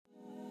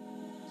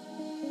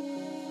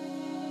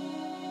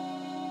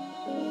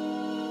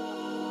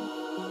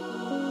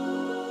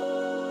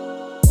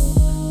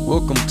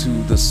Welcome to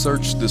the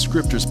Search the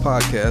Scriptures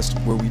podcast,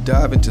 where we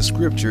dive into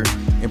Scripture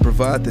and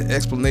provide the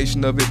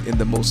explanation of it in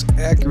the most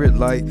accurate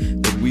light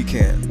that we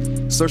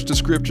can. Search the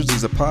Scriptures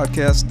is a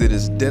podcast that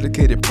is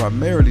dedicated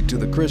primarily to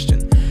the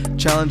Christian,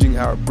 challenging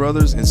our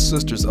brothers and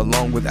sisters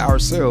along with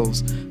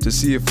ourselves to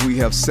see if we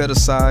have set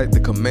aside the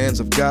commands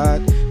of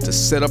God to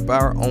set up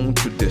our own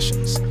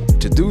traditions.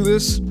 To do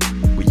this,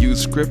 we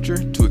use Scripture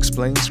to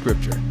explain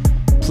Scripture.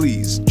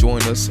 Please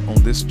join us on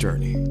this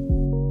journey.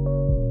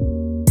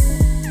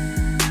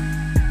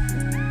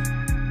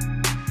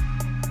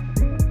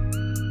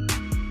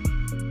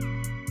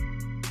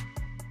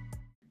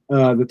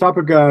 The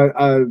topic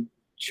I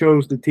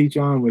chose to teach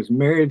on was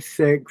marriage,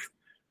 sex,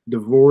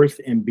 divorce,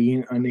 and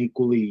being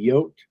unequally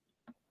yoked.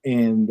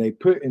 And they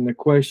put in the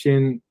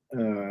question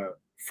 1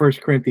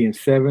 Corinthians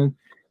 7.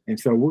 And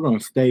so we're going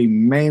to stay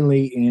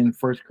mainly in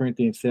 1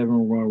 Corinthians 7.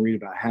 We're going to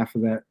read about half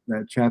of that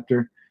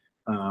chapter.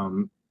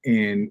 And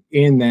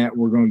in that,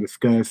 we're going to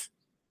discuss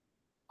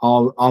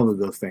all of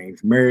those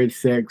things: marriage,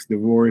 sex,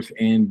 divorce,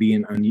 and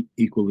being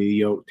unequally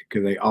yoked,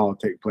 because they all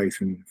take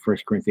place in 1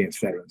 Corinthians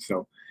 7.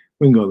 So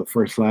we can go to the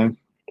first slide.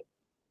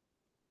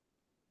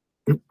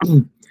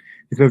 It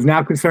says,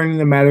 "Now concerning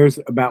the matters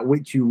about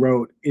which you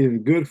wrote, it is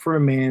good for a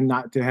man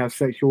not to have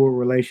sexual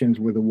relations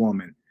with a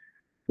woman.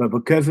 But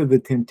because of the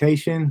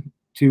temptation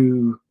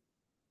to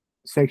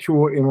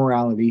sexual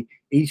immorality,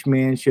 each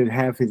man should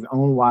have his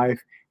own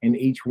wife and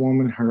each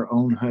woman her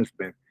own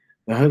husband.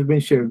 The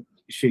husband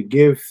should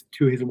give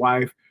to his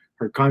wife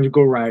her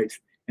conjugal rights,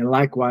 and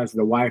likewise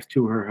the wife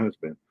to her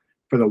husband.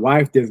 For the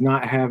wife does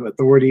not have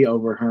authority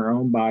over her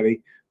own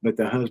body, but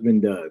the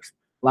husband does.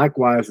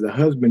 Likewise, the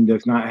husband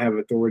does not have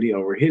authority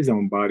over his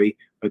own body,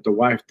 but the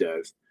wife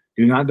does.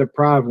 Do not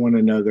deprive one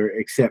another,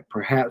 except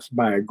perhaps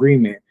by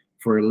agreement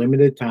for a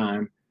limited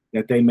time,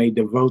 that they may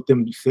devote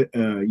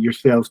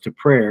yourselves to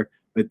prayer,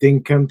 but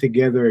then come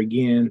together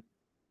again,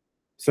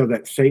 so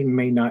that Satan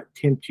may not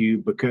tempt you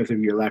because of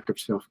your lack of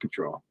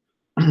self-control."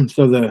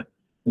 So the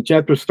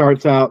chapter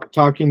starts out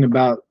talking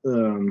about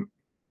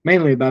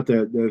mainly about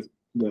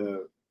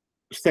the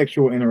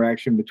sexual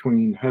interaction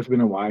between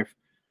husband and wife.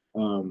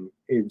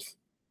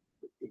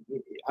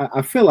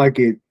 I feel like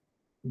it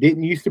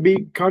didn't used to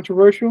be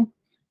controversial,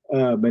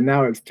 but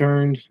now it's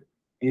turned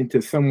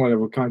into somewhat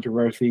of a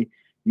controversy,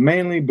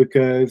 mainly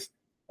because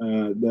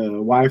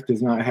the wife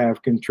does not have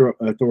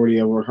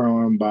authority over her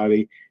own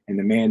body, and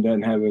the man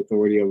doesn't have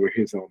authority over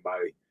his own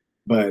body.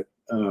 But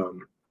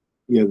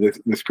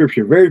the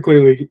scripture very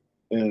clearly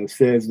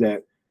says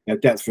that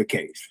that's the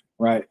case,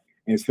 right?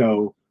 And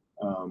so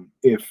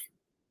if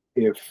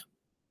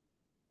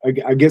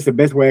I guess the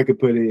best way I could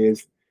put it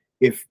is,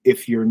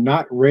 if you're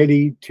not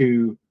ready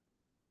to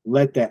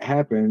let that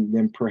happen,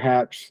 then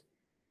perhaps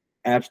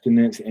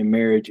abstinence and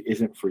marriage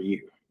isn't for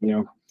you.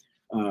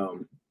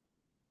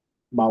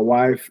 My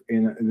wife,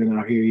 and then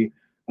I'll hear you.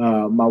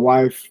 My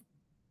wife,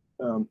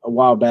 a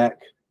while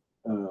back,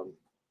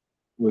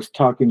 was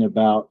talking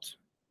about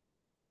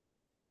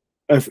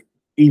us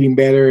eating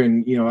better,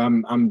 and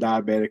I'm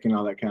diabetic and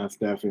all that kind of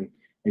stuff, and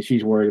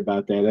she's worried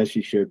about that, as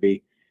she should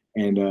be.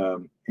 And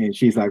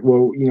she's like,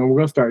 well, we're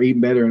gonna start eating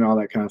better and all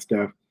that kind of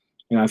stuff.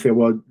 And I said,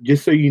 well,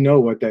 just so you know,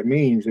 what that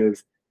means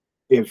is,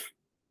 if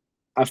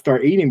I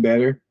start eating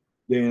better,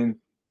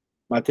 then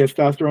my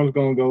testosterone is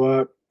going to go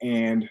up,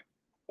 and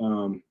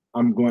I'm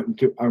going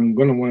to want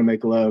to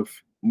make love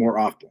more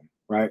often,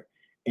 right?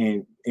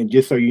 And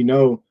just so you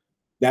know,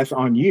 that's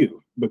on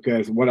you,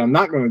 because what I'm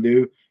not going to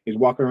do is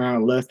walk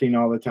around lusting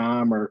all the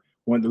time, or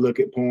wanting to look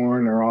at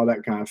porn or all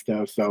that kind of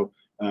stuff. So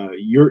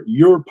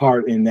your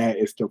part in that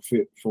is to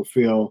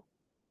fulfill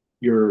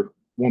your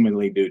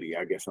womanly duty,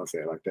 I guess I'll say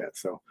it like that.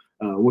 So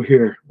we'll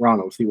hear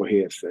Ronald, see what he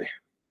has to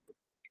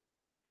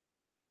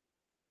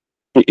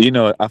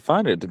say. I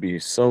find it to be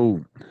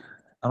so,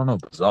 I don't know,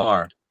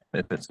 bizarre,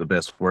 if it's the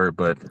best word,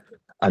 but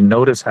I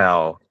notice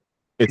how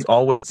it's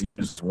always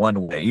used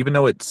one way, even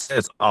though it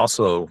says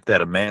also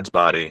that a man's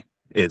body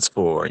is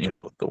for,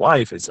 the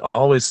wife. It's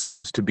always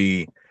to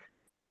be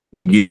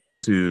used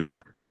to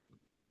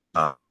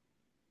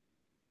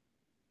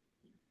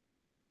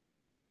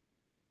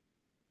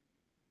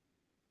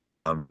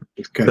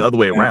the other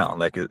way around.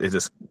 Like it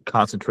just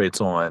concentrates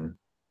on,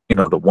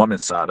 the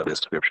woman's side of this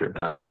scripture.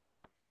 I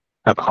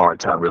have a hard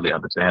time really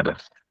understanding.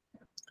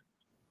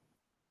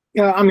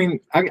 Yeah, I mean,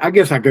 I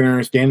guess I can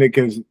understand it,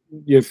 because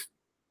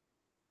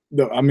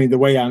the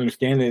way I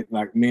understand it,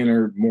 like, men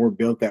are more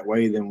built that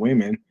way than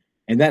women,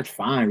 and that's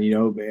fine.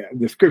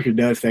 The scripture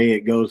does say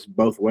it goes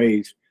both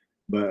ways,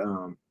 but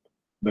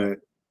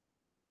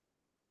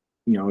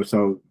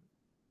so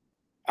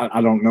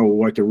I don't know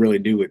what to really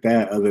do with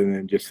that, other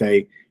than just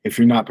say, if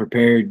you're not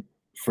prepared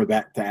for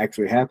that to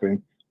actually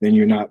happen, then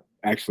you're not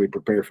actually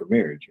prepared for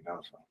marriage.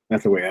 So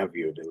that's the way I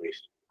view it, at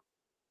least.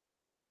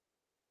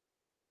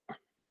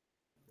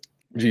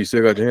 G, you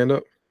still got your hand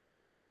up?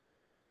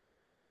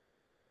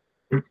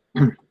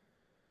 There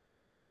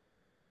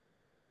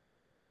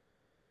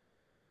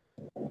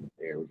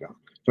we go.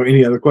 So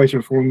any other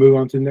questions before we move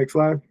on to the next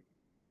slide?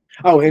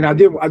 Oh, and I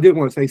did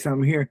want to say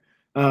something here.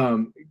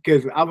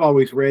 Because I've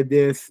always read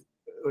this,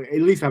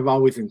 at least I've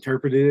always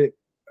interpreted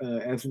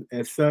it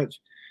as such.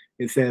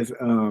 It says,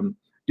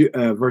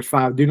 verse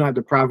 5, do not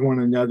deprive one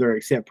another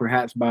except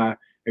perhaps by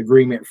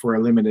agreement for a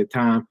limited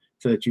time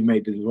so that you may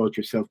devote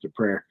yourself to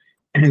prayer.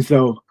 And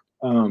so,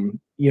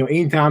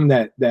 anytime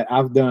that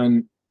I've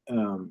done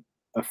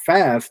a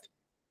fast,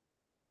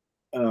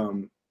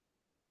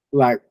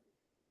 like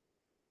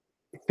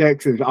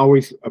sex is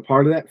always a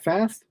part of that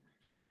fast.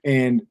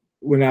 And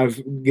when I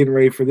was getting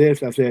ready for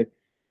this, I said,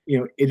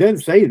 it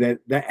doesn't say that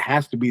that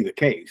has to be the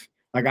case.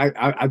 Like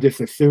I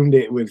just assumed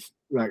it was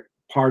like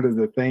part of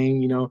the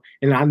thing,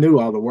 and I knew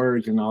all the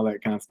words and all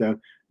that kind of stuff,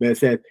 but it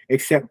said,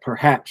 except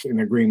perhaps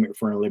an agreement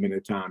for a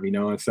limited time,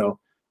 and so,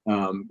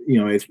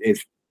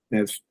 it's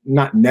that's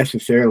not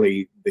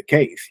necessarily the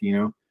case,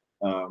 you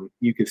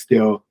could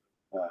still,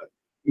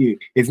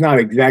 it's not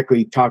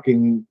exactly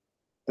talking,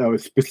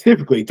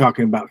 specifically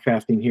talking about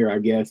fasting here, I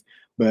guess,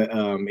 but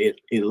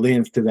it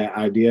lends to that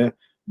idea.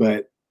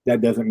 But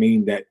that doesn't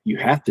mean that you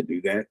have to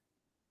do that,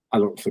 I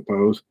don't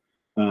suppose.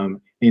 And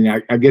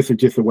I guess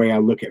it's just the way I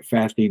look at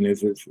fasting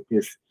is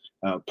it's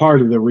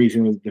part of the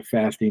reason the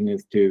fasting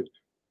is to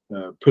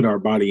put our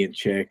body in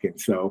check. And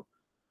so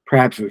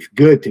perhaps it's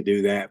good to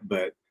do that,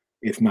 but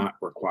it's not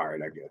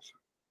required, I guess.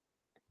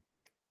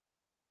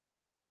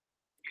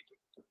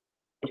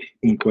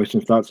 Any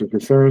questions, thoughts, or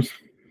concerns?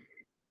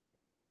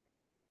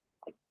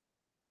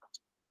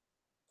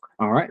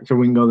 All right, so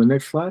we can go to the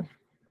next slide.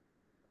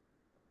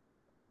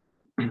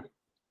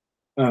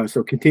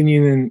 So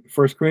continuing in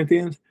 1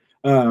 Corinthians,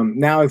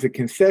 now as a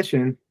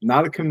concession,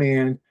 not a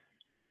command,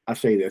 I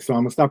say this. So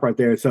I'm gonna stop right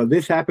there. So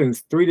this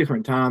happens 3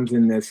 different times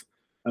in this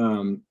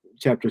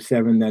chapter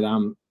 7 that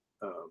I'm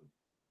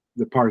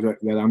the part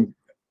that I'm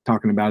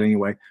talking about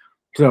anyway.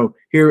 So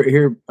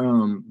here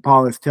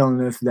Paul is telling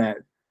us that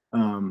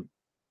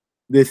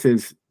this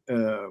is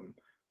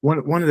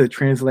one of the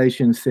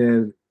translations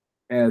says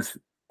as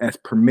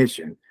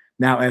permission.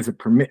 Now as a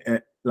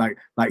permit, like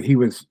he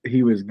was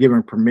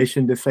given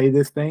permission to say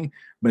this thing,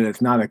 but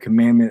it's not a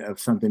commandment of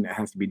something that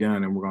has to be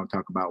done, and we're going to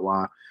talk about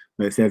why.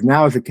 But it says,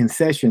 now as a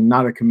concession,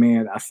 not a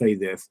command, I say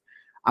this: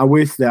 I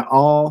wish that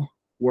all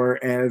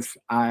were as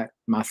I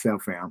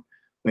myself am,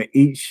 but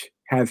each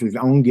has his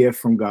own gift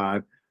from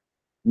God,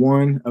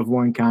 one of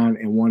one kind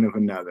and one of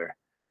another.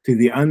 To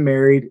the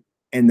unmarried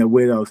and the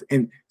widows.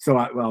 And so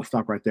I'll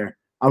stop right there.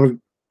 I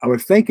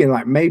was thinking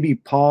like maybe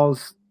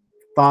Paul's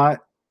thought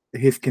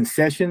his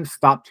concession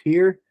stopped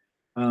here,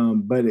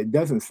 but it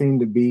doesn't seem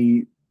to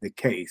be the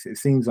case. It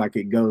seems like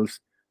it goes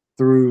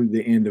through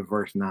the end of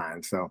verse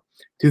 9. So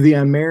to the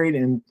unmarried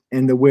and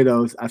the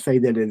widows, I say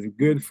that it is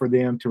good for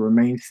them to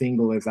remain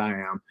single as I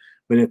am.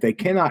 But if they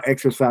cannot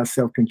exercise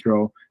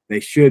self-control, they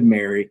should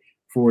marry,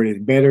 for it is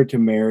better to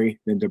marry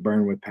than to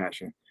burn with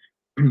passion.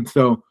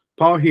 So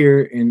Paul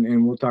here,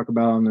 and we'll talk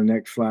about on the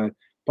next slide,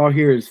 Paul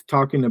here is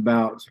talking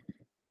about,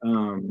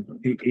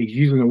 he's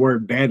using the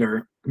word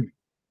better.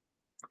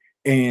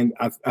 And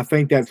I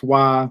think that's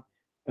why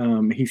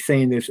he's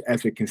saying this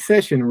as a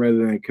concession rather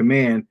than a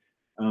command,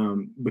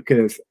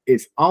 because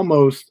it's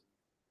almost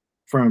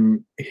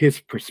from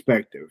his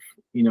perspective,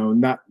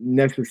 not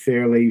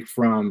necessarily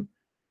from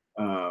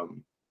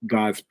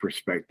God's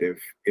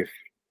perspective,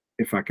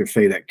 if I could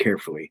say that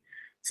carefully.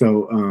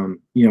 So,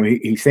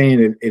 he's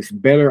saying it's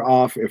better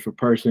off if a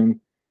person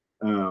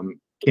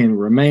can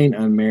remain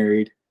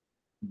unmarried,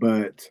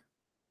 but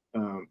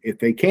if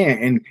they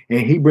can't, and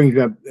he brings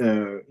up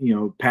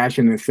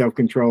passion and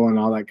self-control and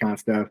all that kind of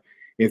stuff.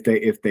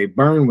 If they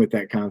burn with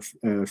that kind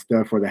of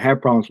stuff, or they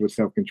have problems with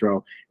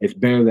self-control, it's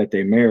better that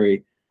they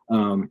marry.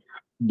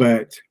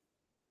 But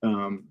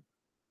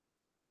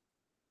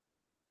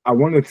I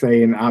want to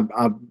say, and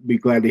I'll be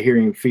glad to hear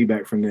any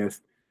feedback from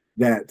this,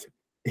 that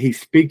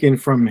he's speaking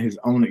from his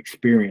own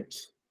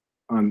experience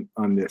on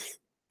this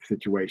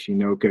situation,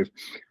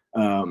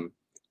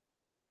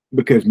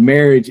 because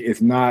marriage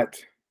is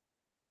not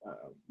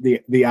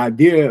the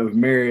idea of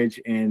marriage,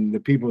 and the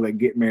people that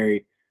get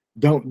married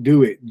don't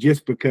do it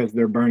just because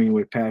they're burning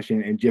with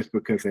passion and just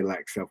because they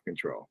lack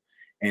self-control.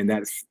 And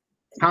that's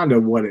kind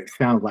of what it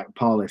sounds like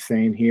Paul is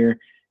saying here.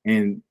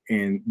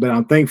 But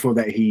I'm thankful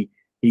that he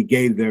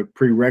gave the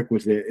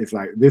prerequisite. It's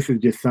like, this is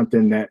just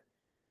something that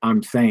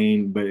I'm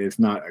saying, but it's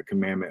not a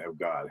commandment of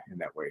God in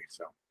that way.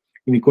 So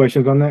any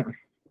questions on that?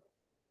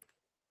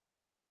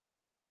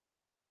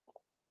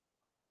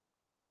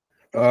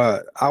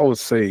 I would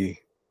say,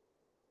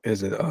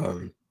 as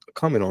a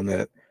comment on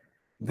that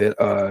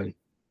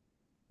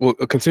well,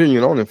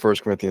 continuing on in 1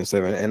 Corinthians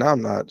 7, and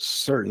I'm not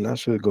certain, I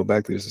should go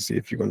back to this to see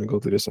if you're going to go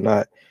through this or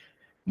not,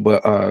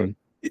 but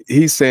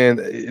he's saying,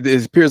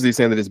 it appears he's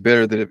saying that it's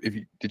better that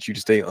that you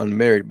stay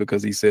unmarried,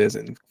 because he says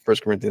in 1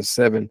 Corinthians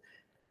 7,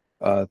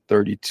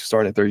 32,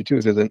 starting at 32,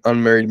 it says, an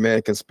unmarried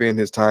man can spend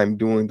his time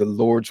doing the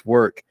Lord's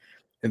work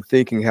and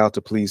thinking how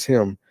to please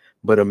him,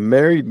 but a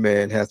married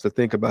man has to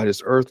think about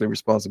his earthly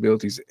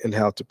responsibilities and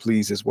how to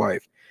please his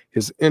wife.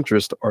 His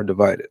interests are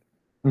divided.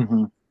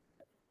 Mm-hmm.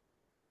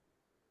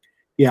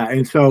 Yeah,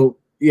 and so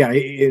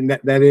and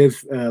that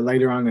is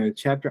later on in the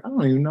chapter. I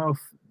don't even know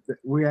if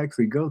we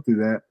actually go through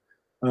that.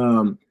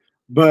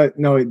 But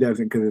no, it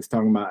doesn't, because it's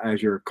talking about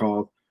as you're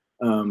called.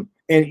 And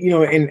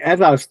and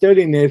as I was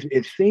studying this,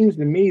 it seems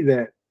to me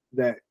that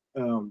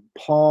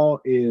Paul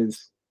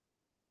is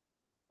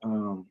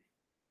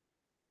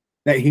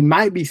that he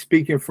might be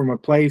speaking from a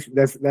place.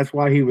 That's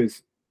why he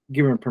was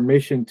given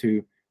permission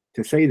to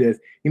say this.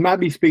 He might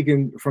be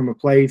speaking from a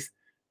place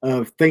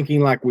of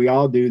thinking, like we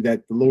all do,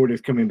 that the Lord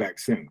is coming back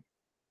soon.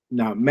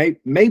 Now,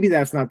 maybe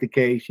that's not the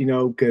case,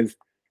 because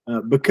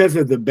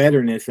of the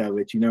betterness of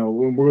it.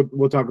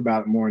 We'll talk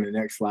about it more in the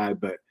next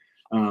slide. But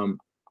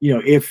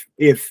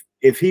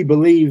if he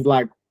believed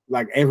like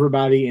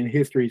everybody in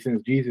history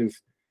since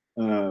Jesus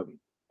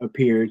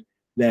appeared,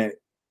 that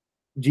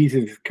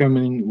Jesus'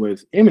 coming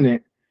was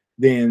imminent,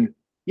 then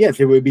yes,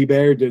 it would be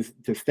better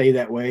to stay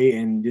that way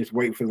and just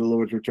wait for the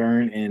Lord's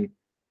return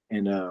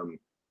and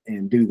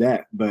do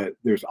that. But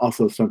there's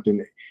also something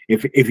that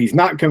if he's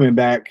not coming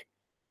back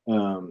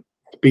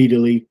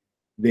speedily,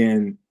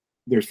 then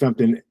there's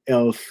something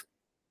else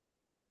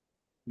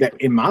that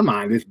in my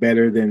mind is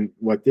better than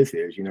what this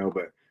is,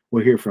 but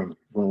we'll hear from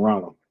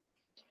Ronald.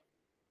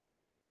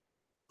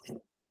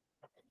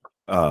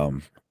 I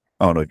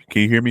don't know.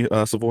 Can you hear me,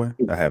 Savoy?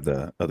 I have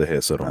the other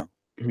headset on.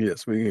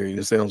 Yes, we hear you.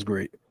 It sounds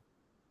great.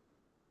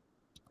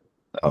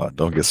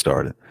 Don't get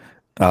started.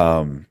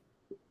 Eric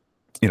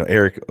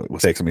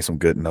was texting me some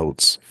good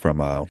notes from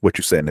what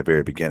you said in the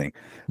very beginning.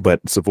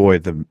 But Savoy,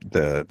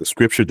 the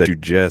scripture that you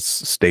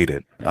just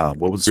stated,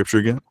 what was the scripture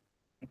again?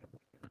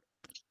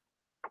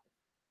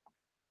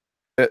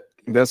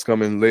 That's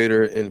coming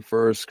later in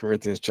 1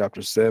 Corinthians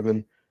chapter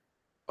 7,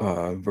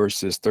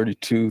 verses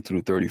 32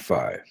 through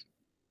 35.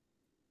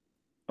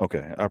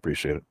 Okay, I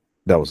appreciate it.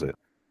 That was it.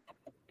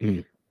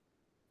 Mm.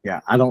 Yeah,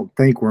 I don't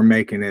think we're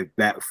making it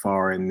that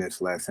far in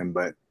this lesson,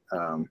 but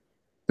the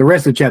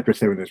rest of chapter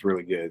 7 is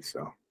really good.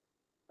 So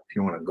if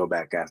you want to go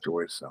back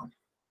afterwards, so.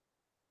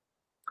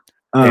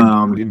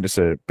 And just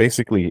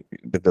basically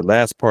the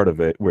last part of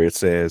it where it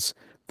says,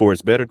 "For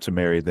it's better to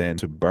marry than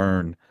to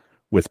burn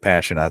with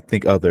passion." I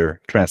think other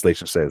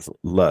translation says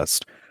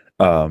lust.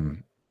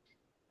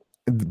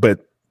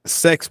 But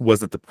sex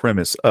wasn't the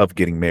premise of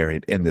getting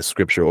married in this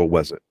scripture, or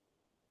was it?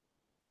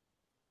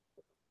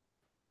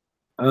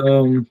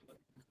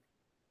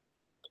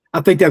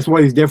 I think that's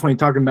what he's definitely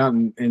talking about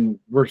in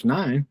verse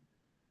 9,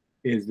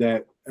 is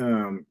that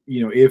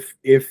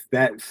if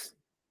that's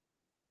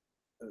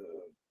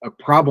a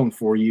problem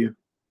for you,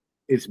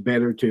 it's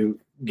better to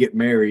get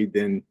married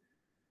than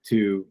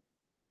to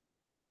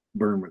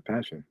burn with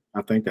passion.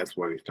 I think that's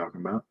what he's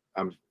talking about.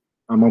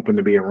 I'm open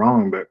to being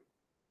wrong, but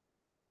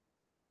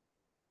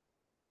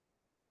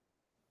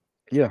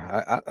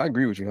yeah, I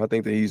agree with you. I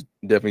think that he's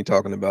definitely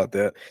talking about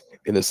that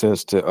in a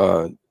sense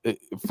to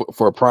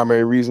for a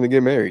primary reason to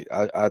get married.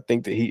 I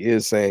think that he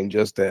is saying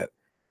just that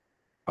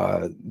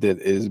that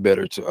it is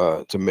better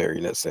to marry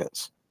in that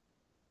sense.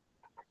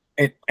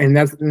 And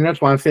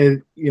that's why I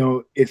said,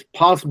 it's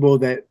possible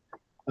that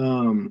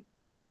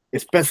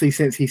especially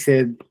since he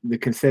said the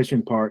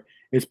concession part,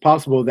 it's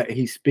possible that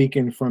he's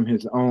speaking from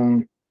his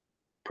own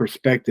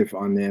perspective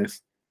on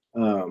this,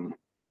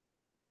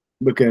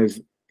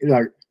 because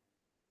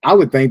I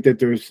would think that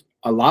there's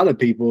a lot of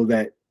people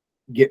that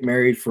get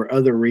married for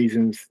other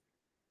reasons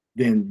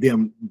than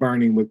them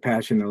burning with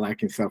passion and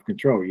lacking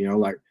self-control.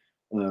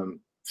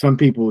 Some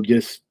people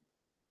just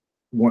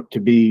want to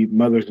be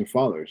mothers and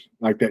fathers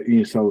like that.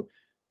 So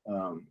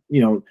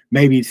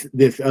maybe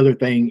this other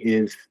thing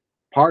is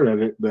part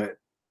of it, but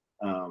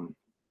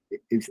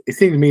it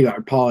seems to me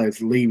like Paul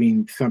is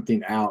leaving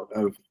something out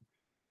of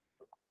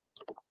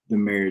the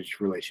marriage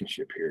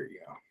relationship here.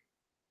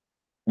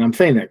 And I'm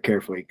saying that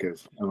carefully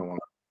because I don't want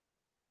to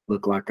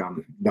look like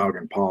I'm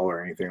dogging Paul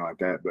or anything like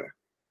that.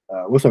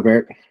 But what's up,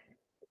 Eric?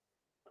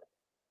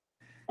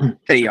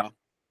 Hey, y'all.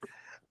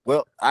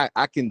 Well,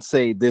 I can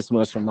say this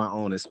much from my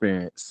own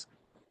experience,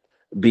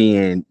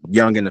 being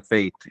young in the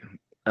faith,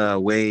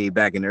 way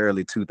back in the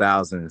early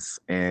 2000s,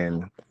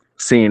 and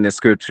seeing the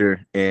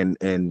scripture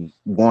and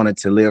wanted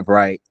to live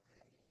right,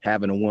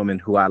 having a woman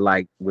who I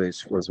liked,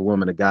 which was a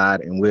woman of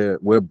God, and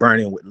we're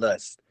burning with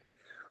lust.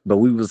 But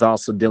we was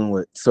also dealing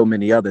with so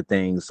many other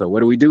things. So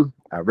what do?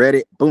 I read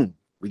it, boom,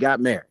 we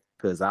got married,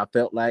 because I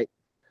felt like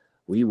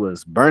we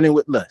was burning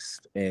with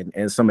lust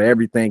and some of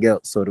everything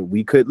else so that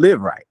we could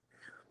live right.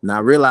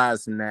 Not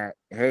realizing that,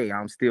 hey,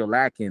 I'm still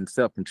lacking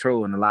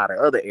self-control in a lot of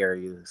other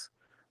areas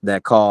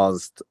that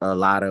caused a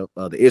lot of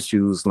other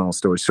issues. Long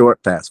story short,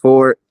 fast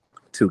forward,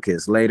 2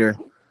 kids later,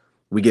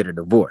 we get a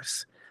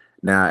divorce.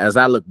 Now, as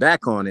I look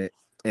back on it,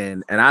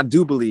 and I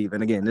do believe,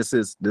 and again, this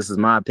is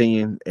my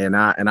opinion, and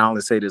I only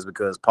say this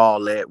because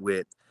Paul led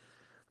with,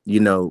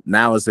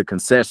 now it's the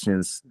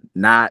concessions,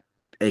 not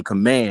a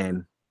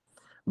command,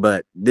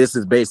 but this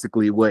is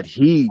basically what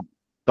he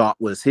thought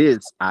was his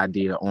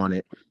idea on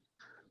it.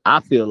 I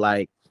feel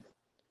like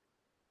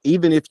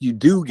even if you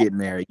do get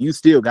married, you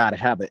still got to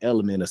have an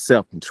element of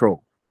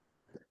self-control.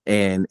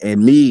 And I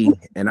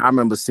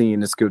remember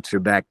seeing the scripture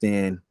back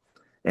then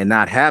and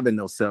not having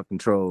no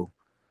self-control,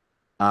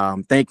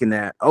 thinking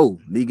that,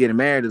 me getting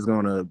married is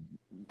going to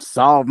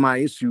solve my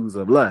issues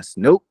of lust.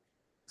 Nope,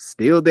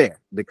 still there,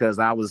 because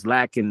I was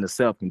lacking the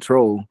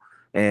self-control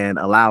and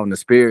allowing the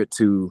spirit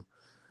to,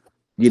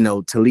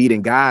 to lead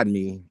and guide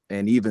me.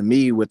 And even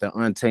me with the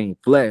untamed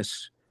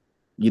flesh,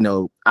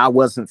 I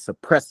wasn't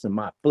suppressing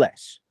my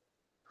flesh.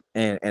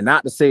 And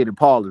not to say that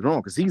Paul is wrong,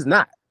 because he's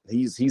not.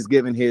 He's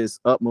giving his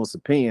utmost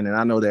opinion. And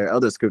I know there are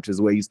other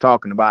scriptures where he's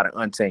talking about an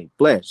untamed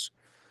flesh.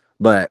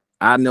 But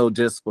I know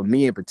just for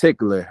me in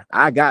particular,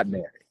 I got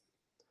married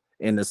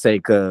in the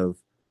sake of,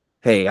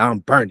 hey, I'm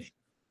burning.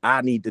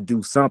 I need to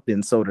do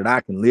something so that I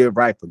can live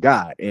right for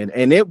God. And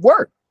it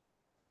worked.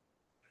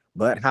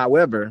 But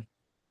however,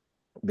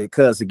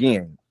 because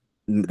again,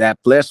 that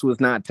flesh was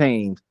not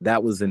tamed,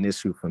 that was an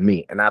issue for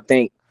me. And I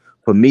think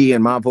for me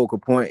and my vocal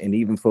point, and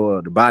even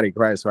for the body of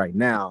Christ right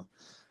now,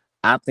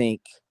 I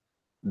think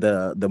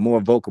the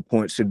more vocal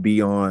point should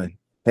be on,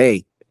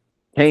 hey,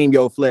 tame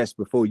your flesh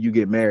before you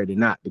get married or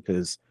not,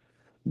 because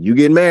you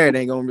get married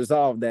ain't gonna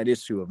resolve that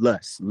issue of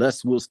lust.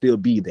 Lust will still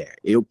be there.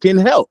 It can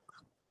help,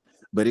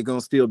 but it's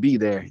gonna still be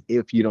there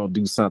if you don't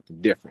do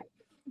something different.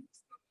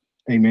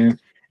 Amen.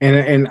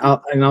 And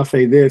I'll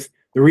say this: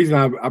 the reason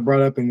I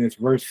brought up in this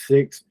verse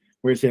 6,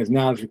 where it says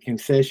now is a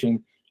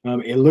concession,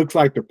 it looks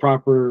like the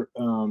proper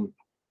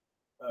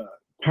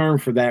term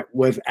for that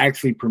was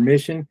actually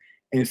permission.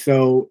 And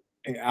so,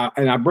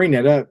 I bring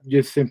that up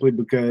just simply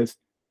because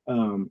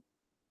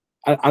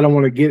I don't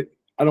want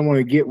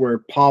to get where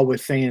Paul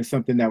was saying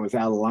something that was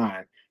out of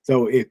line.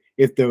 So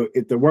if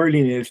the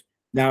wording is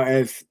now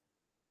as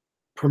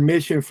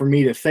permission for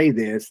me to say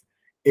this,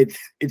 it's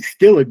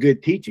still a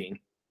good teaching.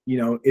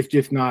 It's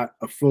just not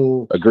a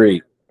full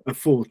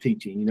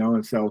teaching.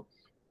 And so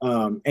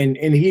and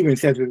he even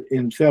says it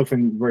himself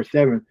in verse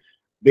 7,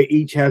 but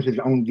each has his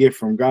own gift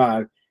from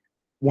God,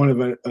 one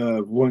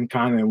of one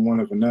kind and one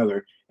of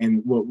another.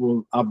 And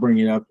I'll bring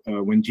it up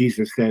when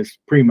Jesus says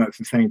pretty much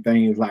the same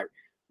thing. Is like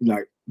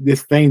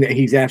this thing that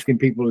he's asking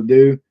people to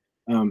do.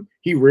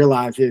 He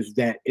realizes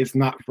that it's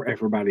not for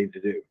everybody to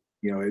do.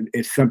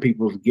 It's some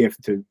people's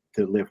gift to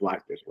live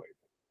life this way.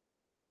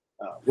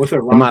 What's up,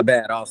 Ron? My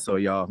bad. Also,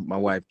 y'all, my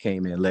wife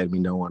came in and let me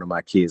know one of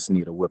my kids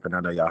need a whipping. I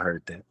know y'all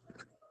heard that.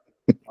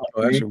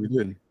 Oh, actually, we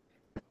didn't.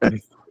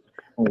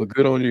 Well,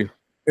 good on you.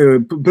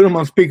 Put them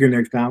on speaker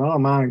next time. I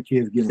don't mind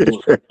kids getting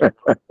whooped.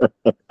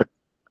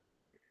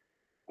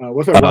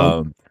 What's up,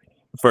 Ron?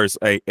 First,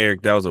 hey,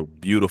 Eric, that was a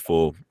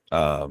beautiful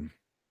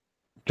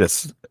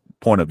just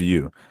point of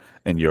view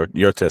and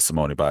your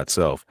testimony by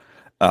itself.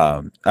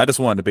 I just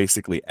wanted to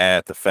basically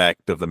add the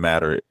fact of the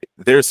matter.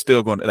 There's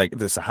still going to, like,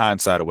 this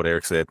hindsight of what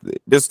Eric said.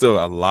 There's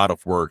still a lot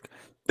of work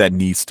that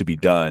needs to be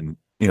done.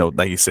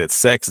 Like you said,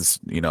 sex is,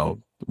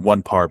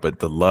 one part, but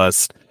the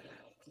lust,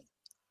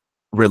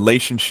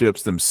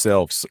 relationships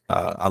themselves.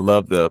 I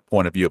love the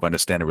point of view of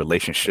understanding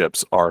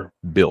relationships are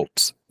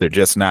built. They're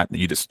just not,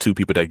 you just two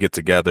people that get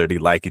together, they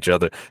like each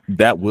other.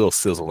 That will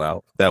sizzle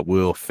out. That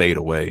will fade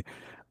away.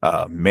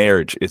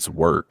 Marriage, it's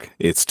work.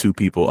 It's two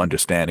people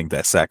understanding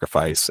that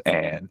sacrifice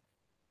and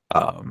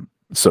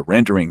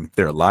surrendering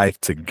their life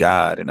to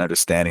God and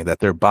understanding that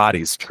their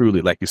bodies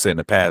truly, like you said in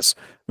the past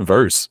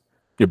verse,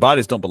 your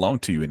bodies don't belong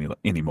to you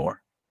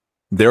anymore.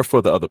 They're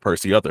for the other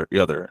person, your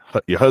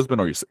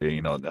husband, or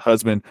the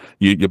husband,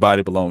 your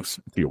body belongs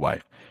to your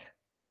wife.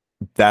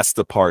 That's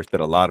the part that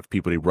a lot of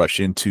people, they rush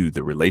into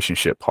the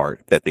relationship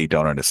part that they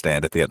don't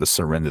understand, that they have to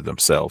surrender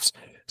themselves.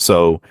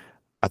 So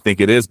I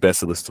think it is best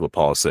to listen to what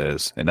Paul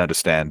says and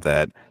understand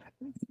that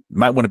you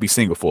might want to be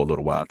single for a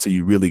little while until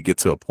you really get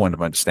to a point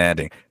of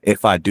understanding.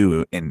 If I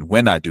do, and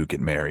when I do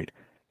get married,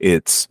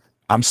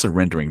 I'm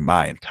surrendering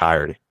my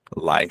entire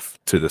life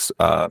to this,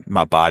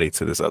 my body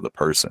to this other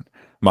person.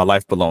 My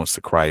life belongs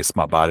to Christ.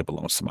 My body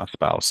belongs to my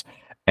spouse.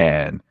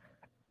 And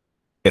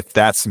if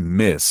that's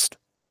missed,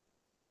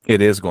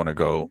 it is going to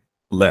go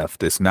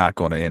left. It's not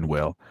going to end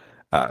well.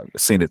 I've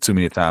seen it too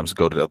many times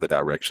go to the other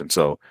direction.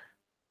 So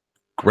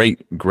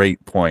great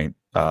point,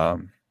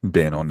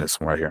 Ben, on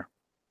this one right here.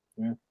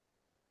 Yeah.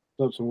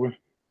 What's up,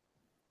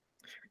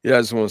 Yeah,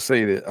 I just want to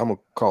say that I'm going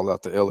to call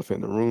out the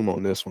elephant in the room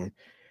on this one.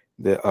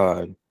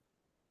 That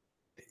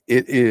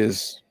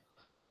it's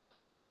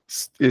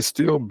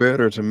still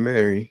better to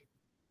marry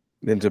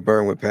than to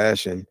burn with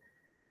passion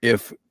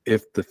if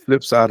the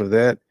flip side of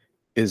that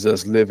is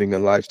us living a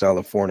lifestyle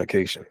of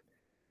fornication.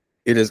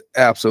 It is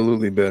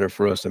absolutely better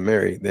for us to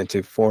marry than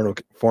to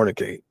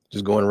fornicate,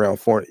 just going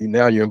around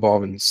now you're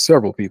involving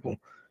several people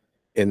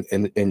in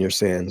your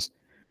sins,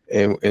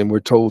 and we're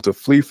told to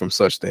flee from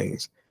such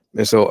things.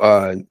 And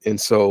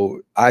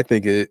so I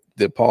think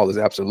that Paul is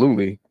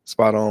absolutely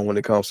spot on when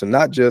it comes to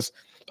not just,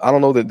 I don't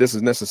know that this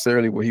is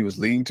necessarily what he was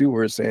leading to,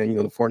 where it's saying,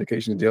 the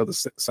fornication is the other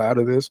side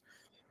of this.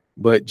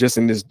 But just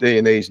in this day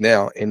and age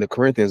now, and the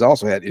Corinthians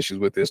also had issues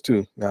with this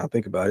too. Now I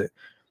think about it,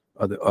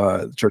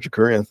 the Church of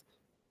Corinth,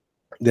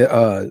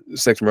 the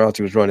sexual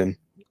morality was running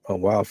a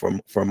while for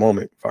a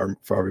moment,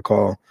 if I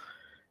recall.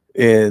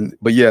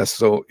 But yes,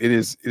 so it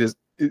is.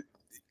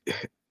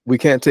 We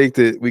can't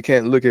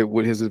look at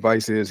what his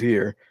advice is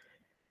here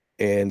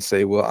and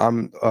say,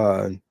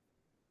 well,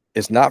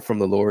 it's not from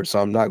the Lord, so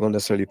I'm not going to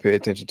necessarily pay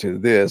attention to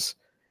this.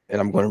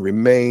 and I'm going to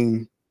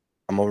remain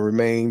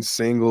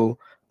single.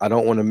 I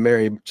don't want to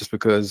marry just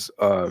because,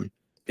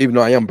 even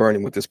though I am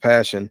burning with this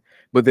passion,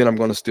 but then I'm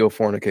going to still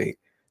fornicate.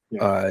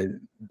 Yeah.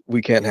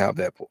 We can't have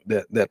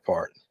that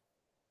part.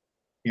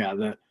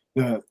 Yeah,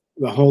 the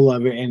whole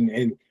of it,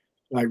 and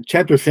like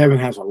chapter 7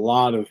 has a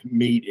lot of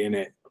meat in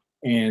it,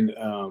 and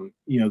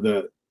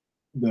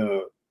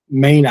the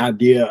main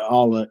idea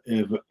all of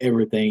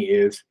everything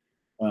is,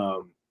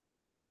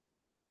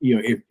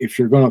 if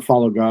you're going to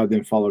follow God,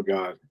 then follow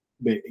God,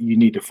 but you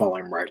need to follow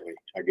him rightly,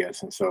 I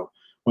guess. And so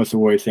what's the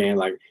word saying?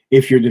 Like,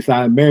 if you're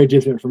deciding marriage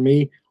isn't for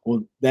me,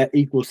 well, that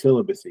equals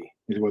celibacy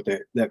is what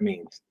that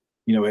means.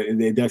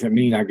 It doesn't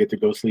mean I get to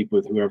go sleep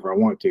with whoever I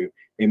want to.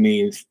 It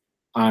means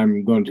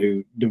I'm going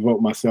to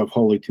devote myself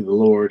wholly to the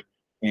Lord,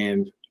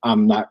 and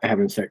I'm not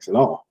having sex at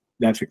all.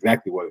 That's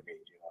exactly what it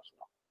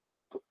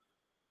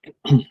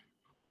means.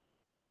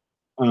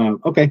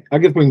 Okay, I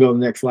guess we can go to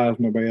the next slide if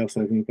nobody else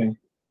has anything.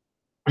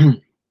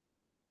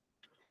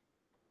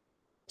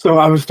 So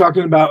I was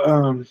talking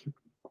about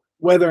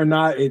whether or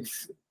not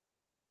it's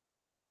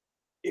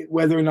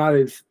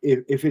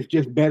if it's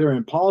just better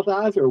in Paul's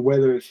eyes, or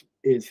whether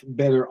it's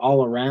better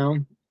all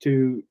around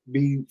to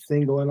be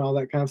single and all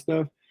that kind of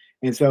stuff.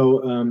 And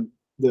so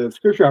the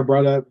scripture I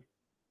brought up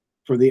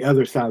for the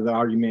other side of the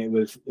argument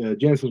was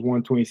Genesis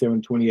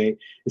 1:27-28.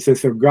 It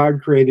says, so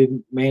God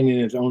created man in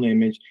his own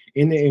image.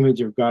 In the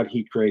image of God,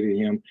 he created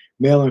him.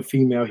 Male and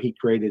female, he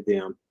created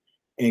them.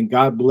 And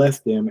God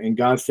blessed them. And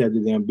God said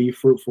to them, be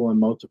fruitful and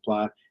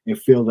multiply and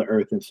fill the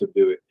earth and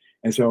subdue it.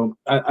 And so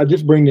I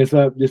just bring this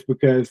up just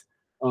because,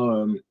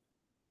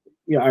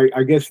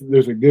 I guess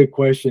there's a good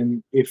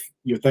question if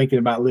you're thinking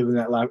about living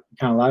that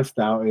kind of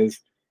lifestyle is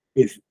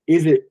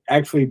it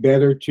actually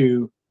better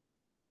to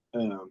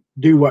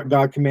do what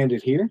God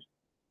commanded here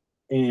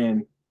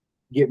and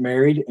get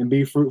married and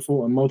be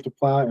fruitful and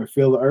multiply and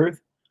fill the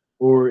earth?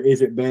 Or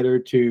is it better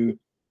to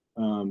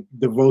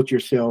devote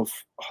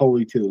yourself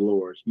wholly to the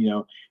Lord?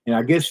 And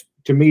I guess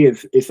to me,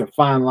 it's a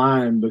fine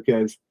line,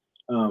 because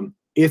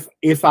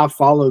if I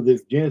follow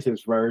this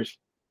Genesis verse,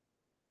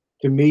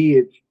 to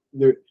me,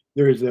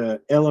 there's a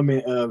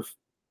element of,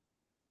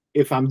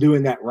 if I'm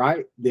doing that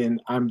right, then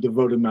I'm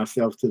devoting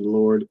myself to the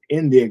Lord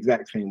in the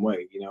exact same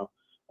way,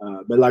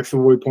 But like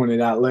Savoy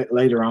pointed out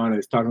later on,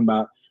 it's talking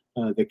about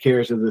the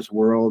cares of this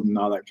world and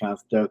all that kind of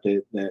stuff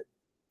that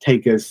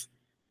take us,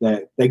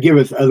 that they give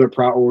us other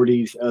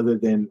priorities other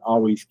than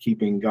always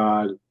keeping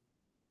God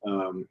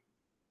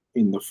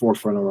in the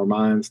forefront of our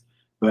minds.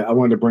 But I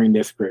wanted to bring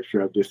this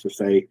scripture up just to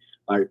say,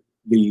 like,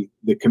 the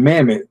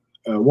commandment,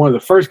 one of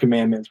the first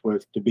commandments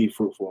was to be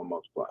fruitful and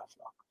multiply. So,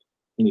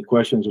 any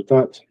questions or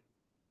thoughts?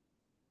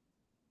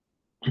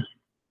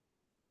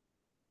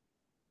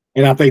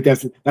 And I think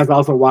that's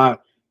also why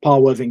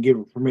Paul wasn't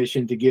given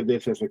permission to give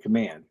this as a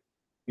command.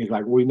 He's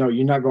like, well, no,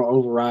 you're not going to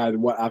override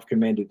what I've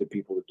commanded the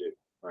people to do,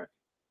 right?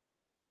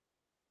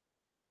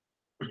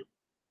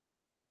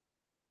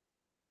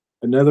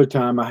 Another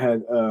time I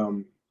had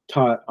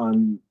taught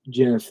on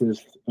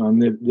Genesis on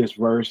this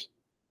verse,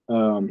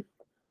 I'll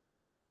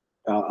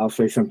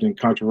say something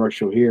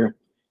controversial here,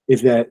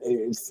 is that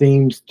it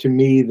seems to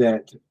me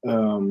that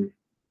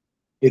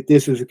if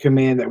this is a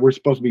command that we're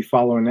supposed to be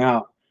following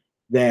out,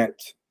 that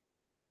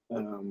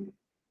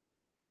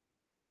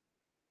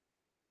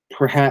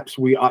perhaps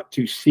we ought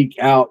to seek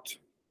out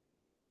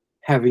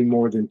having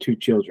more than 2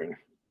 children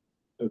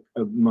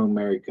among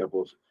married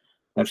couples.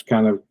 That's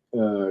kind of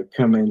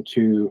come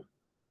into,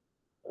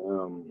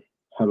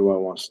 how do I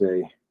want to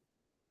say,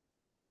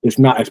 it's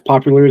not as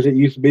popular as it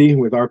used to be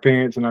with our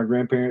parents and our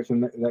grandparents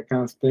and that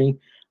kind of thing.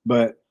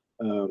 But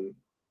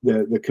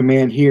the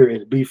command here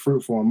is be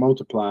fruitful and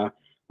multiply.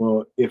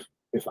 Well, if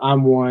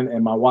I'm one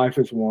and my wife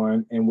is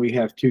one and we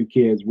have 2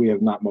 kids, we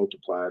have not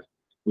multiplied,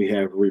 we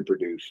have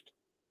reproduced.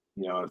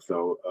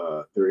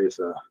 So there is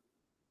a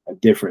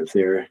difference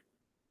there.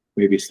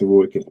 Maybe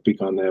Savoy can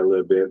speak on that a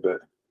little bit, but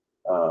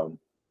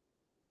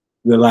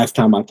the last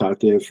time I taught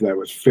this, that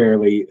was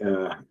fairly,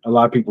 a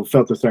lot of people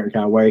felt a certain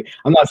kind of way.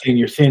 I'm not saying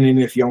you're sinning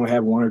if you only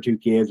have 1 or 2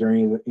 kids or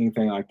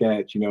anything like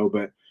that,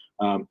 but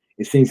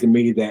it seems to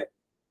me that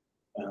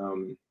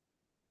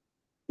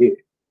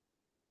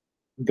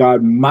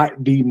God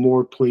might be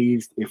more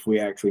pleased if we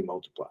actually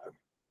multiply. Does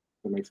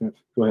that make sense?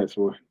 Go ahead,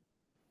 Savoy.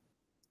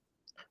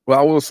 Well,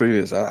 I will say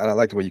this. I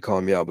like the way you call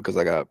me out, because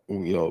I got,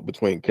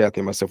 between Kathy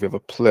and myself, we have a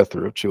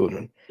plethora of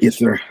children. Yes,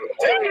 sir.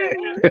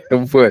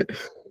 But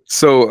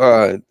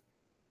so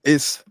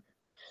it's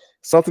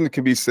something that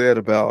can be said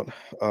about,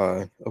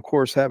 of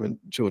course, having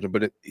children.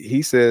 But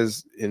he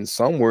says in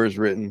some words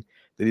written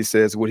that he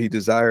says what he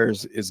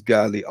desires is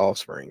godly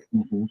offspring.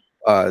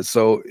 Mm-hmm.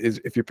 So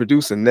if you're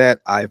producing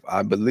that,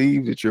 I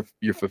believe that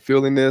you're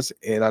fulfilling this.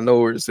 And I know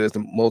where it says the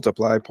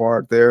multiply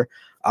part there.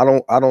 I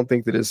don't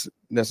think that it's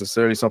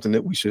necessarily something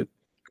that we should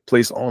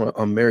place on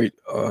a married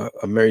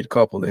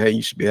couple, that, hey,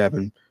 you should be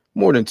having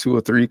more than 2 or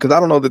 3, because I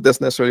don't know that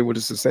that's necessarily what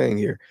this is saying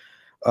here.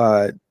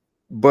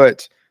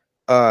 But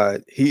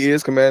he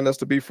is commanding us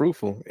to be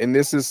fruitful, and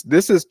this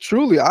is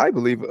truly, I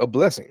believe, a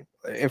blessing.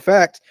 In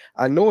fact,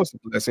 I know it's a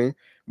blessing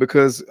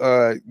because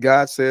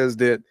God says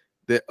that's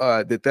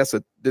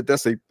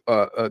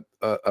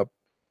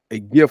a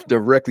gift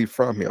directly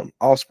from Him.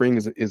 Offspring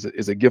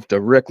is a gift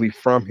directly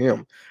from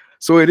Him,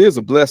 so it is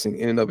a blessing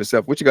in and of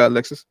itself. What you got,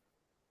 Alexis?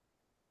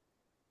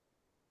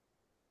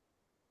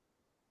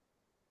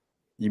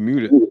 You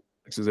muted,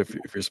 Alexis,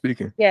 if you're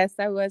speaking. Yes,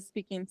 I was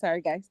speaking.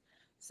 Sorry, guys.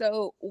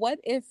 So, what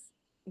if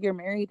you're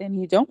married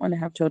and you don't want to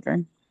have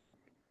children?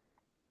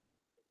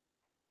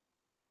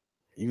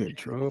 You in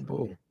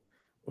trouble.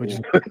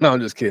 No,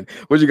 I'm just kidding.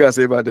 What you got to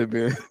say about that,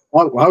 Ben?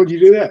 Why would you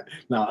do that?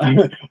 No.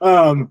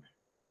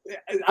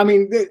 I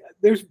mean,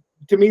 there's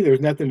to me,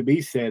 there's nothing to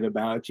be said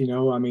about it. You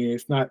know, I mean,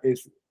 it's not.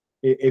 It's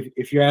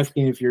if you're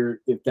asking if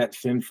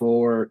that's sinful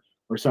or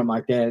something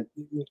like that,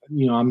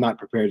 you know, I'm not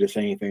prepared to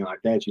say anything like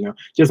that. You know,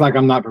 just like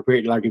I'm not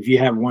prepared. Like if you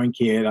have one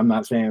kid, I'm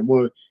not saying,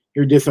 well,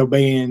 you're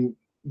disobeying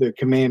the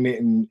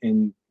commandment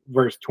in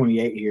verse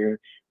 28 here.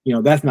 You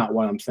know, that's not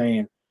what I'm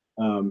saying.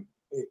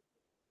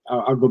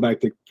 I'll go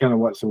back to kind of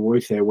what Savoy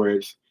said, where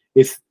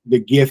it's the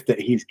gift that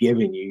He's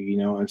given you. You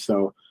know, and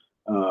so.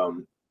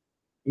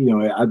 You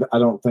know, I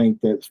don't think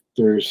that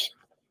there's,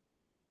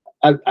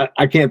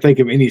 I can't think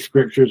of any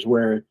scriptures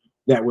where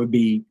that would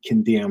be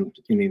condemned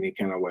in any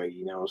kind of way,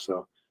 you know.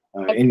 So,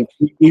 and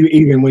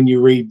even when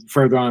you read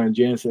further on in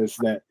Genesis,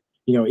 that,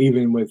 you know,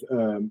 even with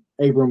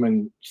Abram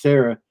and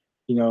Sarah,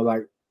 you know,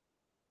 like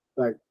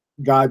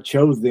God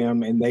chose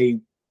them and they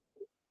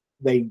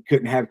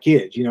couldn't have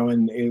kids, you know,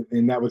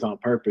 and that was on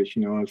purpose,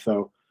 you know, and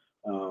so.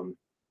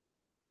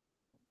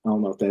 I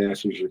don't know if that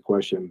answers your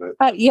question,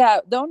 but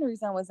yeah, the only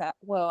reason was that,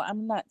 well,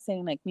 I'm not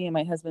saying like me and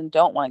my husband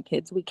don't want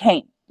kids. We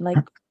can't.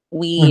 Like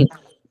we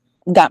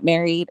got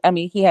married. I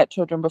mean, he had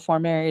children before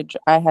marriage.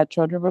 I had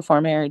children before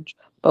marriage,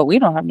 but we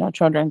don't have no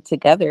children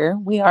together.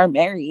 We are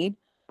married,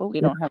 but we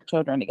don't have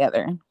children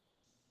together.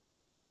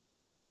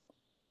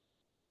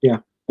 Yeah,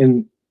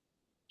 and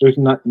there's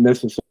not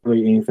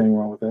necessarily anything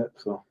wrong with that.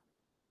 So,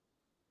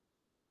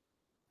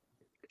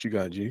 What you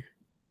got, G?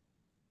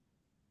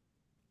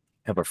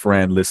 Have a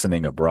friend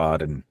listening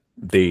abroad, and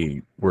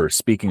they were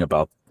speaking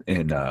about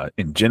in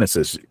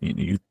Genesis,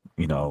 you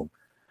know,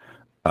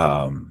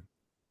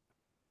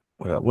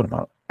 what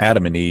about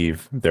Adam and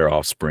Eve, their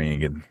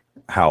offspring, and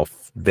how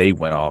they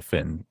went off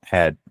and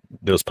had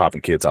those popping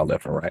kids out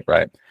left and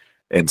right.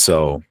 And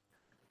so,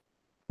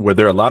 were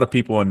there a lot of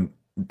people in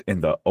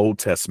the Old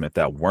Testament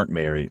that weren't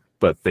married,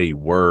 but they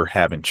were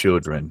having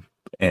children,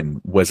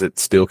 and was it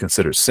still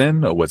considered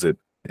sin, or was it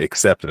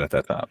accepted at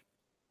that time?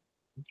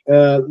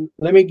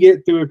 Let me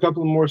get through a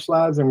couple of more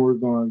slides and we're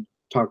going to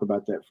talk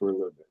about that for a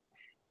little bit.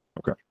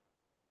 Okay.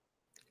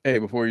 Hey,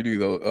 before you do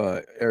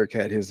though, Eric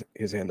had his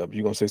hand up.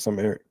 You gonna say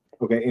something, Eric?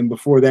 Okay, and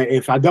before that,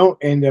 if I don't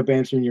end up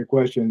answering your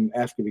question,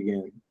 ask it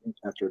again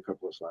after a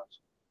couple of slides.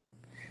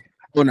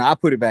 Well, no, I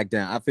put it back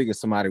down. I figured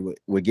somebody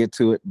would get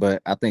to it,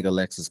 but I think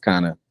Alexis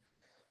kind of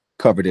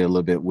covered it a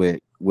little bit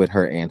with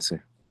her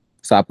answer,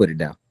 so I put it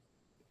down.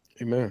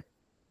 Amen.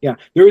 Yeah,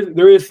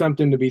 there is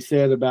something to be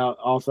said about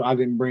also. I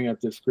didn't bring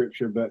up the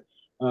scripture, but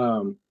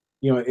you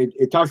know,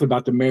 it talks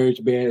about the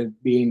marriage bed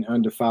being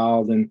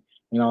undefiled and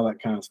all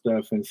that kind of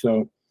stuff. And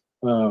so,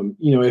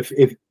 you know,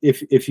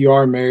 if you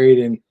are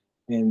married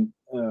and you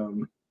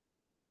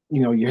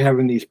know, you're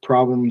having these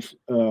problems,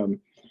 you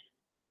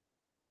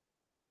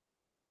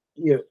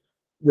know,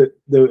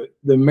 the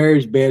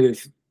marriage bed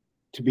is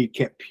to be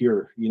kept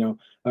pure. You know,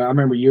 I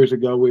remember years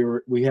ago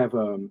we have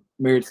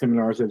marriage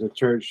seminars at the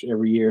church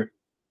every year.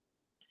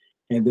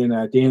 And then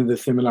at the end of the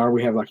seminar,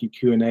 we have like a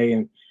Q&A,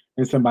 and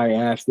somebody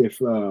asked if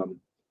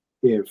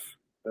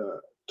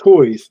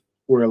toys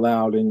were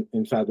allowed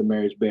inside the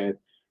marriage bed,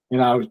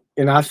 and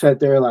I sat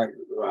there like,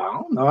 well, I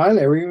don't know, I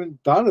never even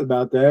thought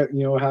about that,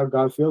 you know, how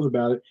God feels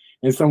about it,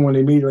 and someone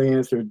immediately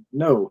answered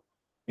no,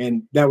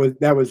 and that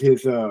was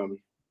his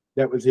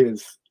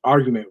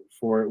argument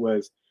for it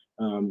was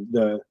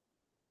the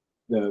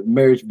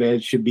marriage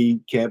bed should be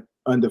kept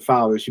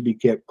undefiled, it should be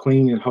kept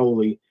clean and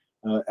holy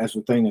as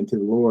a thing unto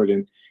the Lord,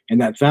 and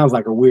that sounds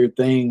like a weird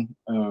thing,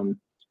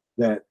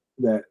 that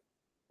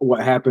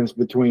what happens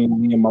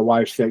between me and my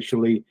wife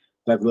sexually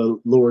that the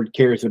Lord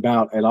cares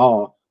about at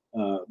all.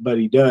 But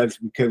He does,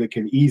 because it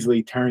can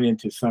easily turn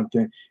into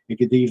something. It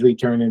could easily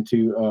turn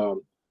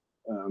into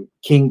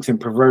kinks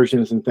and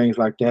perversions and things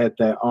like that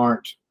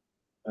aren't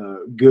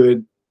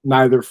good,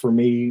 neither for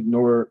me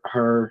nor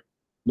her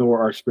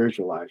nor our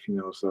spiritual life. You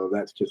know, so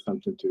that's just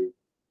something to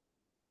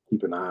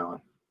keep an eye on.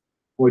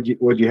 What'd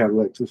you have,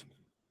 Alexis?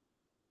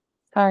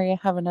 Sorry, I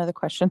have another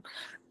question.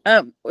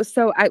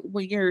 So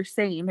when you're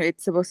saying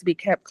it's supposed to be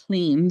kept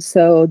clean,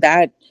 so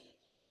that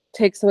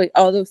takes away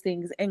all those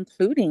things,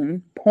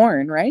 including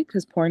porn, right?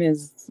 Because porn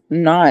is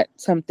not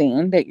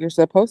something that you're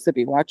supposed to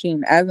be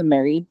watching as a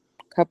married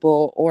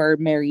couple or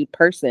married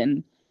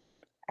person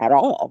at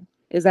all.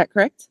 Is that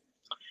correct?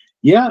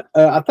 Yeah,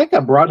 I think I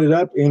brought it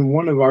up in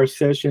one of our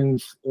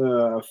sessions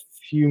a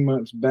few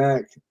months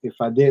back. If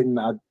I didn't,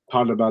 I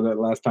talked about it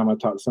last time I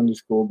taught Sunday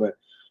school. But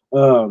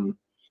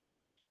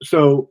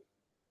so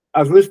I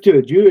was listening to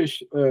a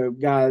Jewish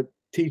guy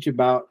teach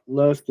about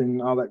lust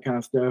and all that kind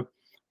of stuff.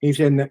 He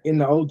said in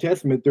the Old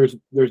Testament,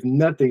 there's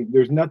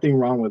nothing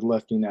wrong with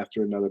lusting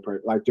after another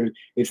person. Like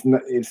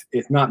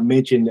it's not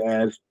mentioned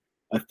as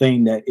a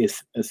thing that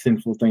is a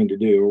sinful thing to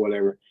do or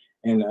whatever.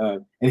 And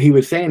he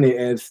was saying it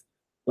as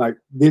like,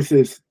 this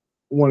is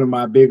one of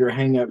my bigger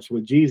hangups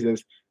with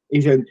Jesus.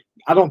 He said,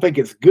 I don't think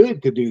it's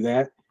good to do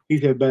that. He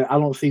said, but I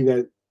don't see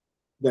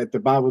that the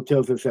Bible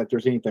tells us that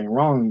there's anything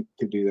wrong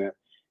to do that.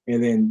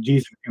 And then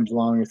Jesus comes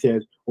along and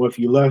says, well, if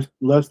you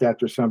lust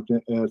after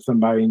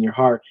somebody in your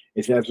heart,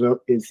 it's as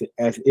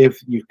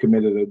if you've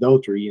committed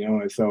adultery, you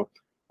know. And so,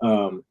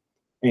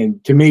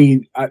 and to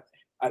me, I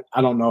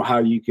don't know how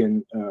you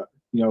can, you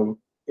know,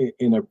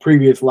 in a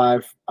previous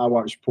life, I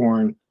watched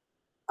porn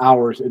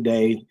hours a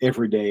day,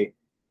 every day,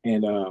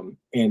 and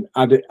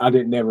I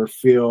didn't never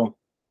feel,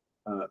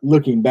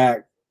 looking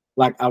back,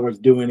 like I was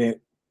doing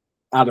it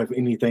out of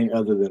anything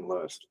other than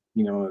lust,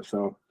 you know.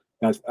 So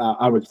that's,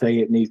 I would say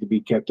it needs to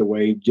be kept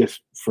away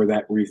just for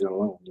that reason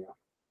alone. Yeah.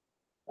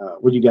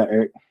 What you got,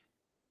 Eric?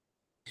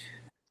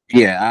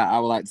 Yeah, I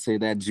would like to say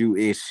that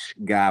Jewish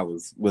guy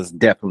was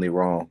definitely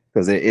wrong,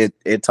 because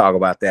it talk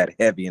about that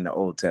heavy in the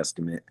Old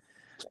Testament,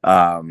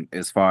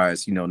 as far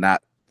as, you know,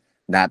 not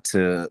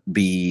to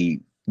be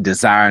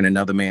desiring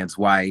another man's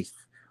wife,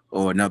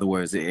 or in other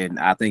words, and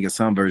I think in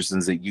some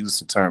versions it used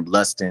the term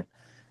lusting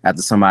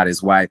after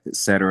somebody's wife,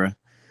 etc.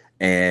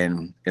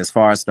 And as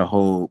far as the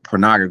whole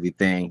pornography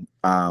thing,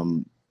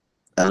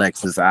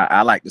 Alexis,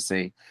 I like to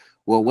say,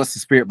 well, what's the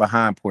spirit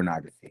behind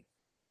pornography?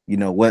 You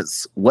know,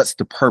 what's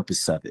the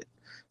purpose of it?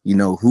 You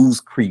know,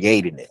 who's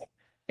creating it,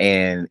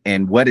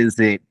 and what is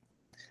it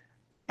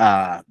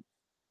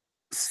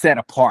set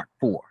apart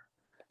for?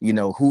 You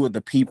know, who are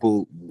the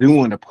people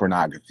doing the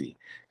pornography?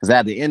 Because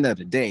at the end of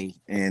the day,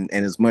 and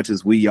as much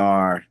as we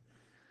are,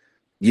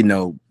 you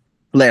know,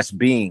 flesh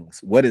beings,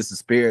 what is the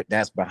spirit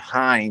that's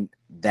behind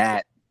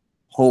that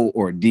whole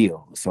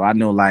ordeal? So I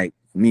know, like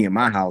me and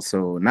my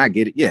household, and I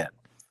get it, yeah,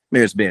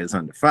 marriage bed is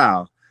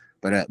undefiled,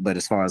 but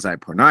as far as like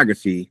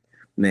pornography,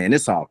 man,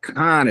 it's all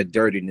kind of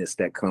dirtiness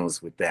that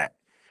comes with that,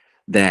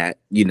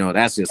 you know,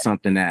 that's just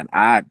something that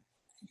I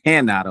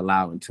cannot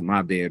allow into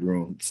my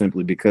bedroom,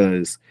 simply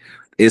because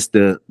it's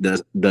the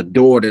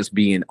door that's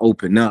being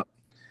opened up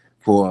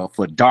for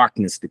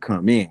darkness to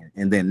come in.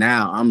 And then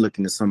now I'm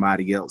looking at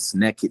somebody else's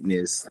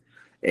nakedness,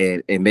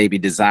 and maybe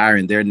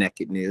desiring their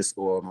nakedness,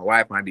 or my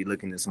wife might be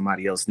looking at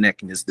somebody else's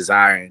nakedness,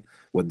 desiring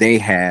what they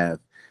have.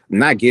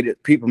 And I get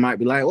it. People might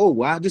be like, oh,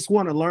 well, I just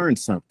want to learn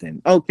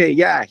something. Okay,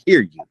 yeah, I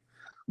hear you.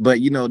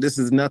 But, you know, this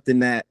is nothing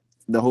that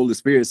the Holy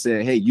Spirit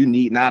said, hey, you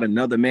need not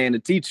another man to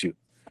teach you.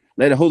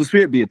 Let the Holy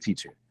Spirit be a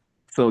teacher.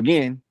 So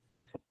again,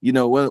 you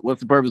know,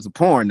 what's the purpose of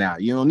porn now?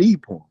 You don't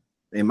need porn.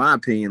 In my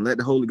opinion, let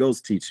the Holy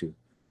Ghost teach you,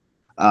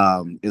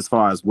 as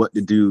far as what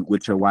to do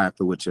with your wife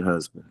or with your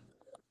husband.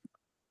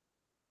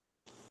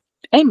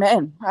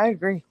 Amen. I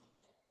agree.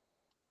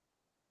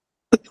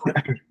 What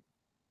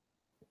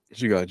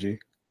you got, G?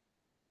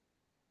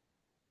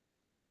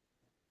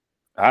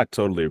 I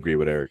totally agree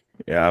with Eric.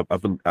 Yeah,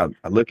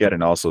 I look at it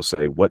and also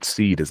say, what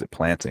seed is it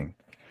planting?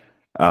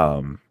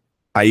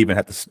 I even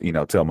have to, you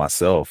know, tell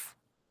myself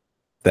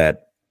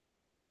that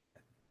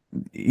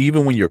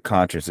even when your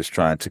conscience is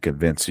trying to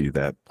convince you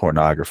that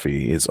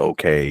pornography is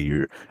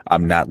okay,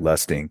 I'm not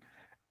lusting.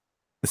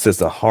 It says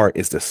the heart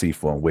is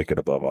deceitful and wicked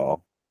above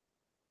all.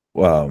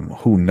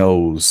 Who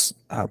knows?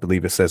 I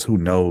believe it says, who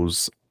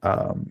knows?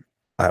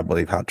 I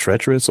believe how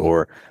treacherous,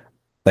 or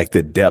like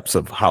the depths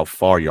of how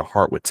far your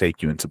heart would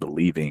take you into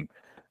believing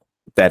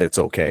that it's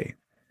okay.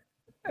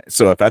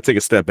 So if I take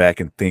a step back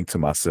and think to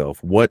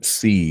myself, what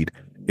seed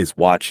is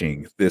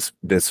watching this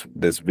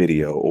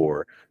video,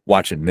 or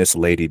watching this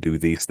lady do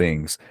these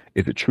things?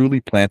 Is it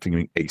truly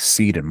planting a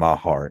seed in my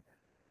heart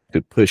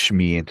to push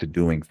me into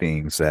doing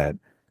things that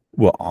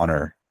will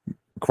honor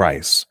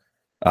Christ?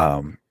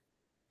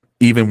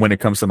 Even when it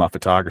comes to my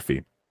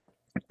photography,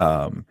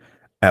 I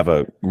have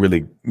a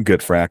really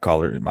good friend. I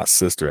call her my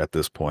sister at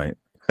this point.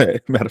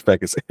 Matter of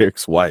fact, it's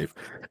Eric's wife.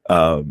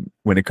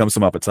 When it comes to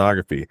my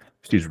photography,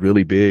 she's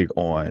really big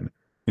on,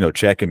 you know,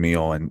 checking me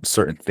on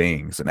certain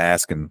things and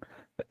asking,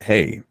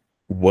 hey,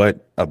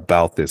 what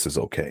about this is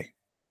okay?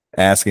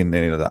 Asking,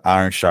 you know, the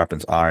iron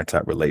sharpens iron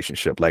type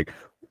relationship. Like,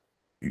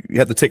 you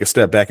have to take a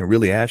step back and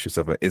really ask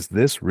yourself, is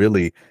this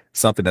really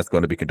something that's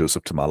going to be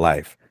conducive to my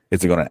life?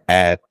 Is it going to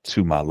add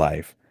to my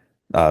life?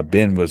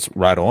 Ben was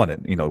right on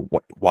it, you know,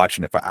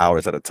 watching it for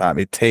hours at a time.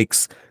 It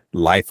takes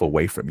life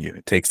away from you.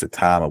 It takes the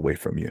time away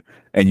from you.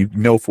 And you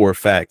know for a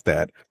fact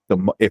that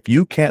if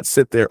you can't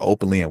sit there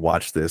openly and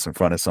watch this in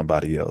front of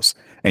somebody else,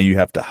 and you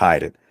have to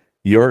hide it,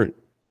 you're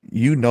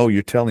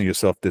telling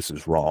yourself this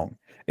is wrong.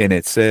 And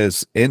it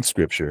says in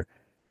scripture,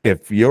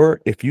 if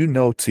you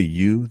know to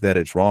you that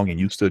it's wrong and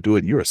you still do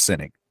it, you're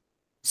sinning.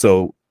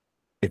 So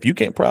if you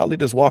can't proudly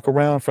just walk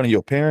around in front of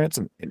your parents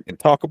and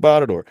talk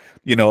about it, or,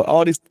 you know,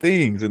 all these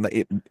things, and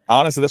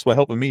honestly, that's what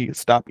helping me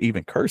stop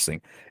even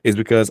cursing, is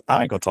because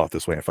I ain't gonna talk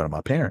this way in front of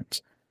my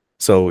parents.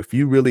 So if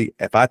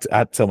I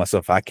tell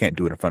myself I can't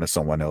do it in front of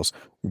someone else,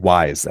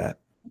 why is that?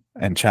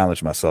 And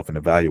challenge myself and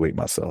evaluate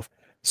myself.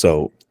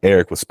 So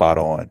Eric was spot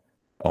on.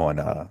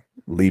 on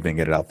leaving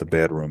it out the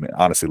bedroom and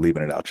honestly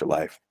leaving it out your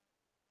life.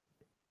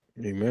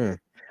 Amen.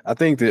 I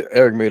think that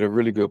Eric made a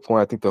really good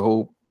point. I think the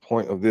whole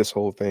point of this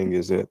whole thing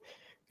is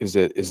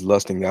is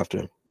lusting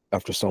after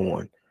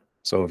someone.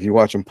 So if you're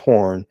watching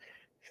porn,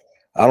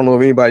 I don't know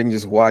if anybody can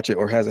just watch it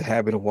or has a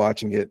habit of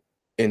watching it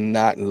and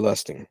not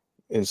lusting.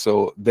 And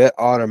so that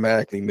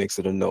automatically makes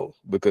it a no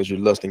because you're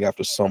lusting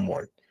after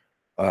someone.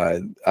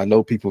 I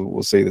know people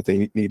will say that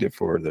they need it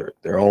for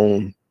their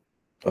own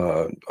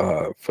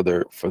for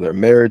their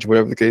marriage,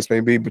 whatever the case may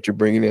be, but you're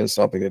bringing in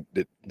something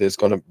that's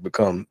going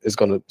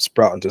to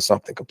sprout into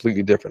something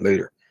completely different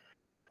later.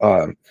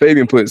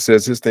 Fabian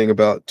says his thing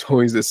about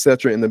toys,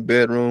 etc. in the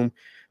bedroom.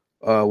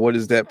 What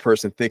is that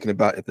person thinking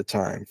about at the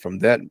time from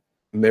that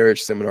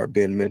marriage seminar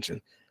being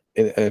mentioned?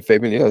 And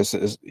Fabian, yeah,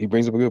 he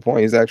brings up a good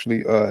point. He's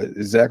actually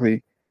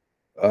exactly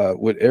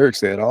what Eric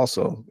said.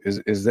 Also,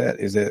 is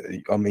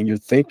that I mean, you're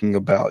thinking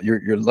about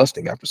you're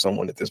lusting after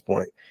someone at this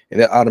point,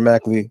 and that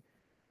automatically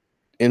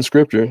in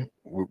Scripture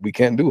we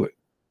can't do it.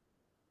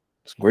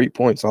 It's great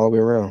points all the way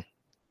around.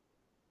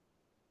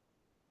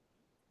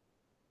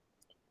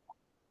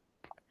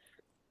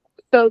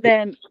 So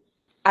then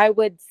I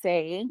would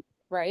say,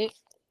 right,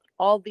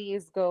 all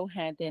these go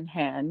hand in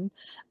hand.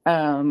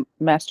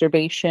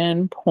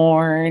 Masturbation,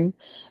 porn,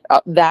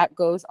 that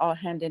goes all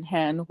hand in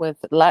hand with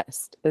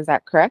lust. Is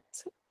that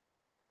correct?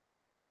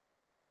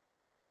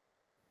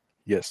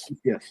 Yes.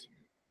 Yes.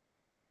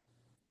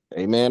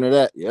 Amen to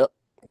that. Yep.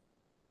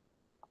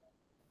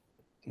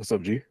 What's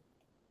up, G?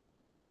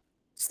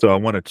 So I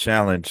want to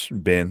challenge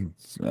Ben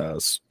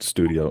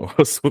Studio,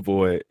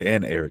 Boy,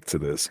 and Eric to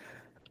this.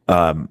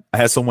 I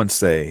had someone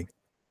say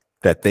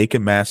that they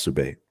can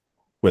masturbate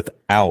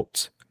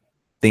without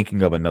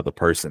thinking of another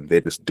person.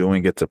 They're just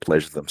doing it to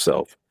pleasure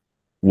themselves.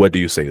 What do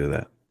you say to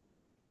that?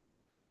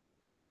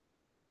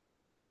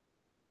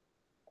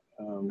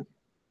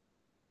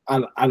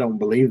 I don't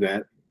believe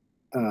that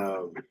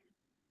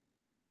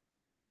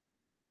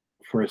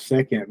for a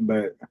second,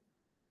 but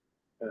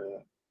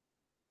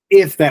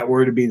if that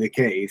were to be the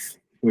case,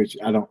 which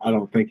I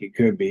don't think it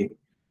could be,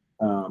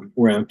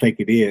 where I think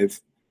it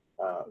is,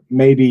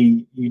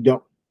 maybe you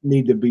don't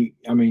need to be.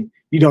 I mean,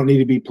 you don't need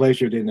to be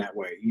pleasured in that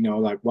way. You know,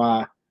 like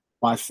why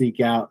seek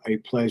out a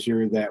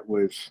pleasure that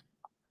was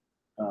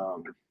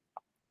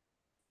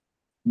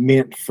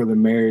meant for the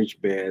marriage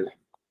bed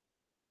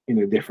in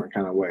a different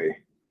kind of way?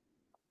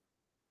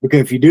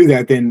 Because if you do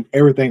that, then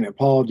everything that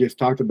Paul just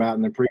talked about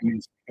in the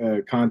previous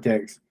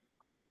context,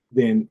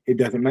 then it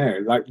doesn't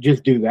matter. Like,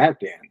 just do that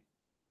then,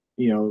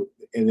 you know,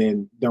 and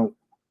then don't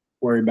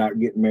worry about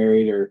getting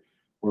married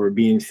or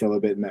being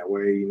celibate in that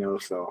way, you know.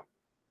 So,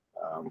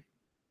 I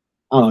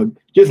don't know.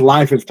 Just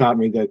life has taught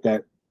me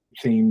that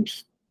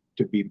seems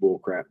to be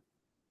bullcrap.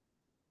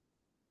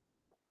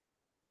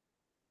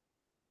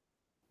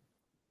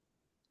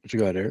 What you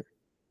got, Eric?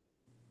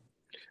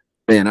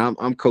 Man,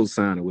 I'm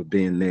co-signing with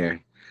being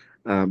there.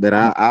 But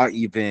I'll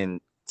even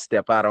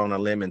step out on a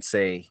limb and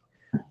say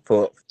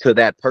to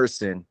that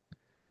person,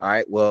 all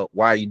right, well,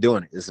 why are you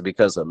doing it? Is it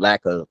because of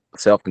lack of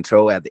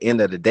self-control? At the end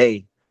of the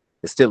day,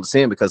 it's still a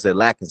sin because they're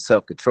lacking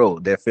self-control.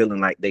 They're feeling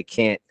like they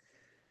can't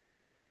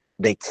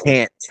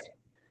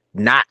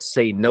not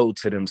say no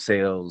to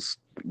themselves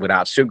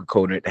without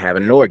sugarcoating it to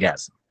having an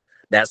orgasm.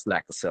 That's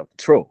lack of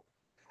self-control.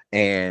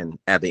 And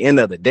at the end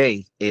of the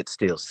day, it's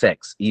still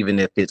sex, even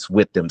if it's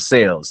with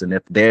themselves. And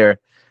if they're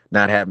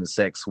not having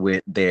sex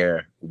with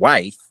their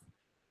wife,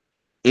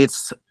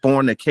 it's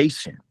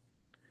fornication.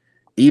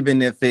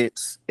 Even if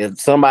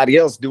somebody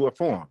else do it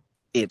for them,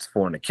 it's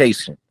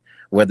fornication.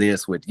 Whether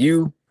it's with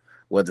you,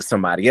 whether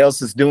somebody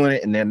else is doing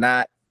it and they're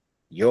not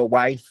your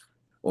wife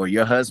or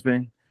your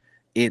husband,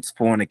 it's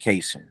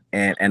fornication.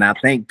 And I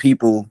think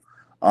people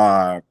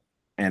are,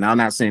 and I'm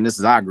not saying this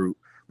is our group,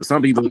 but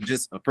some people are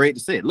just afraid to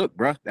say it. Look,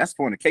 bro, that's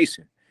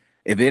fornication.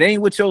 If it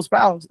ain't with your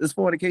spouse, it's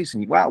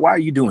fornication. Why are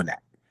you doing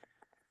that?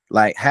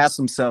 Like, have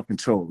some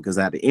self-control, because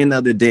at the end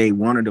of the day,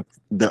 one of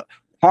the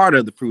part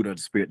of the fruit of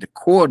the spirit, the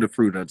core of the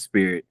fruit of the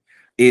spirit,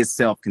 is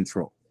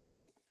self-control.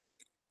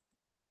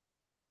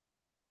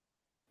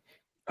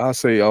 I'll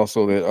say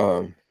also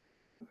that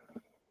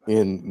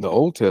in the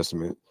Old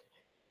Testament,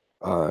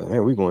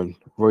 man, we're going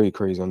really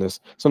crazy on this.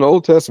 So in the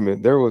Old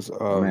Testament, there was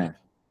the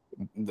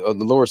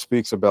Lord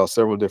speaks about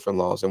several different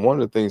laws, and one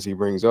of the things He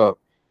brings up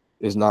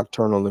is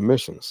nocturnal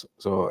emissions.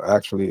 So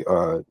actually,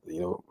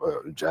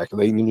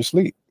 ejaculating in your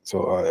sleep.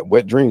 So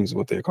wet dreams,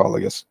 what they call, I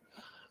guess,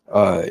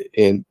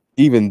 and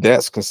even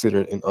that's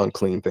considered an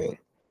unclean thing.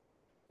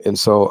 And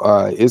so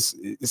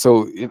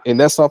and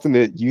that's something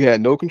that you had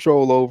no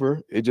control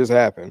over. It just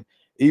happened.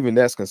 Even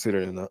that's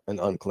considered an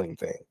unclean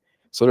thing.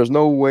 So there's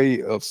no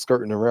way of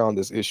skirting around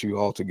this issue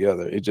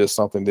altogether. It's just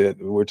something that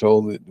we're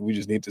told that we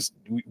just need to,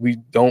 we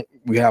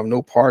have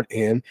no part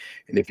in.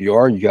 And if you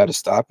are, you got to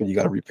stop it. You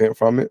got to repent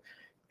from it.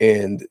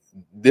 And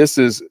this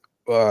is,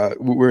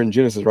 we're in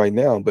Genesis right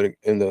now, but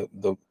in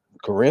the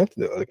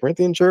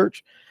Corinthian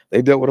church,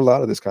 they dealt with a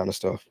lot of this kind of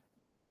stuff.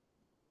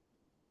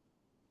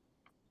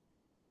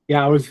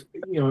 Yeah, I was,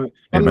 you know,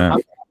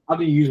 I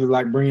do usually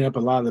like bringing up a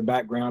lot of the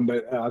background,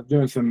 but I was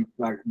doing some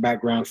like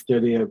background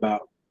study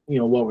about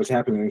what was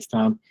happening this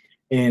time,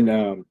 and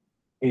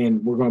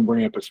we're going to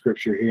bring up a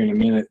scripture here in a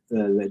minute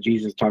that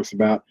Jesus talks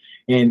about,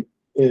 and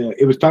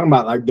it was talking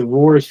about like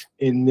divorce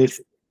in this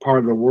part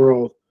of the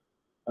world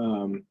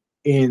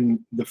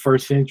in the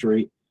first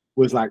century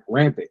was like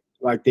rampant.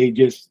 Like they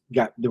just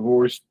got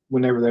divorced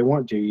whenever they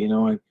want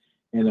to,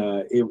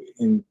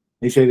 and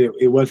they said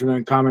it wasn't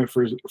uncommon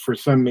for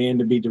some men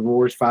to be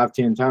divorced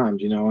 5-10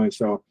 times, and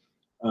so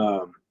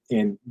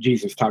and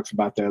Jesus talks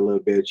about that a little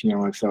bit,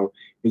 and so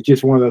it's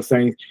just one of those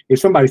things. If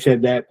somebody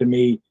said that to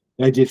me,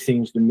 that just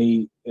seems to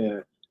me.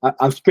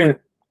 I spent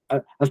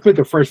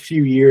the first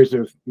few years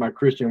of my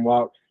Christian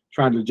walk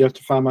trying to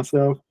justify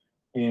myself,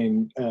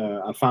 and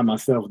I find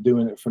myself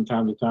doing it from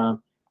time to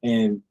time,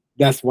 and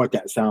that's what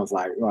that sounds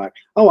like. Like,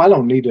 oh, I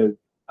don't need to.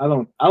 I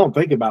don't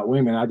think about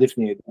women. I just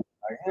need to,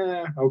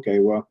 like, okay,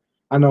 well,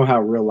 I know how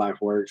real life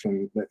works,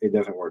 and it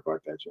doesn't work like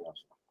that,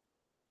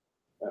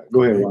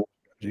 Go ahead, Ron.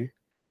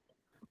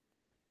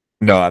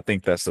 No, I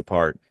think that's the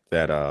part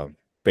that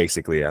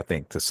basically, I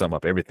think to sum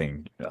up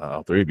everything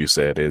all three of you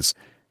said is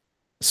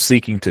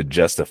seeking to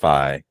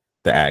justify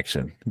the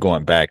action,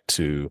 going back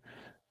to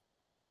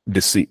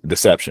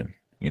deception,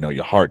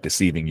 your heart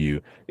deceiving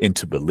you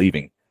into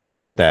believing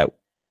that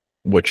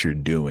what you're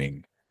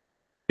doing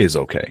is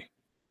okay.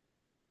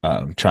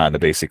 Trying to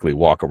basically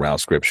walk around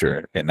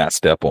scripture and not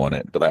step on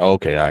it, but like,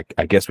 okay,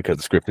 I guess because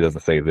the scripture doesn't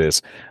say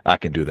this, I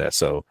can do that.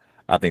 So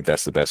I think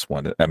that's the best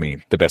one. I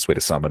mean, the best way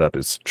to sum it up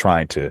is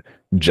trying to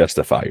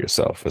justify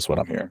yourself is what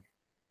I'm hearing.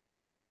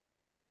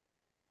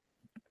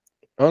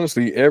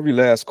 Honestly, every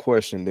last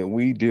question that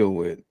we deal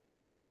with,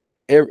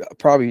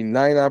 probably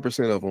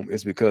 99% of them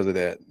is because of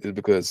that. Is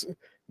because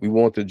we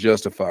want to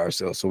justify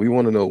ourselves. So we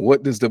want to know,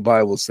 what does the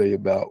Bible say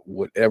about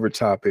whatever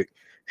topic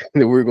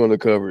that we're going to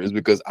cover, is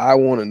because I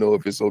want to know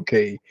if it's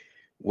okay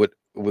with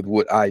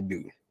what I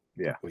do.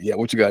 Yeah. But yeah.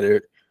 What you got,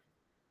 Eric?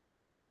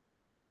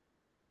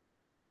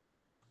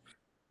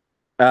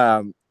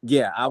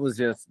 Yeah, I was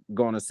just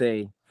going to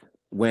say,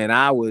 when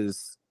I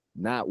was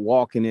not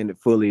walking in it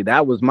fully,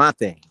 that was my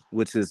thing,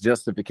 which is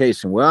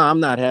justification. Well,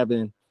 I'm not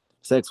having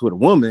sex with a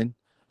woman,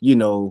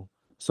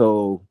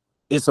 so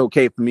it's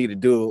okay for me to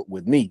do it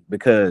with me,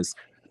 because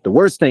the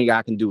worst thing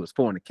I can do is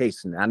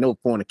fornication. I know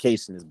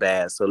fornication is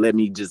bad, so let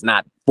me just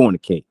not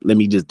fornicate. Let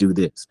me just do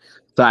this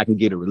so I can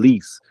get a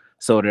release,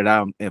 so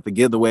that and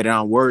forgive the way that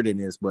I'm wording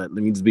this, but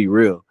let me just be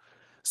real,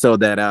 so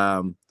that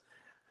I'm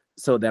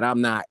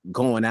not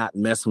going out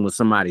and messing with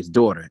somebody's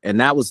daughter. And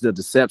that was the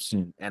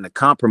deception and the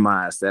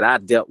compromise that I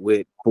dealt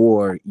with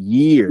for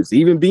years,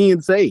 even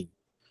being saved,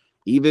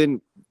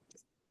 even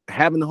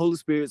having the Holy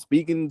Spirit,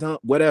 speaking in tongues,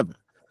 whatever.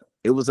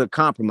 It was a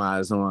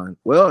compromise on,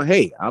 well,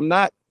 hey, I'm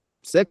not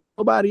sexing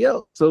nobody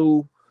else,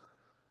 so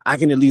I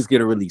can at least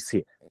get a release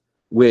here.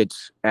 Which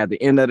at the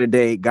end of the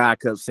day, God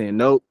kept saying,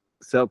 nope,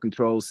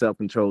 self-control,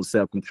 self-control,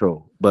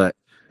 self-control. But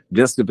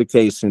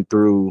justification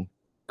through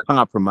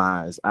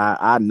compromise,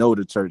 I know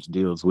the church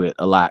deals with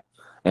a lot,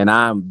 and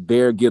I'm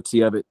very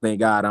guilty of it. Thank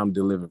God I'm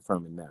delivered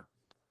from it now.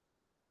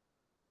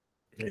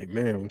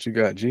 Amen. What you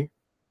got, G?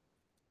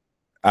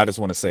 I just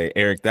want to say,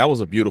 Eric, that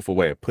was a beautiful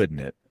way of putting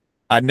it.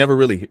 I never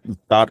really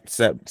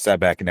sat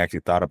back and actually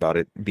thought about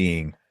it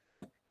being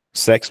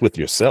sex with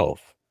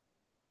yourself.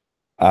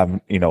 I'm,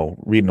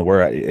 reading the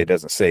word, it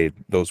doesn't say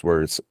those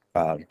words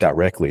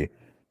directly,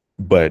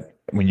 but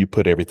when you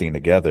put everything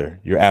together,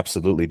 you're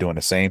absolutely doing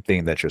the same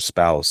thing that your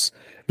spouse,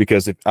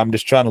 because I'm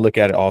just trying to look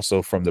at it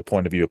also from the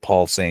point of view of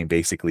Paul saying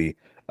basically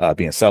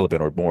being celibate,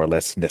 or more or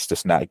less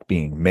just not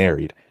being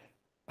married.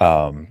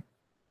 I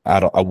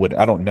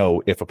don't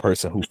know if a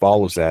person who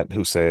follows that,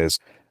 who says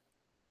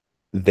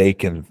they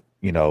can,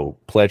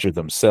 pleasure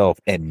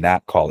themselves and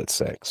not call it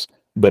sex,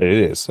 but it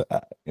is.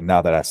 And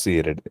now that I see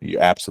it, you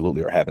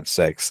absolutely are having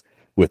sex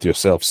with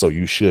yourself. So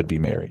you should be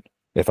married,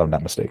 if I'm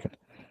not mistaken.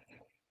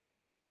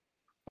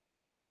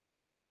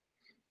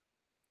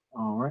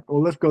 All right.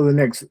 Well, let's go to the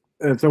next.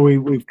 So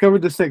we've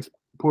covered the sex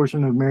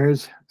portion of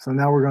marriage. So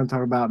now we're going to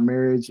talk about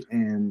marriage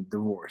and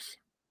divorce.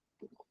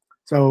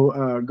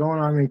 So going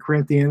on in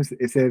Corinthians,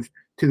 it says,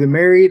 to the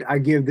married, I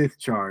give this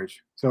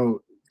charge.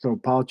 So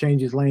Paul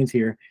changes lanes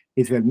here.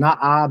 He said, not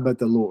I, but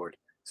the Lord.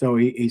 So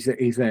he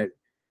said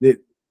that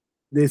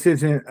this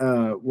isn't,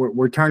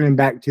 we're turning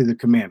back to the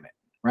commandment,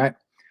 right?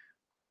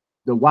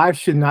 The wife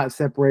should not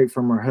separate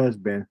from her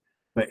husband,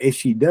 but if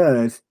she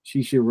does,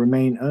 she should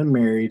remain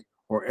unmarried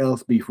or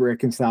else be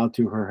reconciled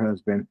to her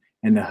husband,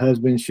 and the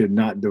husband should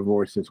not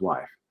divorce his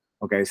wife.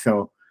 Okay,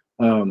 so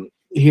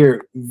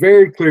here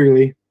very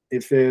clearly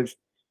it says,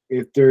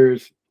 if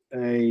there's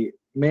a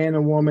man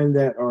and woman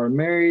that are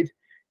married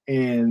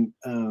and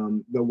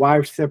the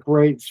wife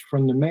separates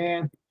from the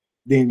man,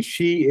 then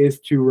she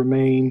is to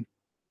remain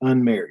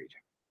unmarried,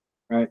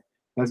 right?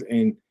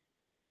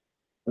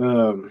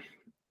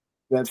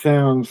 That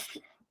sounds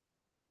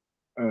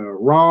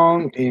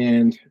wrong,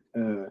 and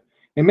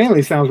it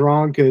mainly sounds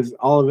wrong because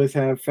all of us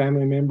have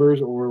family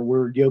members, or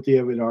we're guilty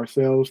of it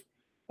ourselves,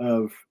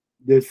 of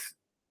this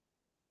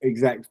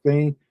exact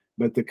thing.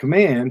 But the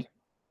command,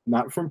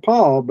 not from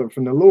Paul, but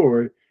from the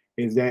Lord,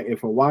 is that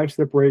if a wife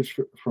separates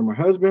from her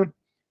husband,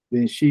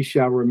 then she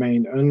shall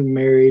remain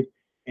unmarried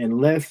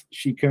unless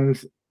she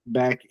comes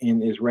back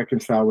and is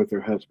reconciled with her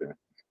husband.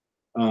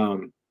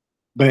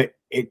 But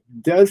it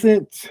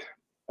doesn't,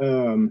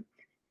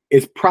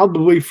 it's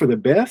probably for the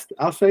best,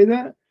 I'll say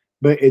that,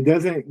 but it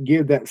doesn't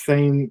give that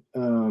same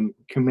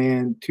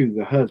command to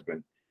the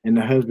husband. And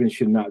the husband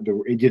should not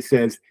do it. Just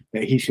says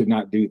that he should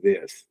not do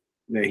this,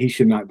 that he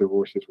should not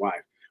divorce his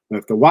wife. But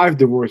if the wife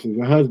divorces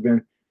the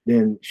husband,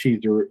 then she's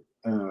to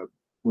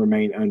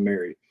remain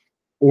unmarried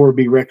or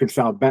be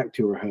reconciled back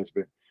to her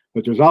husband.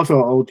 But there's also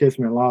an Old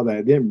Testament law that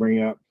I didn't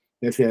bring up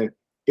that said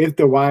if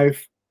the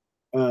wife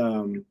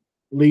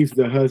leaves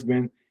the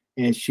husband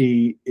and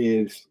she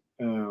is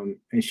and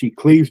she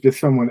cleaves to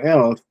someone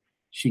else,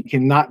 she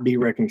cannot be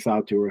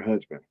reconciled to her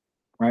husband,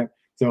 right?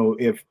 So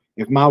if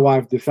my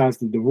wife decides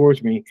to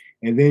divorce me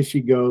and then she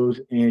goes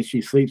and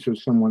she sleeps with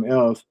someone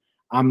else,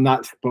 I'm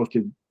not supposed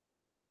to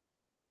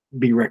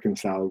be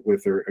reconciled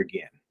with her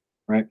again,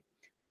 right?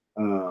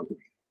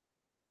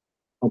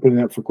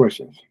 Opening up for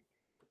questions.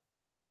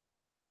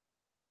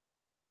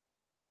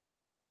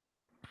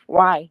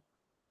 Why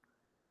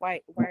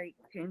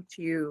can't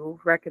you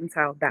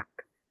reconcile back?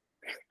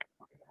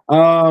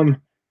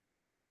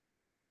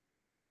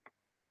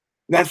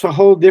 That's a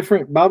whole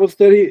different Bible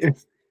study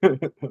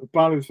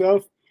upon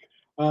itself.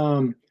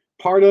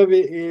 Part of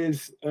it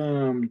is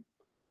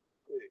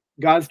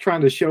God's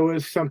trying to show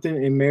us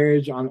something in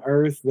marriage on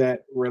earth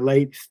that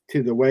relates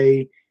to the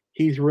way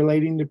he's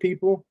relating to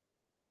people.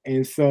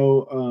 And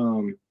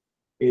so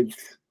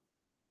it's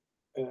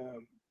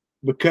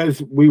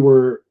because we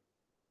were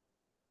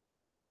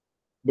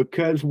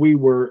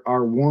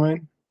our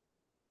one,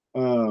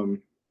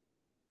 and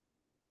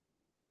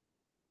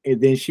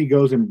then she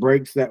goes and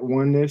breaks that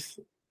oneness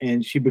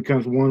and she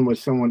becomes one with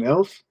someone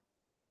else.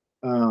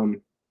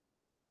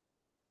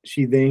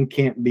 She then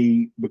can't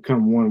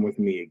become one with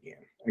me again.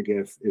 I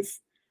guess it's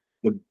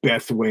the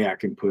best way I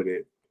can put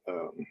it.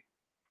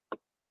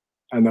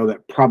 I know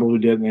that probably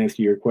doesn't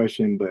answer your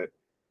question, but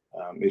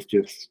it's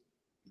just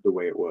the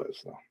way it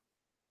was. So.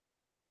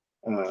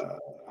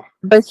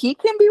 But he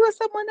can be with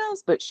someone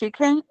else, but she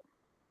can't.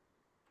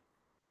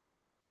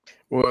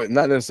 Well,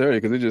 not necessarily,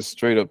 because it just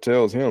straight up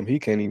tells him he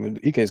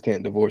just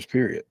can't divorce,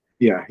 period.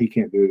 Yeah, he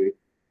can't do it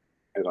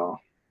at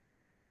all.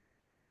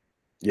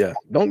 Yeah,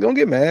 don't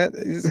get mad.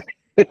 I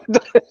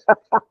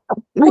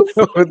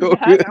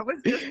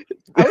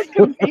was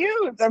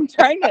confused. I'm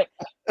trying to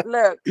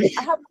look.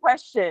 I have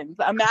questions.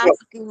 I'm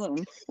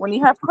asking. When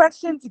you have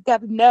questions, you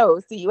got to know,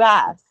 so you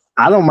ask.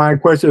 I don't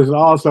mind questions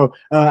also.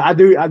 I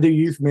do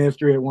youth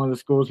ministry at one of the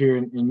schools here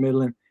in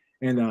Midland,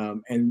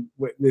 and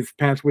this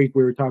past week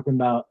we were talking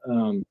about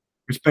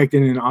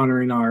respecting and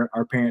honoring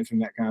our parents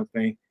and that kind of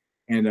thing,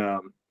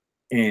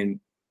 and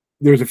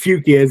there's a few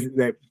kids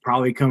that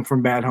probably come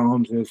from bad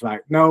homes, and it's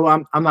like, no,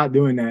 I'm not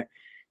doing that.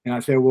 And I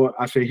said,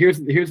 here's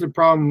the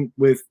problem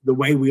with the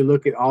way we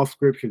look at all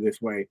scripture this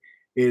way,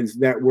 is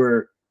that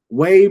we're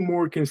way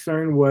more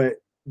concerned what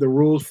the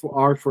rules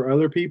are for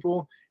other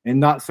people and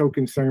not so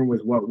concerned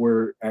with what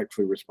we're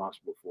actually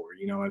responsible for,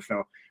 And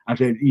so I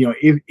said,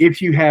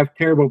 if you have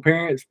terrible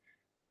parents,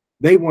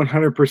 they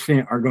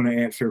 100% are going to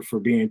answer for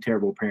being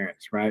terrible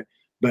parents, right?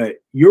 But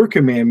your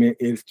commandment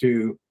is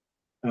to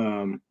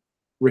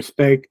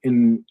respect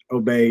and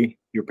obey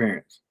your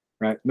parents,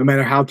 right? No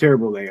matter how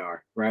terrible they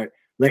are, right?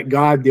 Let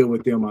God deal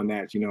with them on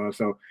that,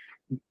 So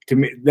to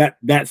me,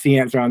 that's the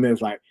answer on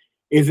this. Like,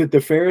 is it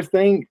the fairest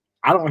thing?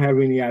 I don't have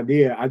any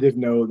idea. I just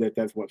know that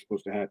that's what's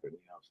supposed to happen, So.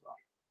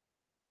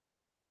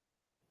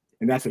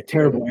 And that's a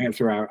terrible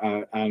answer.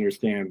 I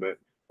understand, but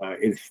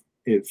it's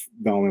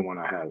the only one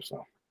I have.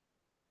 So.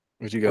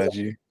 What you got,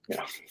 G?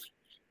 Yeah.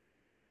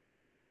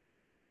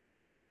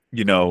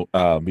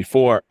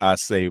 Before I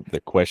say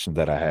the question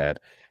that I had,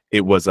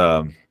 it was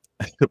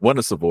one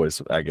of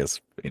Savoy's, I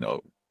guess,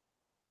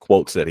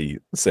 quotes that he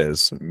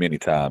says many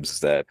times is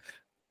that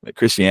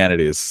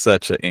Christianity is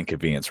such an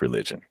inconvenience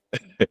religion.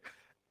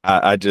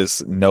 I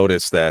just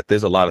noticed that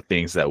there's a lot of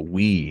things that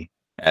we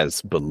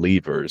as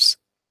believers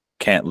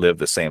can't live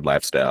the same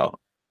lifestyle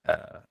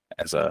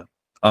as a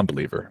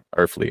unbeliever,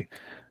 earthly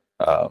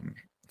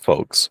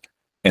folks.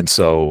 And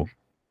so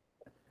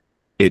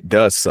it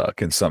does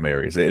suck in some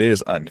areas. It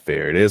is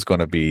unfair. It is going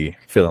to be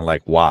feeling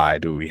like, why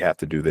do we have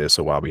to do this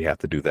or why we have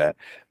to do that?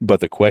 But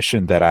the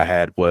question that I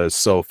had was,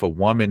 so if a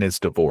woman is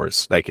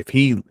divorced, like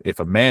if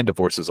a man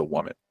divorces a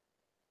woman,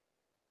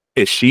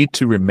 is she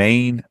to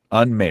remain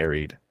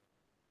unmarried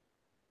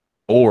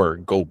or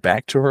go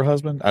back to her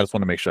husband? I just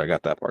want to make sure I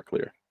got that part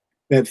clear.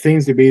 That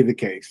seems to be the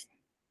case,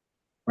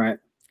 right?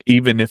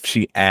 Even if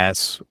she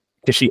asks,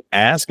 can she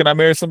ask, can I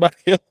marry somebody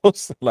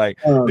else? Like,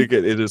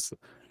 it is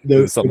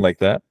something like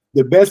that.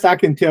 The best I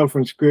can tell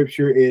from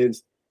scripture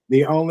is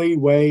the only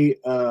way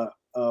a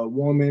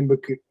woman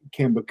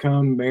can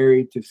become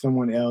married to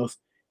someone else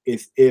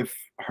is if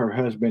her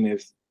husband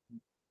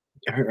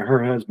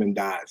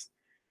dies,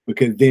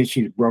 because then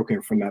she's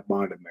broken from that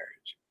bond of marriage.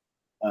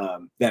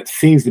 That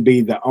seems to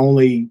be the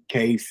only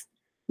case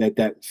that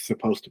that's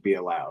supposed to be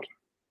allowed.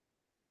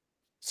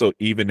 So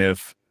even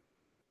if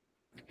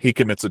he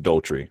commits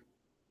adultery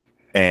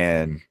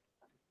and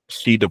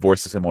she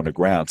divorces him on the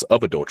grounds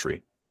of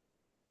adultery,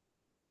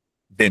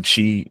 then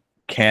she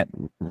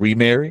can't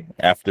remarry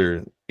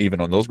after,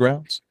 even on those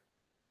grounds?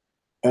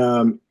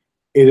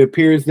 It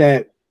appears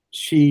that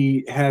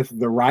she has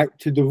the right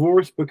to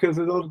divorce because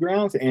of those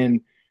grounds,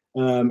 and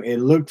it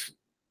looks,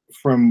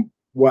 from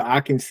what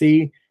I can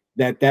see,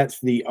 that that's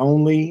the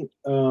only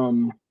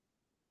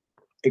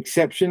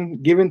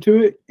exception given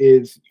to it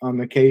is on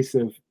the case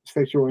of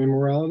sexual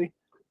immorality.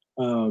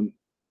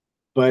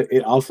 But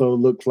it also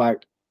looks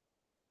like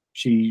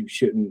she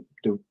shouldn't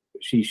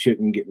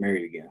get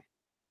married again.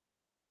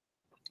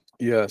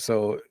 Yeah,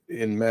 so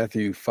in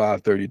Matthew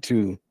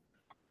 5:32,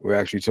 we're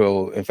actually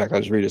told, in fact, I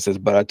just read it, it says,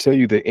 "But I tell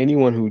you that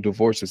anyone who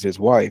divorces his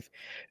wife,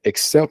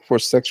 except for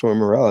sexual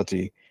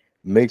immorality,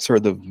 makes her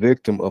the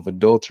victim of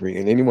adultery,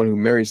 and anyone who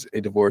marries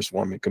a divorced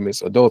woman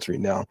commits adultery."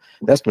 Now,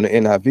 that's from the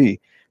NIV.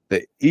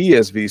 The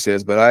ESV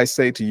says, "But I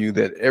say to you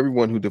that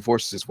everyone who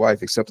divorces his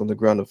wife, except on the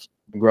ground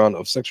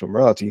of sexual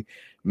immorality,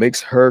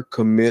 makes her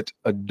commit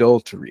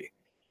adultery."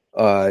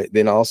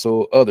 Then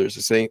also others,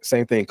 the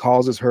same thing,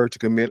 causes her to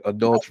commit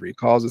adultery,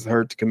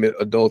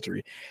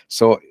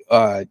 So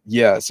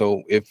yeah,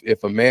 so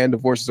if a man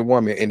divorces a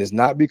woman and it's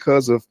not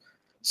because of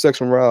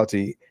sexual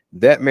morality,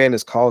 that man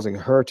is causing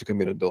her to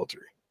commit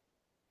adultery.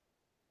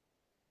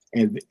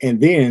 And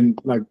then,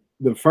 like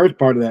the first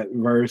part of that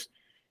verse,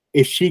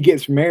 if she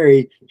gets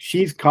married,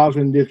 she's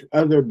causing this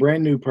other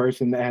brand new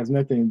person that has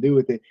nothing to do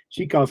with it.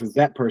 She causes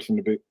that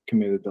person to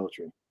commit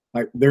adultery.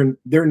 Like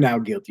they're now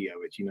guilty of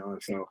it,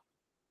 So,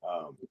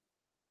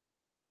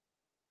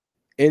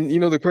 and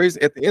the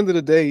crazy, at the end of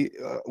the day,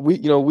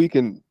 we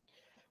can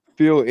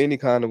feel any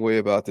kind of way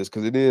about this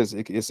because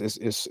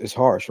it's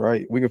harsh,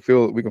 right? We can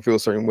feel a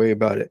certain way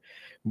about it,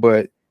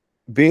 but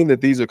being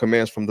that these are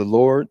commands from the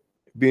Lord,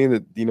 being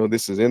that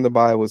this is in the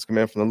Bible, it's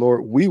command from the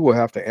Lord, we will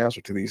have to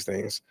answer to these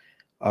things,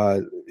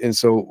 and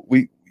so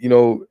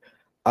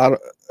I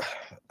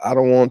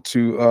don't want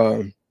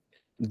to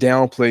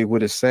downplay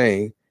what it's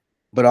saying,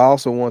 but I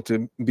also want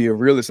to be a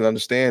realist and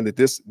understand that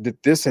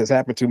this has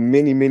happened to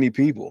many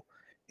people,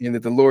 and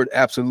that the Lord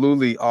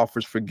absolutely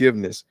offers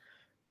forgiveness.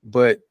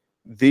 But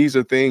these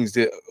are things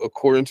that,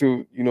 according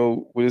to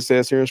what it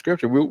says here in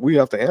Scripture, we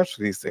have to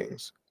answer these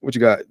things. What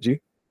you got, G?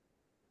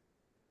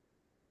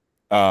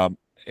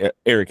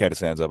 Eric had his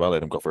hands up. I'll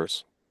let him go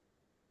first.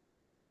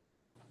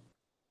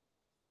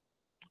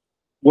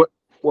 What?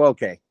 Well,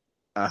 okay.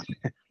 Kind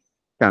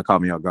of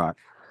caught me off guard.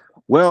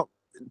 Well,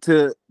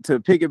 to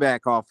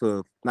piggyback off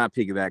of, not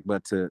piggyback,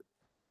 but to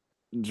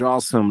draw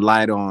some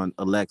light on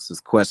Alexa's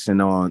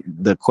question, on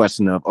the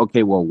question of,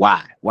 okay, well,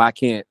 why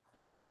can't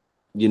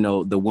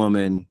the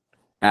woman,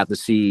 after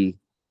she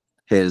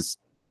has,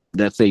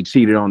 let's say,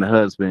 cheated on the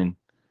husband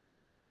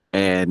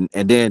and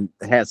then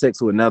had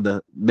sex with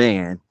another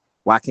man,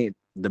 why can't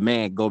the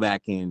man go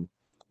back and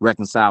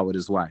reconcile with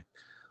his wife?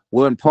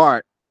 Well, in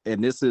part,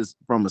 and this is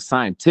from a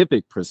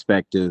scientific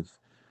perspective,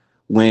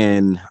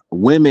 when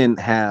women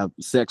have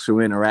sexual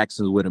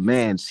interactions with a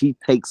man, she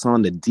takes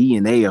on the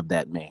DNA of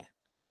that man.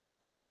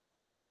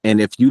 And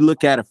if you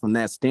look at it from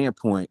that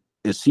standpoint,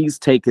 if she's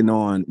taking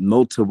on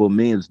multiple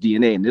men's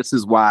DNA, and this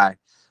is why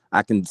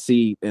I can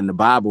see in the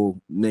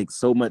Bible makes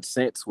so much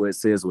sense where it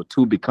says, well,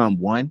 two become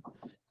one.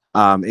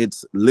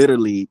 It's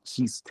literally,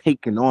 she's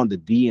taking on the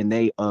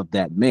DNA of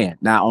that man.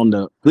 Now, on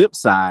the flip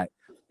side,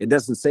 it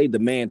doesn't say the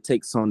man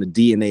takes on the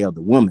DNA of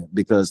the woman,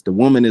 because the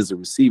woman is the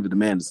receiver, the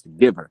man is the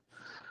giver.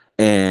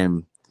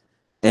 And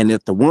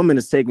if the woman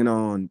is taking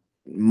on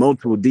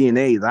multiple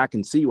DNAs, I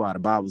can see why the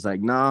Bible's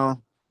like,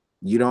 no,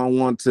 you don't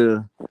want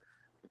to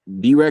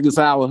be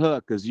reconciled with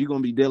her, because you're going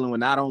to be dealing with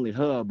not only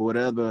her, but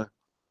whatever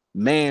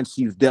man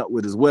she's dealt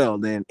with as well,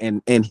 then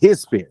and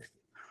his spirit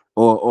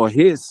or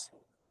his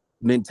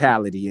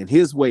mentality and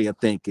his way of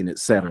thinking,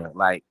 etc.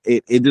 Like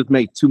it just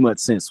makes too much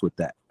sense with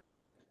that.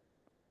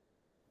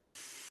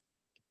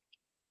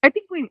 I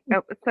think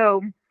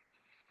so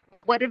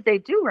what if they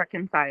do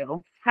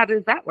reconcile? How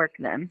does that work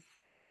then?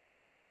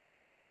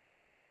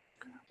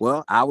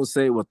 Well, I would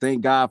say, well,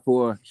 thank God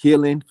for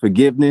healing,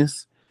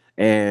 forgiveness,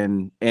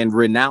 and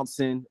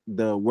renouncing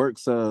the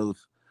works of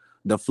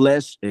the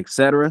flesh,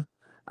 etc.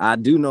 I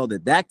do know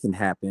that can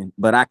happen,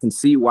 but I can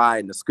see why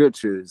in the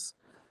scriptures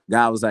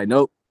God was like,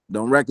 nope,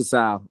 don't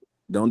reconcile,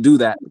 don't do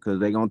that, because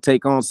they're gonna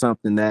take on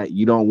something that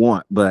you don't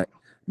want. But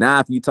now,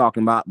 if you're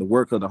talking about the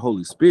work of the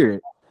Holy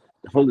Spirit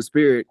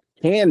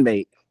can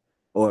make,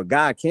 or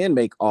God can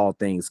make all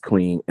things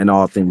clean and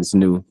all things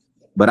new.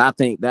 But I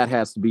think that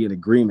has to be an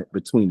agreement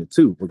between the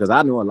two, because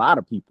I know a lot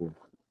of people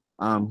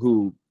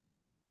who,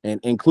 and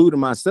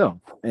including myself,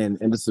 and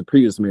this is a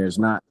previous marriage,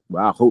 not,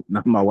 well, I hope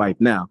not my wife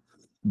now,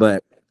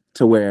 but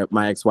to where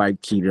my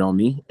ex-wife cheated on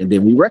me and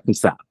then we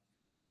reconciled.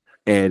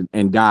 And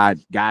God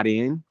got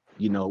in,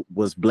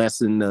 was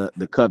blessing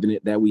the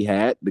covenant that we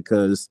had,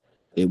 because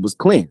it was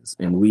cleansed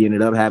and we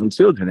ended up having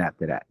children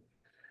after that.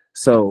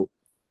 So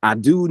I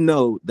do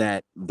know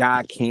that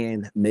God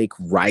can make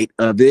right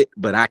of it,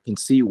 but I can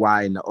see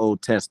why in the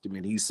Old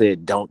Testament he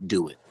said, "Don't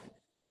do it."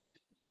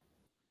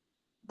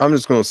 I'm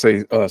just going to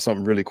say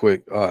something really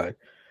quick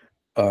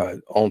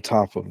on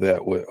top of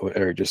that, what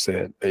Eric just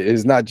said.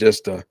 It's not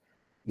just the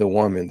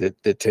woman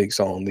that takes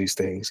on these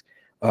things.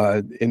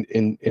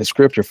 In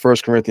scripture, 1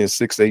 Corinthians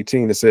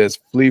 6:18, it says,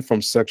 flee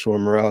from sexual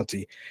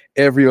immorality.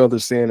 Every other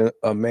sin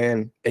a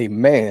man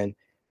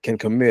can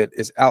commit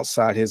is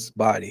outside his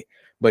body,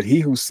 but he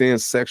who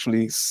sins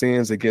sexually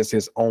sins against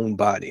his own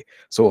body.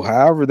 So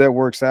however that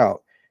works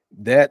out,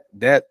 that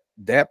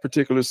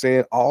particular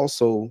sin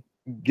also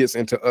gets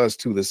into us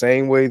too. The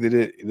same way that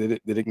it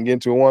can get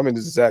into a woman,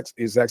 is the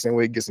exact same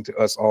way it gets into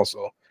us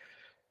also.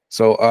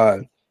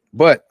 So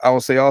but I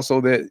will say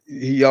also that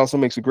he also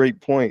makes a great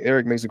point.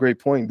 Eric makes a great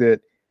point that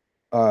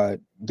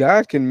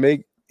God can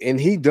make, and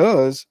he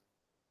does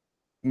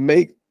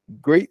make,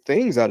 great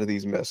things out of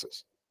these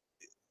messes.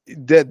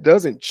 That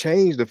doesn't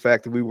change the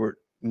fact that we were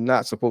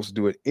not supposed to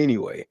do it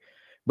anyway,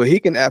 but he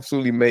can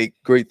absolutely make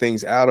great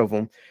things out of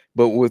them.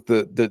 But with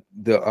the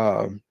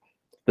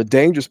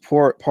dangerous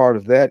part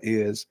of that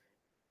is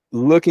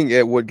looking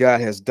at what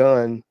God has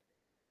done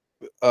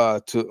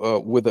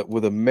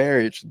with a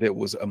marriage that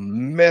was a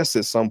mess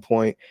at some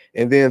point,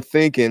 and then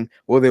thinking,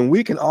 well, then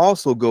we can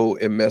also go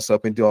and mess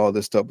up and do all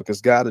this stuff because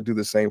God will do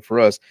the same for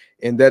us.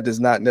 And that does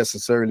not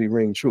necessarily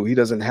ring true. He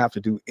doesn't have to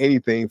do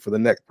anything for the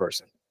next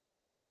person.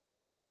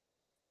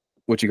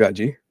 What you got,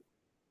 G?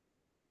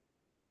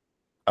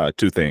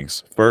 Two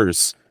things.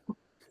 First,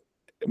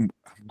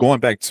 going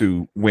back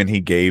to when he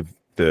gave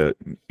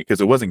because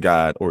it wasn't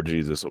God or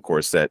Jesus, of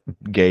course, that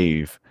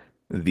gave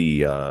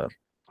the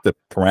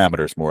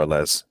parameters more or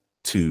less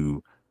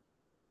to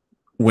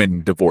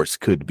when divorce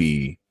could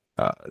be,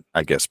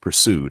 I guess,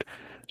 pursued.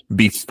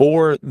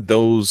 Before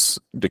those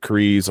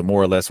decrees or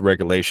more or less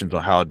regulations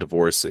on how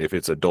divorce, if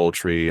it's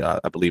adultery,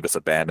 I believe it's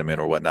abandonment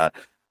or whatnot,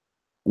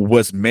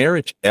 was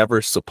marriage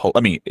ever supposed?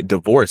 I mean,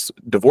 divorce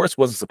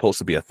wasn't supposed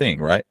to be a thing,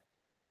 right?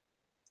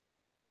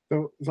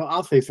 So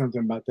I'll say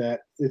something about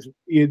that.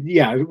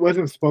 Yeah, it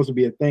wasn't supposed to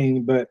be a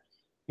thing, but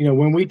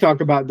when we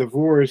talk about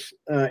divorce,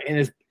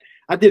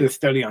 I did a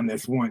study on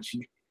this once,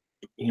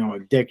 a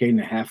decade and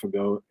a half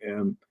ago,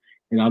 and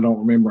I don't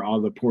remember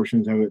all the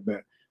portions of it.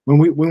 But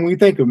when we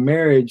think of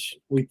marriage,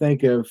 we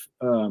think of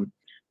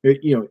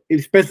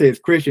especially as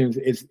Christians,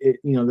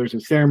 there's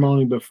a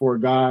ceremony before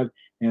God,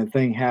 and a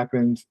thing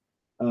happens,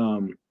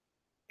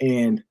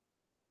 and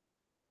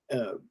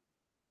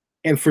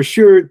for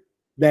sure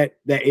that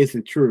is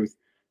the truth,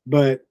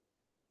 but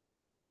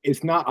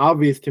it's not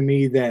obvious to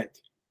me that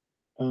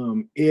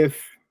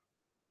if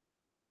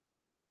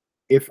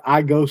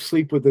I go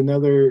sleep with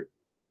another,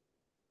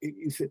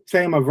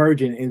 say I'm a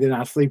virgin and then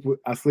I sleep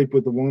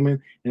with a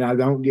woman and I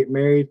don't get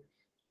married,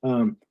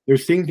 there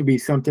seems to be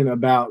something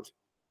about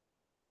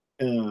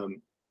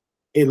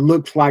it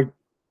looks like,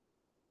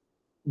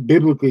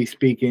 biblically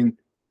speaking,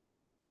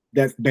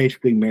 that's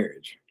basically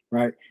marriage,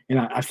 right? And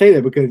I say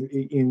that because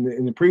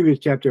in the previous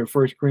chapter of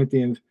 1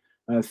 Corinthians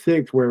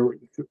 6, where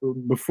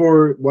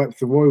before what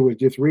Savoy was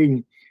just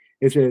reading,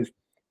 it says,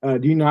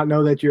 do you not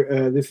know that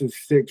this is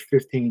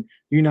 6:15, do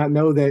you not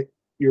know that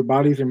your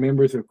bodies are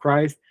members of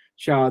Christ?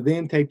 Shall I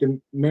then take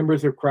the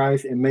members of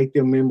Christ and make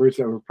them members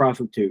of a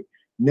prostitute?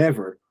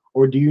 Never.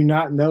 Or do you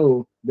not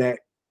know that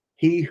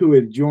he who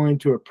is joined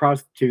to a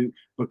prostitute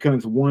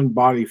becomes one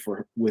body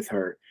with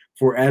her?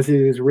 For as it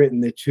is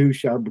written, the two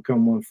shall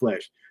become one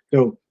flesh.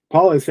 So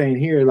Paul is saying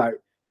here,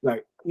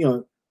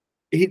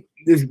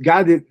 this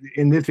guy that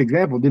in this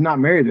example did not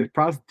marry this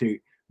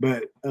prostitute,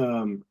 but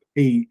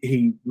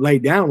he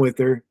laid down with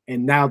her,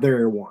 and now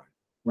they're one,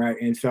 right?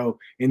 And so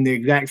in the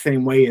exact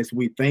same way as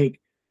we think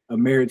a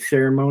marriage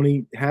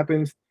ceremony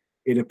happens,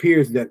 it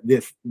appears that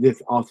this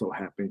also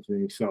happens.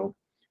 And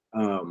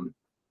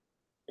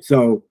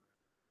so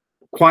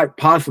quite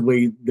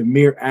possibly the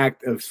mere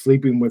act of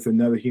sleeping with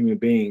another human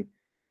being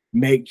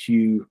makes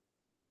you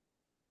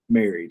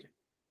married,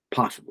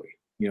 possibly,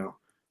 and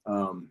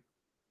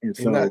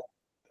so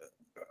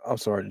I'm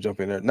sorry to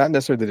jump in there. Not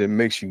necessarily that it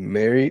makes you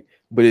married,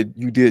 but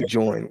you did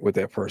join with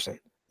that person.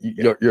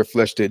 Your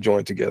flesh did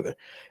join together,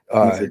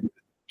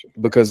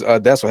 because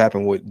that's what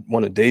happened with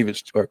one of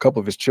David's, or a couple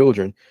of his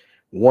children.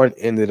 One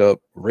ended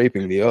up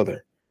raping the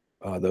other.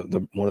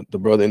 The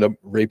brother ended up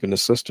raping the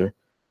sister,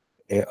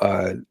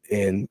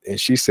 and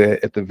she said,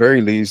 at the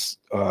very least,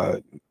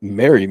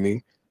 marry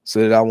me so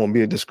that I won't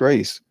be a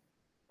disgrace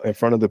in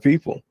front of the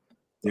people.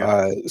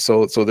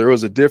 So there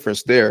was a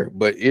difference there,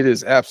 but it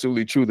is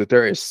absolutely true that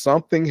there is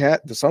something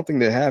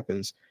that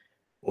happens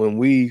when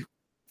we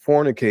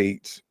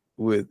fornicate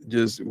with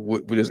just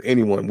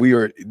anyone. We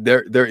are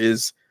there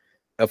is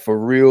a for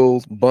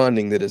real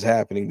bonding that is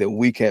happening that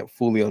we can't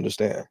fully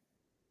understand.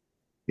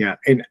 Yeah,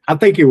 and I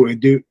think it would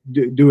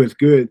do us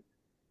good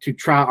to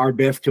try our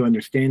best to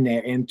understand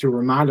that, and to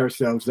remind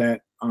ourselves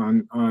that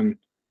on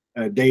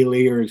a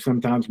daily or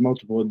sometimes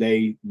multiple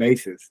day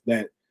basis,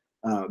 that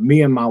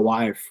me and my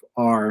wife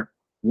are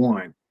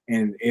one.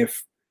 And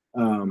if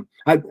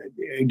I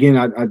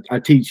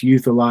teach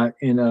youth a lot,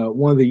 and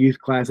one of the youth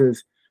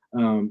classes,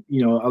 you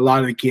know, a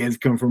lot of the kids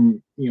come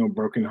from, you know,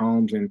 broken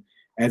homes, and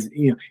as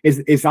you know,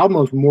 it's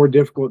almost more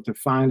difficult to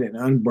find an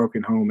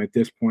unbroken home at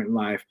this point in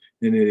life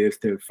than it is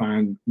to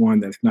find one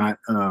that's not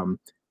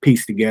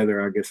pieced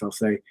together, I guess I'll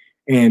say.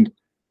 And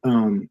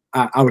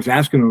I was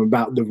asking them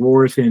about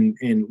divorce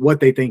and what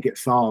they think it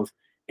solves,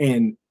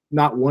 and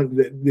not one.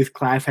 This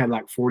class had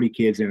like 40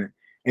 kids in it,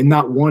 and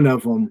not one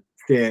of them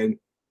said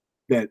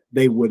that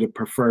they would have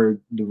preferred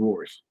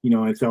divorce, you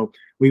know. And so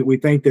we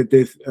think that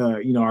this,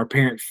 you know, our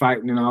parents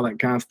fighting and all that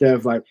kind of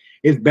stuff, like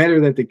it's better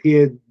that the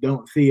kids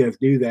don't see us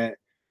do that.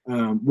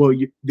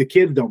 The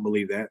kids don't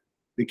believe that.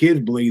 The kids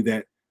believe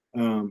that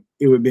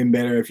it would have been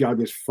better if y'all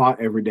just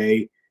fought every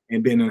day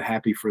and been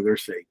unhappy for their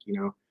sake, you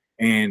know.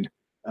 And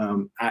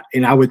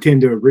I would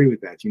tend to agree with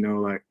that, you know,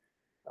 like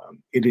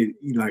it is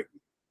like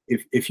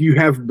if you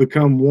have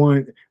become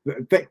one,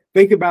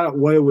 think about it,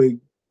 what it would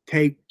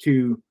take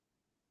to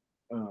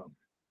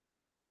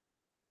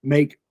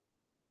make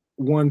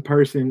one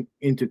person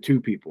into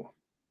two people,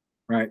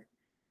 right?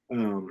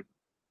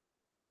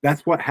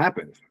 That's what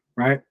happens,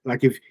 right?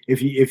 Like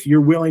if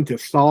you're willing to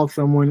saw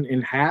someone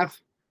in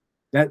half,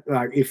 that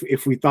like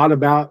if we thought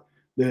about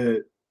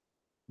the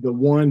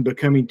one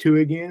becoming two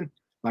again,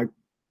 like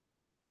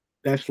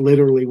that's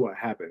literally what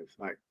happens.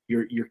 Like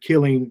you're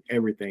killing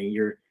everything.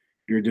 You're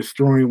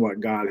destroying what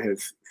God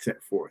has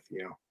set forth,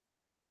 you know.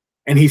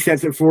 And He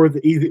sets it forth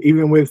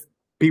even with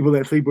people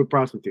that sleep with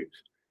prostitutes.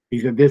 He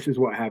said, "This is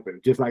what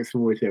happened." Just like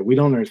Savoy said, we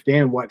don't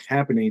understand what's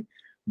happening,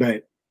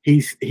 but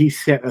he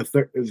set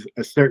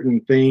a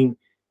certain thing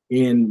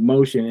in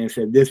motion and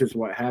said, "This is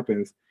what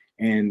happens."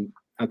 And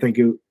I think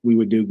we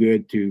would do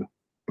good to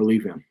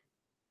believe Him.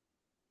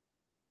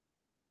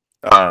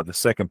 The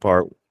second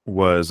part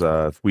was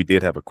we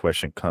did have a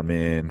question come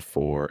in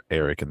for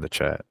Eric in the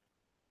chat.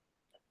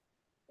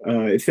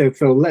 It said,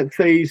 so let's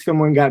say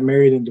someone got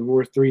married and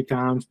divorced 3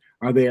 times.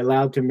 Are they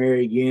allowed to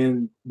marry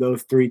again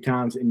those 3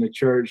 times in the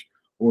church,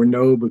 or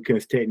no,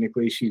 because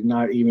technically she's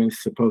not even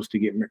supposed to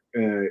get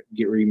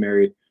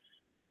remarried?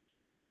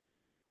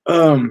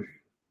 You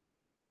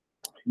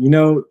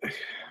know,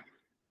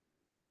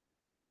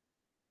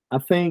 I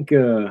think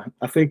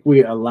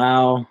we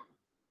allow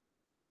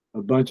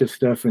a bunch of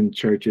stuff in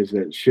churches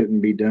that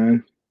shouldn't be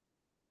done.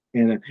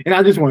 And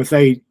I just want to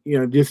say, you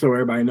know, just so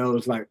everybody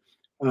knows, like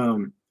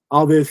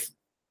all this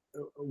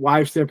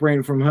wife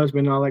separating from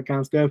husband and all that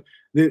kind of stuff,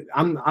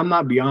 I'm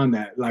not beyond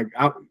that. Like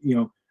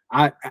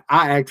I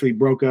actually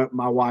broke up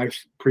my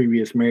wife's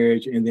previous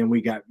marriage, and then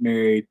we got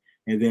married,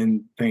 and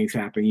then things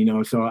happened, you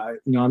know. So I'm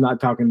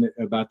not talking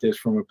about this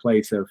from a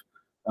place of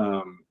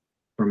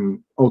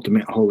from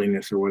ultimate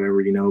holiness or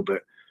whatever, you know.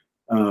 But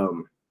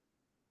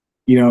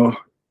you know,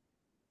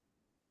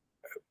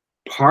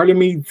 part of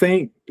me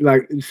think,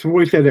 like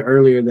somebody said it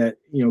earlier, that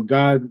you know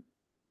God,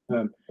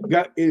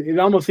 it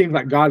almost seems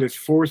like God is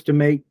forced to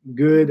make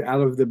good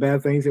out of the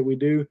bad things that we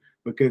do,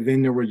 because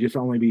then there would just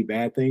only be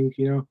bad things,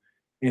 you know.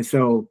 And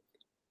so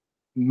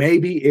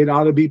maybe it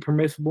ought to be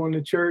permissible in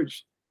the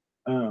church,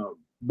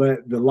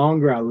 but the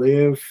longer I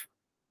live,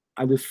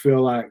 I just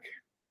feel like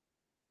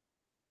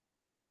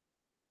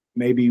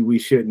maybe we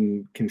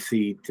shouldn't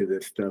concede to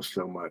this stuff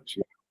so much.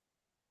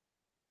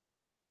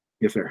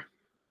 Yes, sir.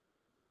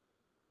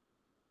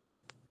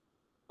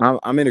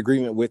 I'm in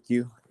agreement with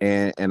you,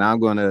 and I'm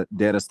going to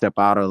dare to step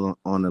out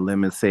on the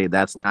limb and say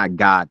that's not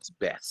God's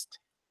best.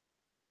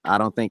 I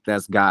don't think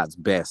that's God's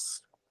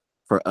best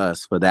for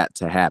us, for that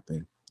to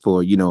happen,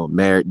 for, you know,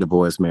 married,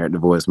 divorce, married,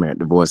 divorce, married,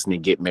 divorce, and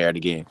then get married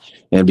again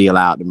and be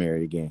allowed to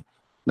marry again.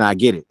 Now, I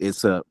get it.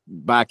 It's a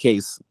by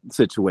case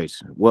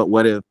situation.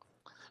 What if,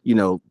 you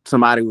know,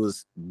 somebody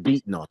was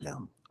beating on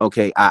them?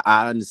 Okay,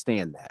 I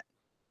understand that.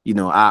 You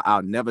know,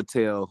 I'll never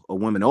tell a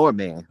woman or a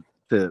man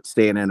to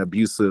stay in an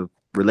abusive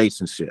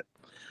relationship.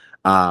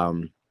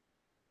 And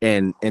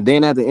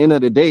then at the end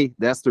of the day,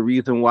 that's the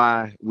reason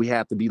why we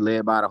have to be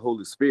led by the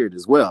Holy Spirit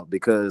as well,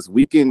 because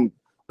we can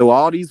throw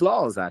all these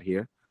laws out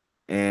here,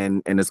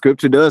 and the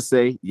scripture does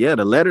say, yeah,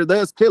 the letter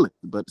does kill it,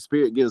 but the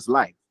Spirit gives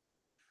life.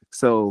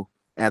 So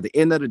at the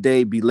end of the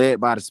day, be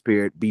led by the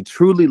Spirit, be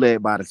truly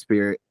led by the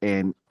Spirit,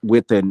 and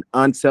with an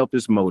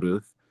unselfish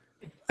motive,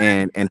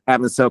 and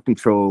having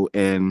self-control,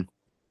 and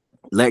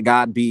let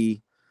God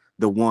be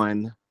the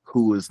one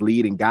who is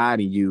leading,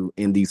 guiding you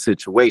in these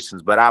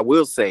situations. But I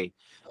will say,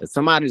 if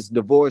somebody's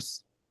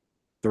divorced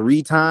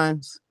 3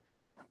 times,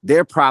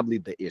 they're probably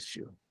the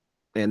issue.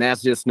 And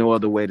that's just no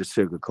other way to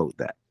sugarcoat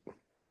that.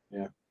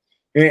 Yeah.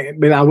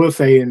 But I will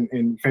say,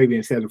 and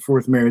Fabian said, the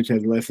 4th marriage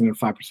has less than a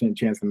 5%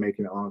 chance of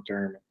making it long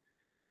term.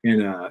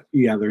 And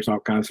yeah, there's all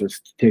kinds of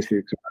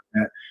statistics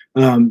about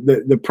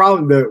that. The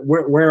problem,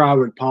 where I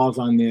would pause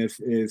on this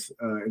is,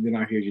 and then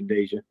I hear you,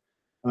 Deja,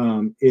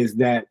 is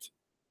that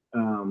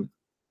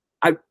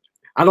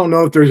I don't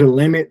know if there's a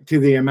limit to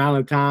the amount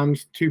of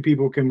times 2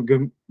 people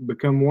can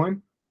become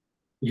one,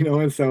 you know.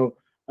 And so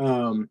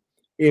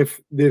if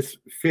this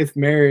 5th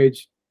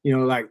marriage, you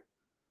know, like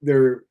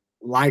they're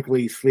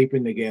likely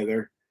sleeping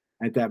together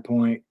at that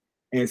point,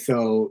 and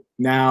so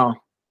now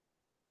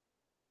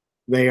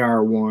they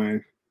are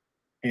one.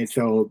 And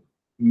so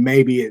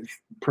maybe it's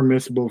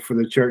permissible for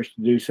the church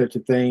to do such a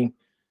thing,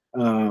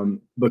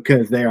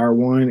 because they are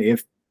one.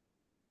 If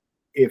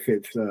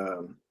it's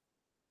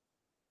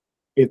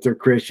if they're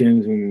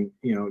Christians, and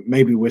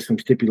maybe with some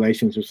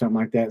stipulations or something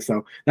like that.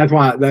 So that's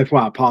why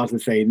I pause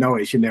and say no,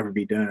 it should never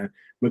be done,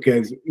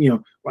 because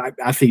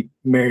I see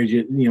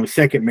marriages,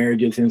 second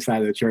marriages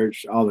inside of the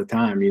church all the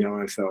time,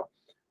 and so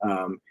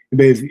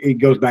it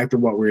goes back to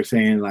what we were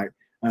saying, like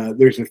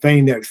there's a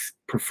thing that's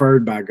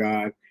preferred by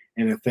God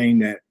and a thing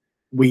that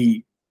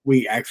we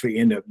actually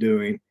end up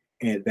doing,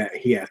 and that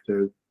He has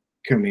to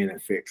come in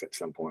and fix at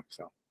some point.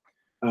 So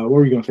what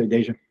were you gonna say,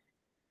 Deja?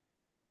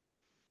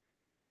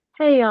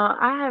 Hey y'all,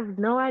 I have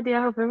no idea.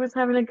 I hope everyone's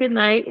having a good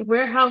night.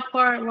 How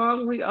far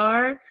along we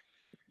are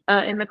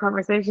in the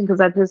conversation, because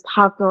I just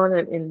hopped on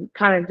and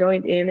kind of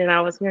joined in, and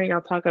I was hearing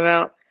y'all talk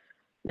about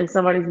if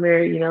somebody's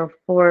married, 4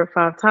 or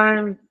 5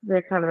 times,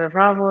 they're kind of a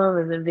problem,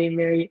 and then being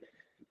married,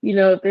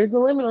 there's a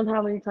limit on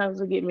how many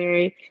times we get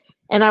married.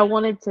 And I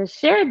wanted to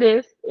share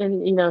this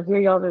and hear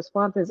y'all's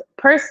responses.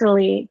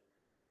 Personally,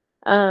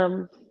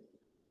 I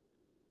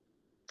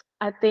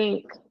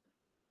think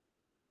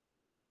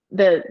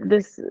that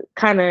this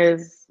kind of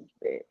is,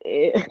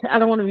 I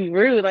don't want to be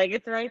rude, like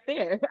it's right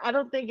there. I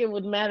don't think it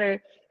would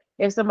matter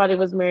if somebody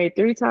was married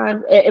 3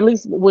 times, at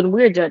least when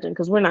we're judging,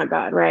 because we're not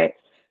God, right?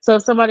 So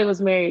if somebody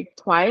was married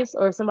twice,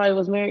 or if somebody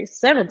was married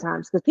 7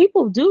 times, because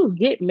people do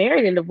get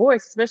married and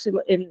divorced, especially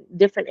in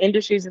different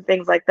industries and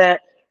things like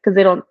that, because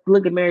they don't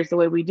look at marriage the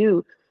way we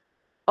do,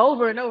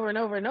 over and over and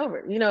over and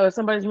over. If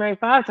somebody's married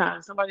 5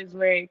 times, somebody's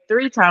married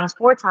 3 times,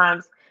 4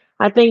 times,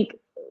 I think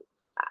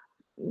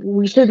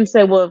we shouldn't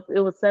say, well, if it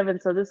was 7,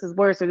 so this is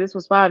worse, or this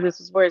was 5, this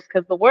was worse,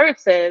 because the word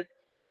says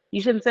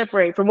you shouldn't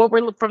separate from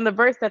the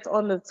verse that's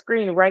on the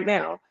screen right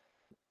now,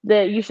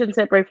 that you shouldn't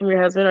separate from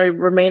your husband or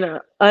remain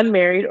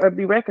unmarried or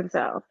be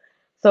reconciled.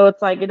 So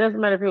it's like, it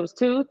doesn't matter if it was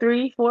 2,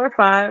 3, 4,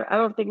 5. I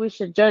don't think we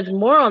should judge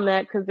more on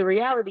that, because the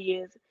reality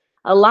is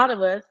a lot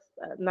of us,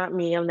 not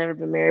me, I've never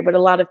been married, but a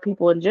lot of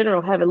people in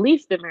general have at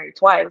least been married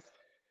twice.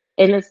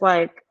 And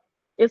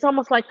it's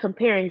almost like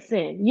comparing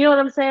sin. You know what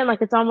I'm saying?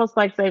 Like, it's almost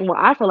like saying, well,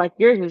 I feel like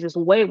yours is just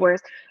way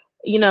worse.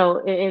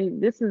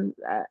 And this is,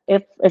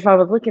 if I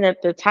was looking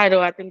at the title,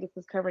 I think this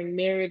is covering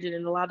marriage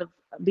and a lot of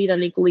being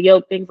unequally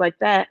yoked, things like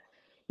that.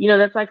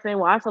 That's like saying,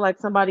 well, I feel like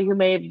somebody who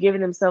may have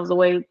given themselves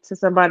away to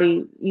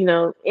somebody,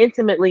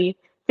 intimately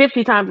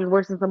 50 times is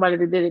worse than somebody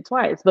that did it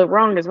twice. But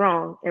wrong is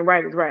wrong and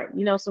right is right.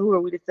 So who are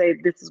we to say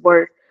this is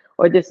worse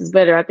or this is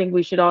better? I think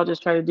we should all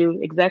just try to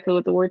do exactly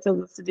what the word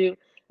tells us to do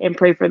and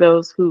pray for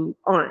those who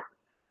aren't.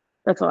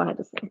 That's all I had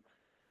to say.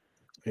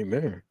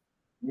 Amen.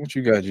 What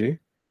you got, G?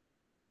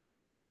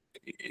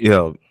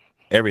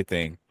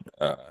 Everything.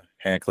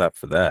 Hand clap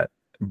for that.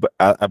 But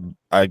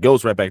I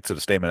goes right back to the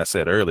statement I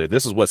said earlier.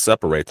 This is what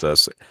separates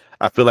us.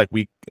 I feel like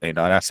I'm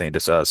not saying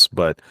this us,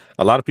 but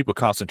a lot of people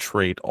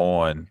concentrate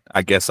on,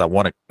 I guess I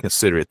want to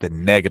consider it the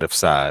negative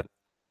side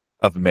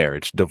of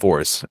marriage,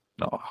 divorce.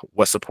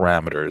 What's the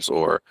parameters,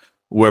 or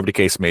whatever the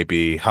case may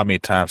be, how many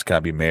times can I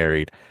be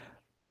married?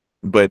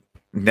 But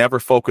never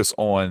focus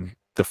on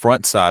the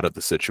front side of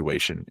the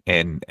situation.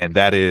 And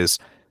that is,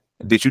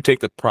 did you take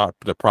the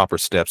proper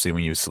steps when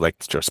you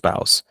select your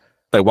spouse?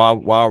 Like,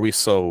 why are we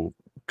so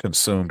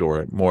consumed,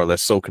 or more or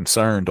less so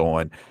concerned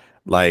on,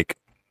 like,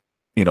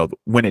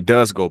 when it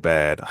does go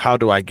bad, how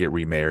do I get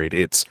remarried?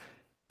 It's,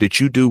 did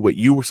you do what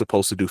you were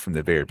supposed to do from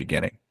the very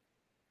beginning?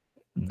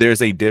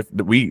 There's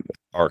we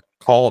are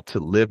called to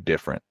live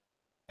different.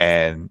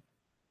 And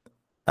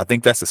I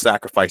think that's a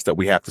sacrifice that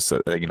we have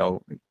to,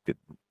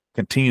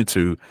 continue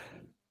to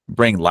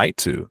bring light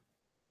to.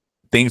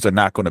 Things are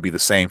not going to be the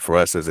same for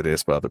us as it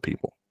is for other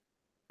people.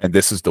 And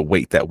this is the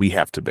weight that we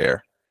have to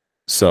bear.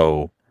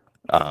 So,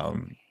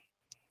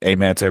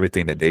 amen to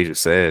everything that Deja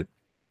said.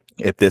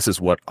 If this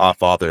is what our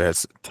Father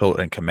has told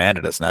and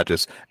commanded us, not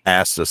just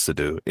asked us to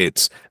do,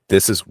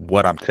 this is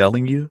what I'm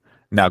telling you,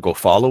 now go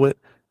follow it.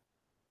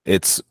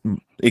 It's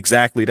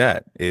exactly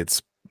that.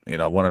 It's,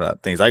 one of the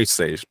things I used to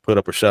say is put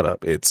up or shut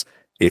up. It's,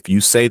 if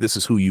you say this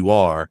is who you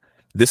are,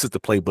 this is the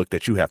playbook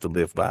that you have to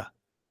live by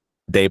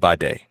day by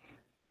day.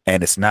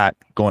 And it's not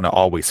going to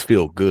always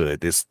feel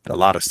good. There's a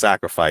lot of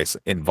sacrifice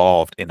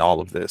involved in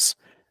all of this.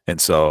 And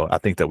so I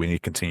think that we need to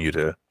continue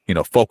to,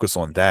 focus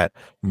on that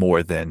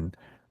more than,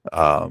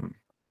 like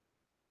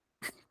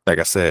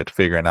I said,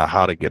 figuring out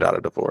how to get out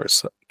of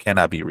divorce. Can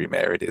I be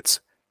remarried? It's,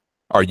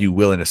 are you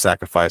willing to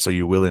sacrifice? Are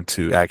you willing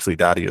to actually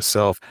die to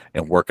yourself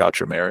and work out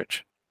your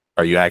marriage?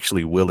 Are you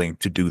actually willing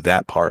to do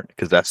that part?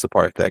 Because that's the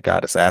part that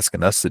God is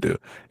asking us to do.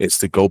 It's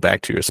to go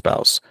back to your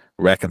spouse,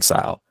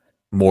 reconcile,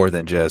 more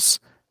than just,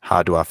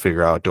 how do I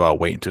figure out, do I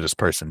wait until this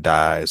person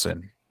dies,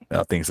 and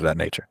things of that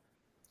nature.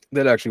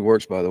 That actually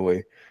works, by the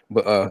way.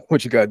 But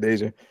what you got,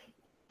 Deja?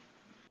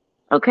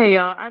 Okay,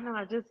 y'all. I know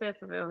I just said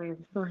something earlier.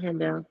 Put my hand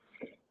down.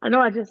 I know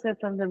I just said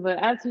something,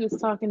 but as he was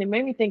talking, it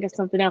made me think of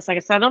something else. Like I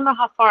said, I don't know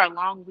how far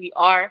along we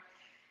are,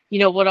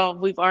 what all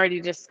we've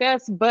already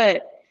discussed,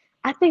 but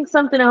I think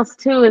something else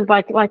too is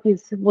like he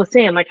was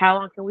saying, like, how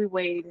long can we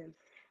wait, and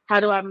how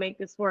do I make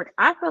this work?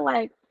 I feel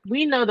like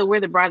we know that we're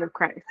the bride of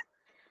Christ.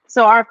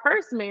 So our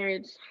first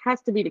marriage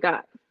has to be to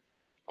God.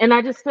 And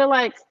I just feel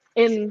like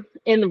in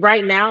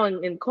right now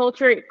in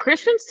culture,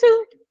 Christians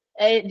too,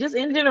 just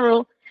in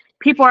general,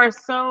 people are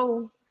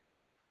so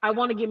I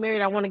want to get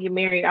married, I want to get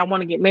married, I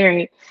want to get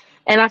married.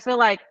 And I feel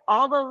like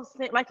all those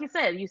things, like you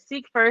said, you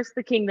seek first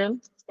the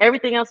kingdom,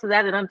 everything else is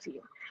added unto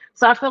you.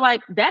 So I feel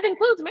like that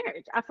includes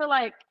marriage. I feel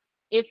like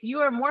if you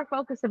are more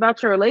focused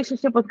about your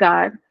relationship with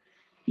God,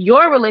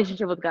 your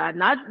relationship with God,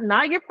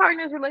 not your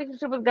partner's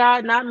relationship with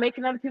God, not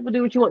making other people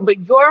do what you want, but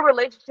your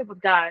relationship with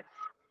God,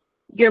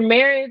 your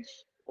marriage,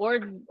 or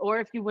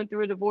if you went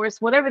through a divorce,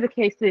 whatever the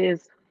case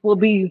is, will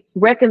be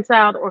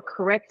reconciled or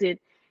corrected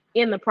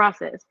in the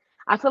process.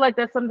 I feel like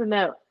that's something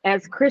that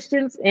as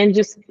Christians and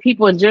just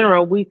people in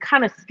general, we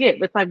kind of skip.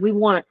 It's like we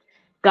want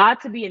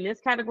God to be in this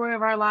category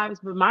of our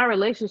lives, but my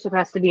relationship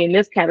has to be in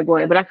this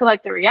category. But I feel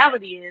like the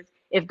reality is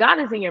if God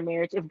is in your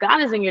marriage, if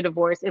God is in your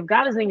divorce, if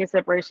God is in your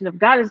separation, if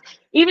God is,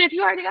 even if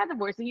you already got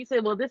divorced and you say,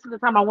 well, this is the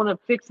time I want to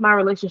fix my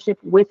relationship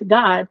with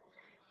God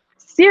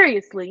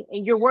seriously,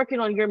 and you're working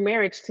on your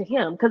marriage to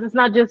him, because it's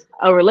not just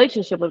a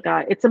relationship with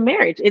God, it's a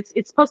marriage.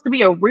 It's supposed to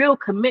be a real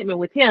commitment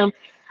with him.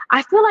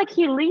 I feel like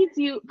he leads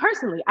you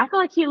personally. I feel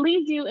like he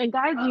leads you and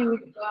guides you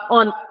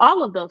on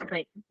all of those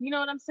things. You know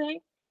what I'm saying?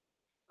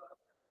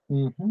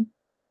 Mm-hmm.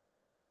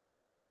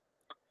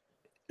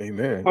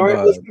 Amen. All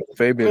right.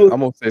 Fabian, I'm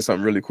gonna say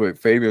something really quick.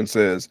 Fabian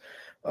says,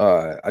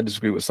 I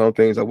disagree with some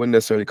things. I wouldn't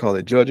necessarily call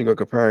it judging or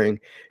comparing.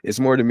 It's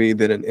more to me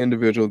that an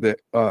individual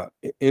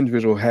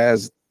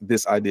has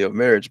this idea of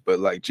marriage, but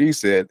like G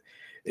said,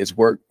 it's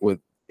worked with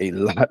a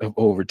lot of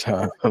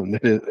overtime.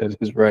 That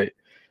is right.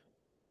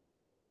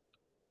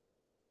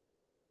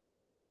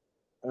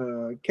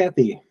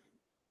 Kathy.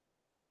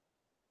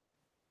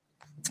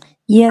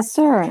 Yes,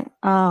 sir.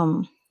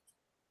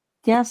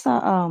 Just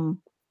a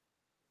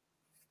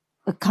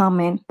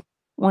comment.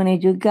 When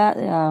you got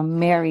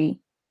married,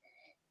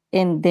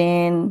 and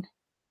then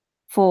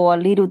for a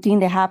little thing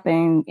that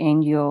happened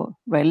in your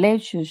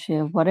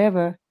relationship,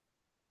 whatever,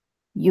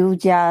 you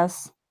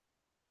just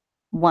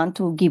want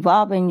to give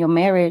up in your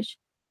marriage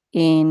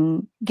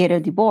and get a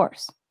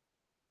divorce.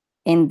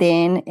 And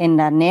then in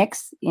the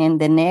next,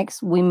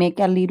 we make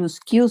a little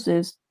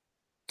excuses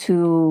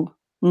to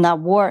not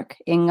work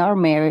in our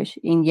marriage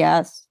and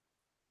just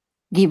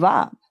give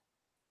up,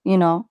 you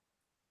know.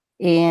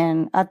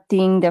 And I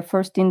think the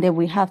first thing that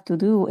we have to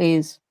do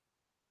is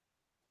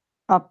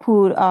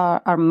put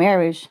our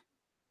marriage,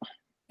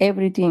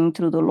 everything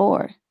through the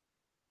Lord.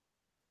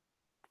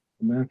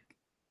 Amen.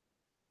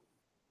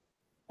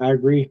 I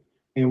agree.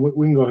 And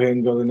we can go ahead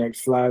and go to the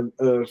next slide,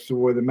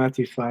 for the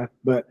Matthew slide.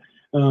 But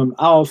I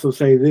also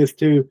say this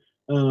too,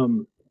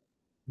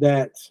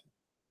 that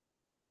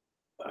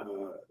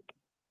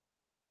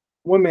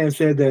one man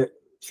said that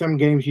some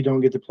games you don't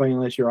get to play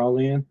unless you're all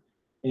in,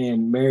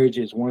 and marriage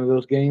is one of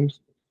those games.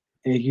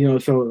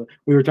 And so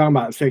we were talking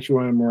about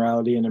sexual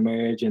immorality in a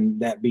marriage, and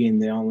that being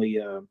the only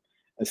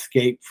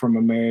escape from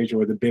a marriage,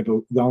 or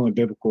the only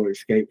biblical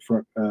escape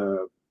from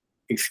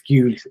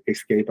excuse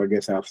escape, I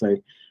guess I'll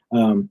say.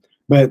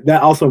 But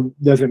that also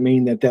doesn't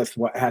mean that that's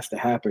what has to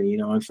happen,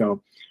 And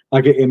so,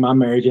 like in my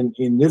marriage,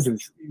 and this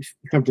is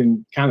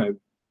something kind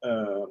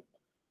of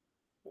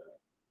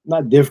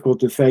not difficult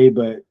to say,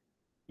 but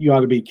you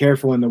ought to be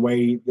careful in the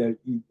way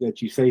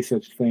that you say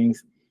such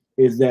things.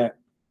 Is that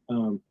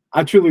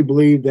I truly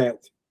believe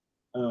that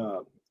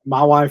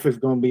my wife is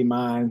going to be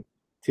mine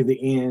to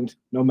the end,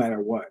 no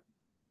matter what.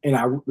 And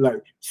I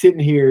like sitting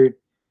here.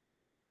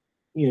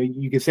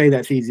 You can say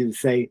that's easy to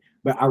say,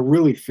 but I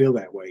really feel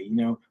that way.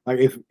 Like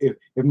if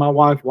my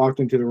wife walked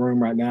into the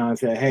room right now and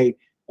said, "Hey,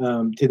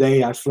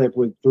 today I slept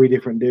with 3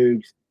 different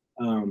dudes,"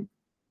 um,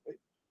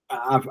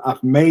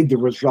 I've made the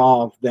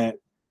resolve that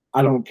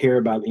I don't care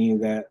about any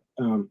of that.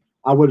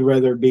 I would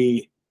rather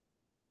be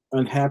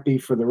unhappy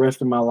for the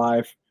rest of my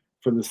life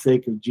for the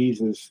sake of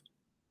Jesus,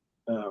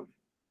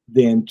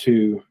 than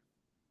to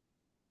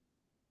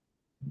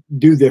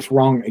do this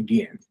wrong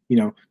again.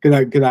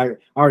 Because I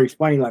already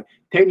explained, like,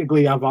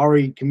 technically I've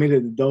already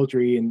committed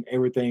adultery and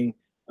everything,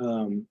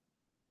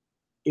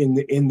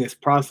 in this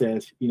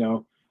process.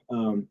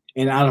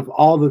 And out of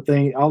all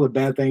the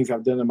bad things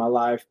I've done in my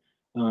life,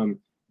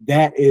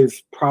 that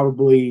is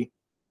probably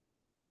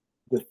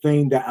the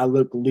thing that I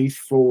look least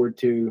forward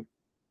to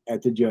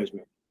at the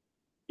judgment,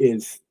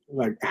 is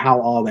like how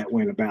all that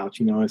went about.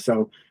 And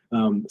so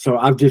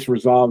I've just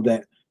resolved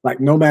that, like,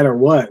 no matter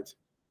what,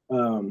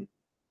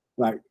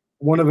 like,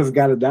 one of us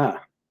got to die.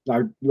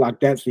 Like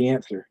that's the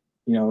answer.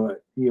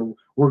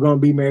 We're going to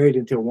be married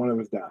until one of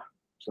us die.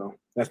 So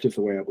that's just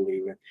the way I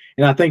believe it.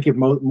 And I think if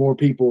more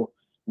people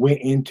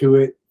went into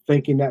it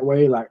thinking that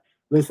way, like,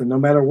 listen, no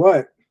matter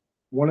what,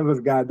 one of us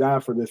got to die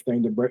for this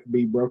thing to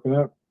be broken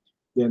up,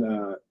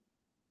 then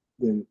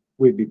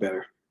we'd be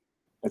better.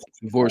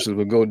 Divorces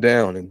would go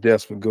down and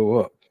deaths would go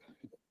up.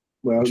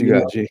 Well, What you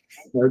got, G?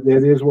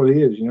 That is what it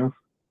is.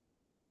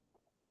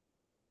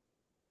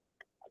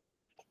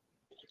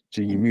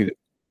 G, you muted.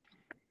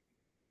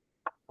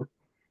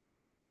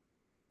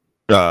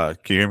 Can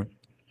you hear me?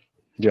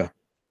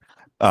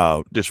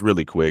 Yeah. Just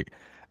really quick.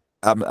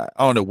 I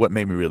don't know what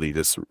made me really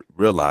just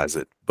realize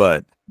it,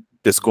 but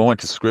just going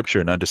to scripture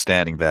and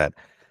understanding that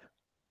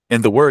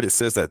in the word, it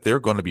says that there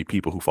are going to be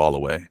people who fall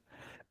away.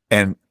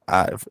 And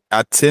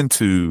I tend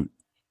to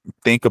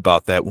think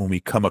about that when we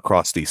come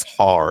across these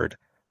hard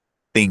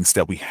things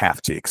that we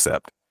have to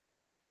accept,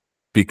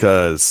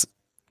 because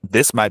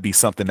this might be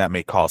something that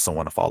may cause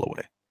someone to fall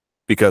away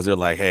because they're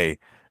like, hey,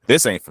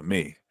 this ain't for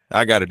me.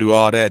 I got to do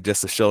all that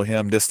just to show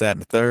him this, that,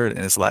 and the third.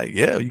 And it's like,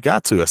 yeah, you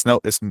got to. It's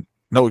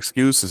no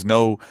excuse. It's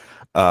no,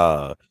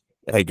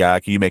 hey,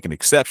 God, can you make an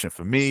exception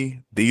for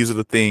me? These are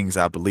the things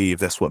I believe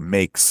that's what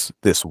makes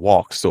this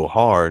walk so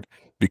hard,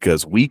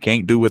 because we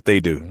can't do what they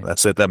do. I've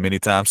said that many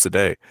times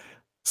today.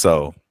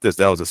 So that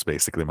was just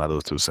basically my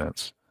little 2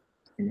 cents.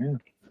 Yeah.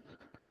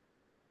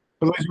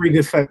 But let's read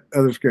this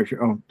other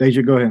scripture. Oh,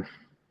 Deja, go ahead.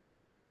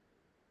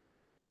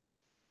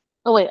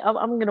 Oh wait,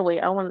 I'm gonna wait.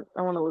 I want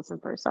to listen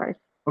first. Sorry.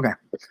 Okay.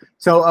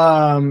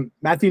 So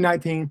Matthew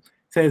 19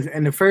 says,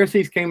 and the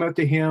Pharisees came up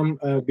to him,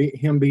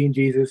 him being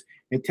Jesus,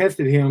 and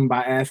tested him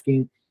by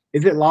asking,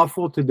 is it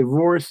lawful to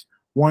divorce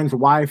one's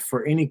wife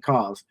for any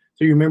cause?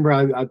 So you remember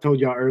I told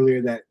y'all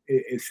earlier that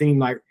it seemed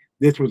like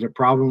this was a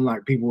problem,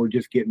 like people were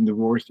just getting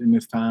divorced in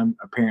this time,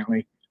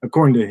 apparently,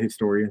 according to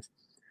historians.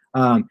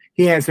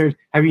 He answered,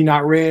 have you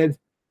not read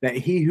that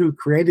he who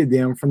created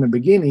them from the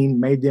beginning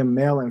made them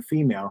male and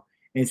female,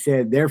 and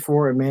said,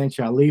 therefore a man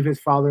shall leave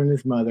his father and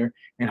his mother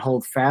and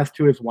hold fast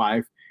to his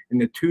wife, and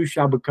the two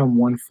shall become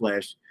one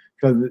flesh,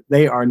 so that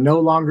they are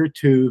no longer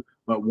two,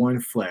 but one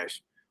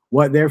flesh.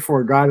 What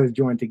therefore God has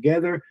joined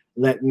together,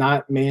 let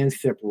not man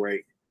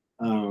separate.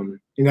 And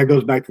that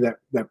goes back to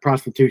that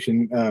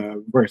prostitution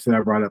verse that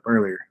I brought up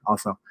earlier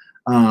also.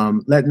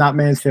 Let not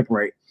man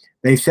separate.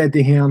 They said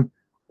to him,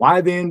 why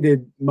then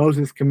did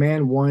Moses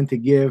command one to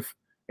give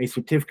a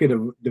certificate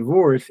of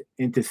divorce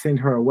and to send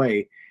her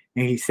away?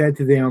 And he said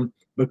to them,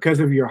 because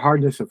of your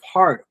hardness of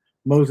heart,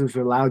 Moses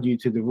allowed you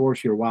to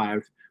divorce your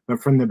wives,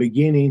 but from the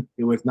beginning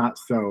it was not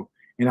so.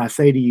 And I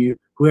say to you,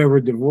 whoever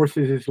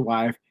divorces his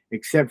wife,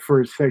 except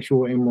for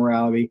sexual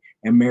immorality,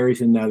 and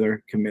marries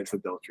another, commits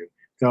adultery.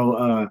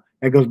 So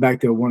that goes back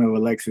to one of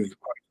Alexa's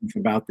questions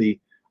about the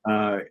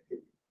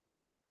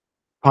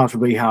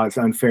possibly how it's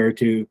unfair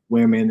to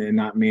women and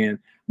not men.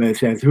 But it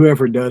says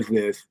whoever does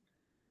this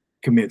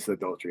commits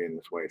adultery in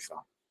this way. So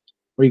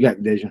what you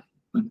got, Deja?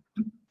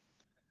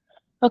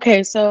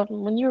 Okay, so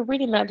when you were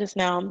reading that just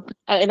now,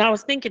 and I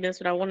was thinking this,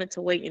 but I wanted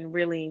to wait and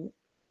really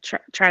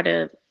try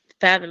to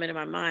fathom it in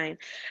my mind.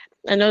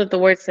 I know that the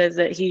word says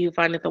that he who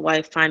findeth a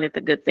wife findeth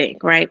a good thing,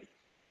 right?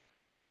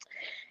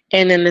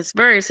 And in this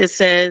verse, it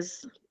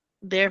says,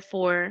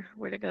 therefore,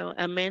 where'd it go?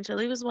 A man shall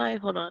leave his wife.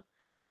 Hold on.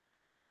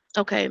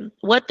 Okay.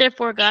 What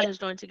therefore God has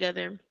joined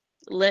together,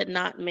 let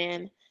not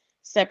man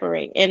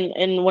separate.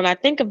 And when I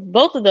think of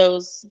both of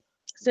those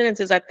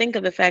sentences, I think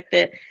of the fact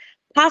that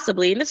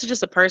possibly, and this is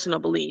just a personal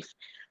belief,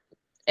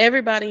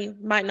 everybody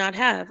might not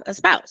have a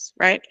spouse,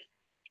 right?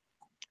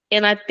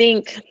 And I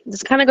think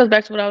this kind of goes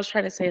back to what I was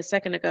trying to say a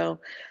second ago,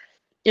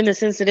 in the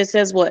sense that it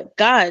says what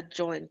God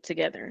joined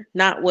together,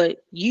 not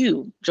what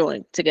you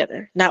joined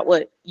together, not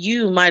what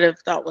you might have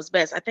thought was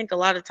best. I think a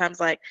lot of times,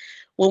 like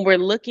when we're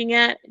looking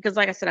at, because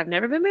like I said, I've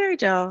never been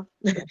married, y'all.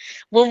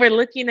 When we're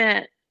looking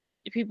at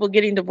people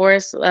getting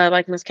divorced,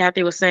 like Miss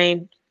Kathy was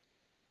saying,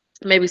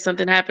 maybe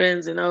something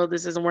happens and oh,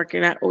 this isn't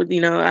working out.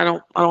 I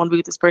don't want to be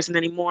with this person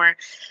anymore.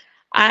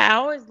 I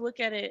always look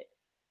at it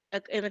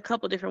in a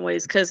couple different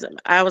ways, because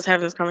I was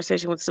having this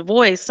conversation with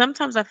Savoy.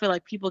 Sometimes I feel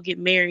like people get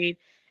married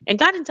and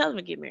God didn't tell them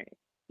to get married.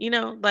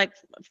 Like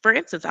for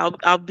instance,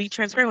 I'll be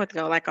transparent with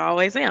you, like I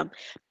always am.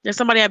 There's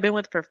somebody I've been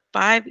with for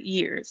 5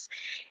 years,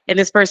 and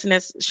this person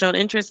has shown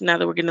interest. Now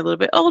that we're getting a little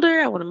bit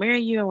older, I want to marry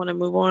you. I want to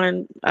move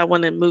on. I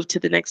want to move to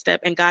the next step.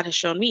 And God has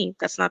shown me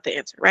that's not the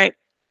answer, right?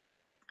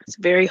 It's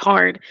very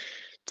hard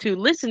to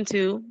listen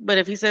to, but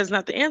if he says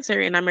not the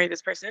answer and I marry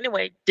this person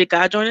anyway, did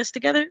God join us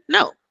together?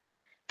 No.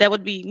 That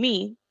would be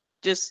me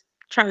just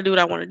trying to do what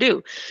I want to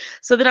do.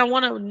 So then I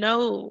want to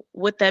know,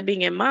 with that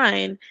being in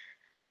mind,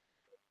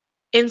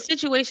 in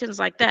situations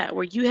like that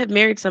where you have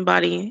married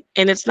somebody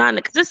and it's not,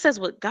 because this says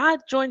what God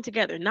joined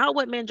together, not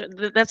what man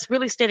joined. That's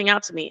really standing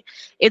out to me.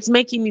 It's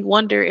making me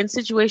wonder, in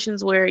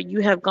situations where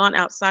you have gone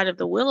outside of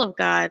the will of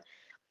God,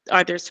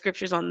 are there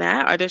scriptures on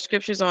that? Are there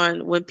scriptures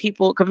on when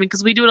people,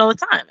 because we do it all the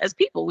time as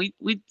people, we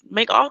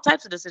make all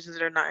types of decisions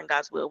that are not in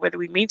God's will, whether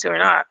we mean to or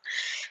not.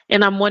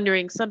 And I'm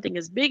wondering, something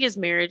as big as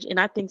marriage,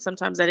 and I think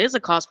sometimes that is a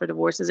cause for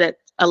divorce, is that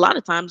a lot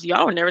of times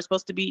y'all were never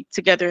supposed to be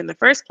together in the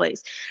first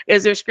place.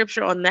 Is there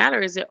scripture on that,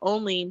 or is it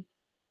only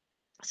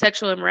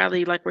sexual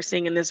immorality like we're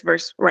seeing in this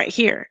verse right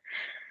here?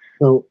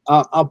 So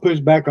I'll push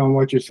back on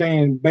what you're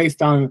saying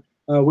based on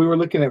we were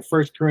looking at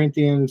 1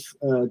 Corinthians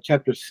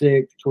chapter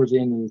 6 towards the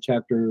end of the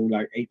chapter,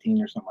 like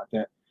 18 or something like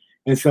that.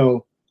 And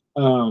so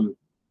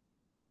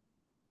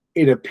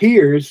it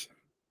appears,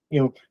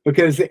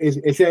 because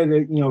it said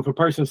that, if a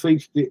person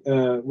sleeps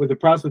with a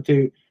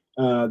prostitute,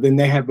 then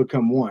they have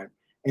become one.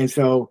 And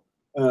so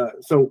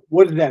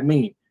what does that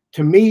mean?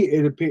 To me,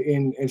 it appears,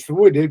 and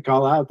Savoy did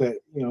call out that,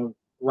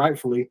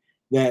 rightfully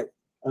that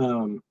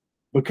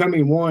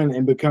becoming one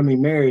and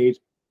becoming married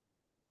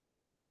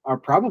are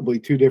probably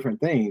two different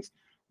things.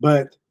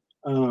 But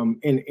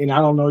and I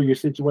don't know your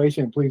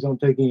situation. Please don't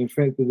take any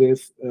offense to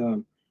this.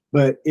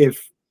 But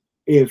if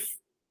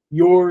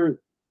you're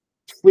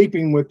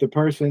sleeping with the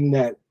person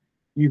that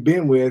you've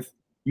been with,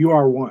 you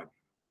are one.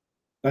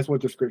 That's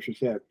what the scripture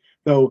said.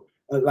 So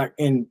like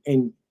and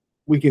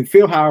we can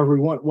feel however we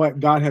want what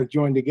God has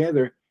joined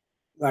together.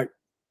 Like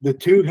the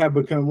two have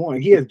become one.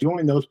 He has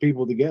joined those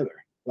people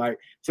together. Like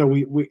so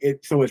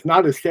so it's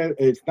not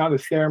a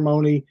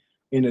ceremony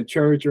in a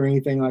church or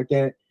anything like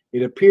that.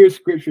 It appears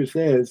scripture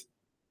says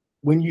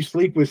when you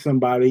sleep with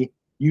somebody,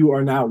 you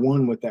are now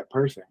one with that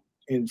person.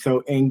 And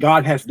so, and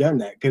God has done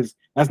that because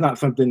that's not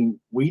something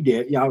we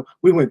did.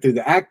 We went through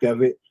the act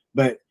of it,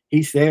 but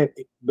he said,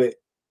 but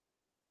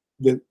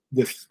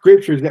the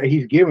scriptures that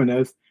he's given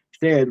us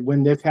said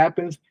when this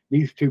happens,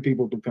 these two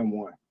people become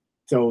one.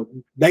 So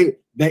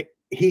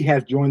he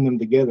has joined them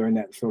together in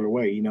that sort of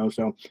way,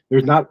 So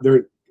there's not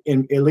there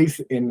in at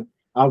least in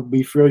I'll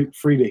be free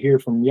to hear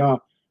from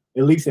y'all.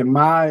 At least in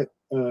my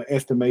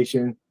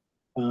estimation,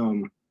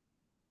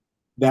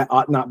 that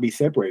ought not be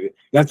separated.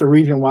 That's the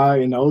reason why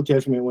in the Old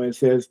Testament when it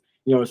says,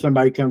 if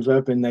somebody comes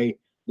up and a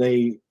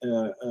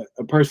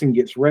person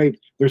gets raped,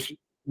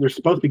 they're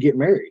supposed to get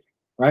married,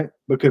 right?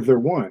 Because they're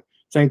one.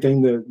 Same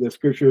thing the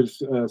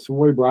scriptures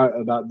Savoy brought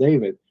about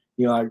David.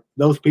 Like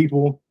those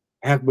people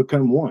have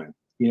become one,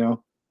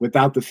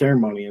 without the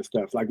ceremony and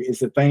stuff. Like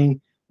it's a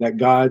thing that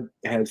God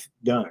has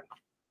done. Does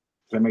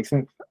that make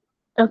sense?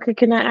 Okay,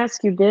 can I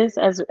ask you this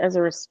as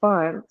a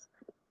response?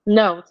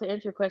 No, to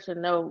answer your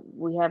question, no,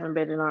 we haven't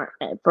been in our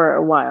for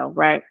a while,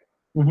 right?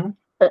 Mm-hmm.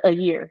 A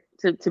year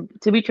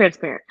to be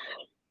transparent.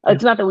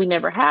 It's not that we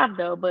never have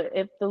though, but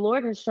if the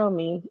Lord has shown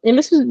me, and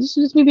this is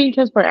just me being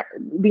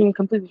transparent, being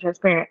completely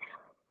transparent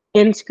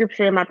in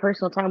scripture in my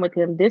personal time with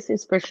him, this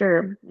is for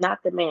sure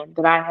not the man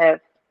that I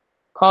have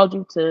called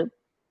you to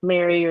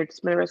marry or to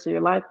spend the rest of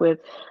your life with.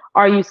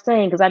 Are you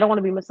saying, because I don't want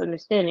to be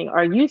misunderstanding,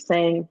 are you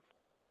saying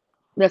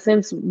that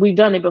since we've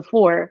done it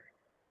before,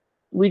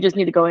 we just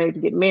need to go ahead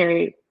and get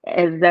married,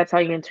 and that's how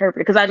you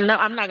interpret it? Because I know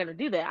I'm not going to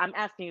do that. I'm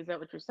asking, is that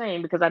what you're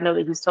saying? Because I know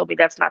that he's told me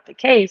that's not the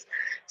case.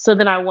 So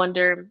then I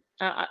wonder,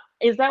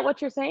 is that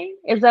what you're saying?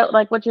 Is that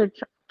like what you're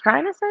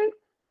trying to say?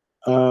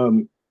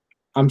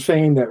 I'm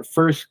saying that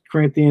 1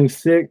 Corinthians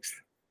 6,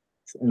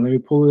 and let me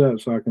pull it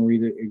up so I can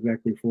read it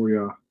exactly for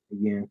y'all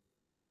again.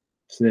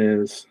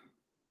 Says,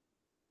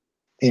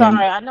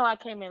 sorry, I know I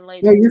came in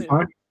late. Yeah, you're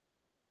fine.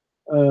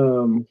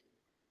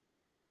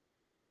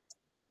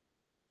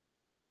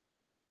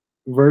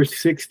 Verse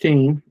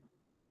 16,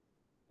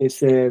 it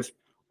says,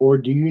 or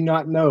do you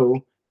not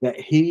know that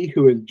he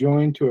who is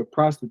joined to a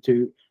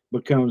prostitute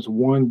becomes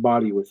one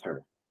body with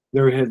her?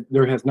 There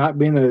has not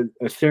been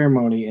a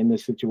ceremony in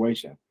this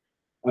situation.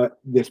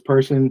 This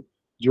person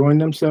joined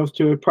themselves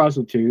to a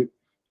prostitute,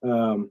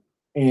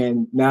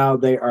 and now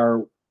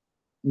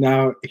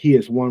he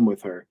is one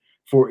with her.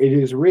 For it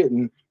is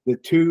written, the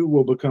two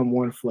will become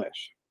one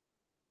flesh.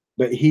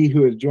 But he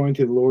who is joined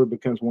to the Lord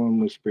becomes one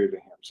with the Spirit of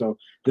him. So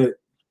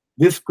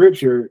this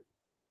scripture,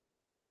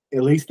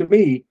 at least to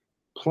me,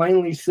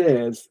 plainly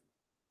says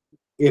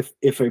if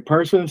a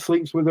person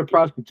sleeps with a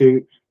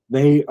prostitute,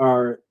 they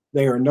are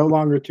no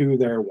longer two,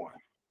 they're one.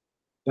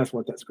 That's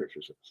what that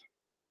scripture says.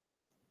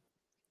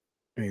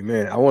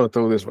 Amen. I want to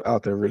throw this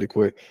out there really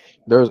quick.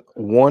 There's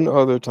only one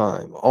other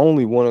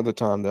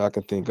time that I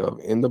can think of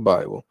in the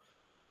Bible,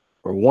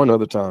 or one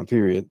other time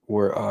period,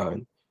 where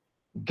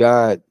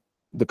God,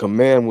 the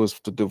command was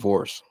to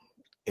divorce,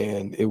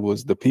 and it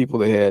was the people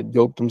that had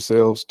yoked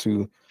themselves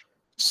to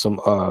some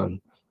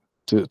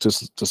to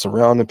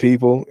surrounding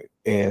people,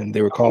 and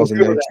they were causing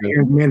them to.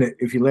 Here in a minute,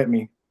 if you let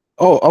me.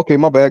 Oh, okay,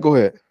 my bad. Go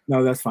ahead.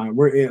 No, that's fine.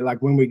 We're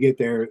like when we get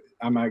there,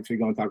 I'm actually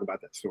going to talk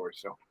about that story.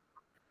 So,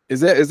 is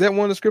that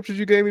one of the scriptures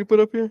you gave me to put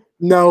up here?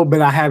 No, but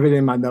I have it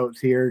in my notes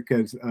here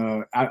because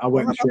I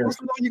wasn't sure.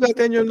 You got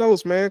that in your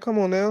notes, man. Come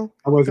on now.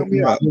 I wasn't.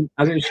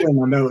 I didn't share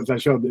my notes. I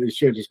shared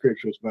the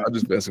scriptures, but I'm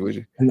just messing with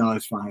you. No,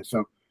 it's fine.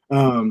 So,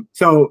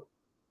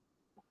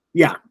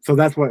 yeah. So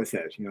that's what it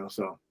says.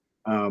 So,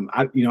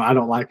 I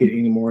don't like it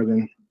any more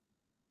than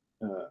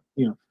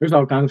there's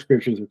all kinds of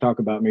scriptures that talk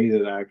about me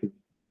that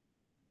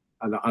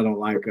I don't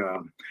like.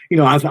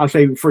 I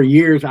say for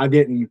years I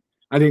didn't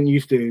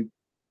used to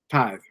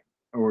tithe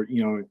or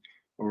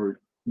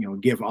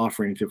give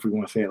offerings, if we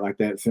want to say it like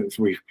that, since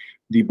we've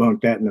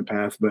debunked that in the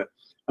past. But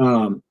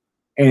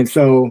and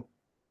so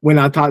when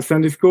I taught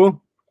Sunday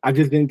school, I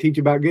just didn't teach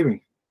about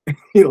giving.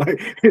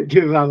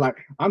 Because I'm like,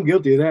 I'm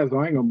guilty of that, so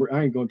I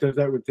ain't gonna touch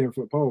that with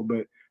 10-foot pole.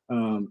 But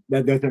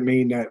that doesn't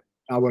mean that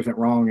I wasn't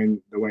wrong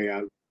in the way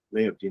I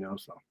lived,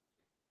 So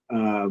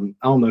I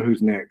don't know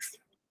who's next.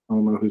 I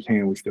don't know whose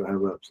hand we still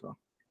have up. So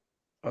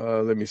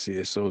let me see.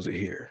 It shows it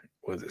here.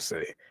 What does it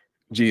say?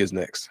 G is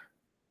next.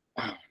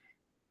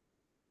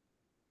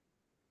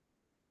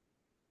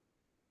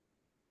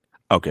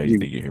 Okay, you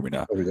think you hear me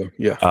now? There we go.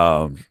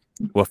 Yeah.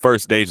 Well,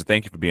 first, Deja,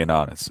 thank you for being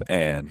honest.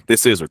 And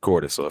this is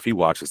recorded, so if he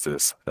watches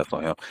this, that's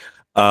on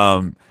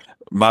him.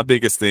 my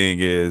biggest thing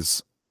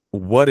is,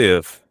 what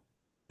if,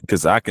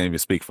 because I can't even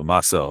speak for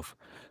myself,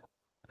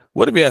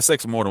 what if you had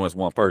sex with more than just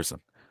one person?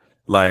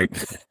 Like,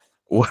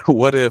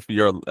 what if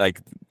you're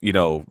like, you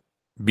know,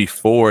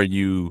 before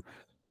you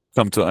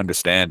come to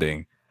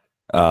understanding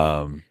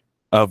um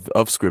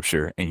of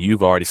scripture and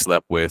you've already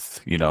slept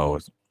with, you know,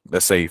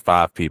 let's say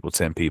 5 people,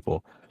 10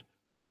 people,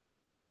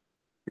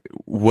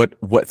 what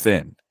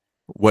then?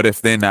 What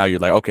if then now you're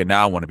like, okay,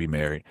 now I want to be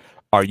married?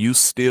 Are you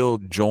still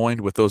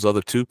joined with those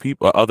other 2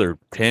 people, other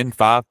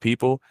 5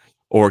 people,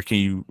 or can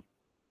you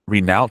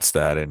renounce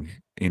that and,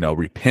 you know,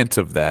 repent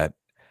of that?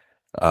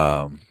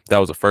 That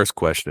was the first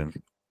question.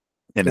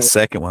 And the So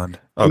second one,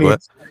 let oh, go me ahead.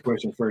 answer that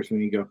question first when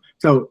you go.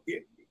 So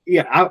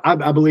yeah,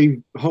 I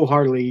believe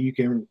wholeheartedly you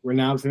can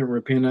renounce it,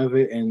 repent of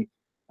it, and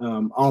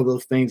all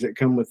those things that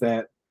come with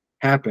that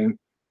happen.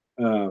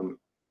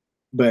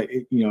 But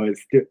you know,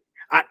 it's still,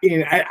 I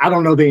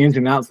don't know the ins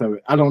and outs of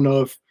it. I don't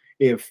know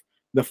if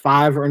the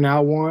 5 are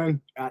now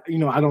one. You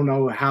know, I don't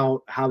know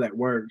how that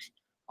works.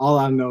 All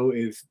I know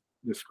is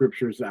the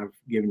scriptures I've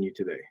given you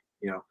today.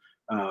 You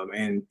know,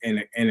 and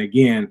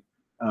again,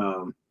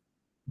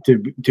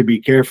 to be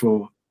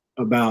careful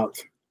about,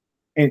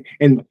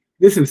 and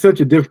this is such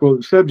a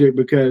difficult subject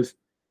because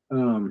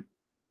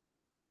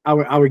I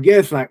would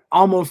guess like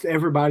almost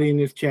everybody in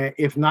this chat,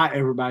 if not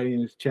everybody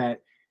in this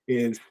chat,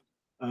 is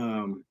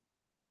um,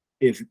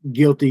 is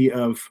guilty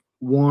of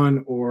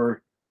one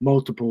or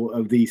multiple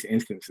of these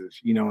instances,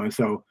 you know, and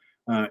so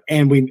and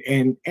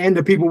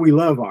the people we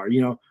love are, you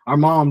know, our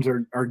moms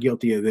are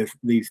guilty of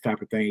these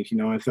type of things, you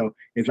know, and so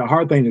it's a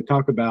hard thing to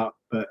talk about,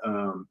 but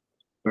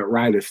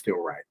right is still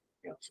right,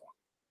 you know. So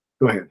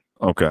go ahead.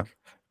 Okay.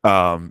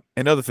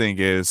 Another thing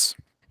is,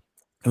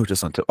 oh,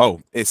 just until,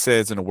 oh, it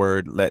says in the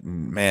word, let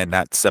man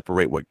not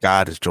separate what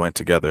God has joined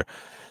together.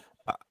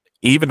 Uh,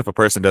 Even if a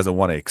person doesn't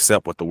want to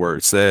accept what the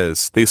word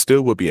says, they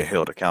still will be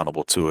held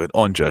accountable to it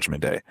on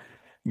Judgment Day.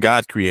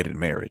 God created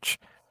marriage.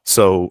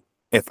 So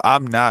if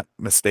I'm not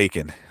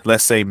mistaken,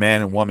 let's say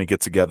man and woman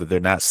get together, they're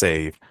not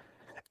saved.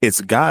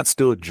 Is God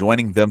still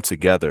joining them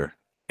together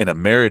in a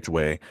marriage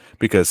way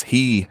because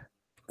he,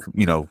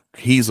 you know,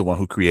 he's the one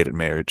who created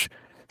marriage,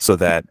 so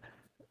that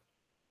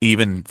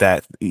even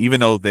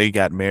though they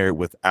got married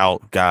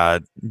without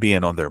God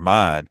being on their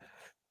mind,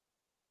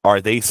 are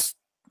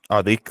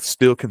are they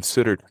still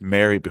considered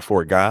married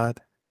before God?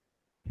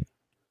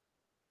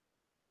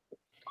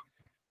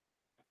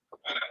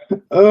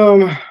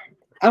 I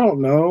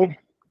don't know.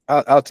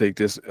 I'll take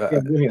this. Yeah,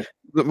 go ahead.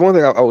 The one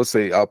thing I would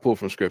say I'll pull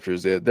from scripture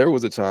is that there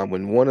was a time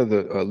when one of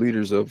the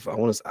leaders of,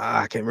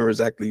 I can't remember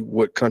exactly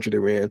what country they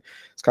were in.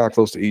 It's kind of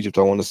close to Egypt,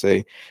 I want to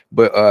say,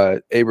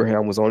 but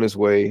Abraham was on his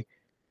way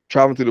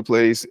traveling through the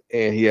place,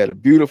 and he had a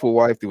beautiful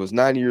wife that was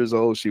 90 years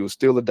old. She was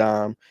still a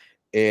dime,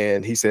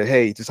 and he said,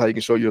 "Hey, this is how you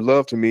can show your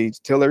love to me.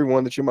 Tell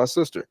everyone that you're my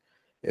sister."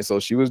 And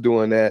so she was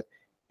doing that,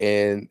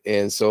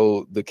 and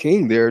so the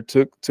king there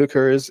took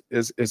her as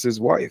his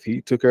wife. He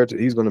took her to,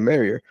 he's going to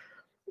marry her,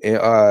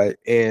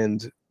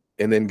 and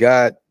then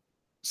God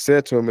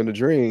said to him in a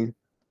dream,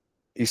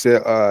 he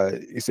said,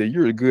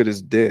 "You're as good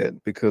as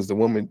dead because the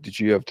woman that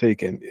you have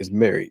taken is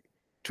married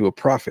to a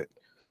prophet."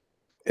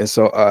 And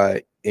so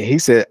and he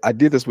said, "I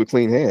did this with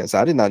clean hands.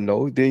 I did not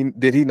know."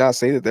 Did he not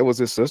say that that was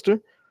his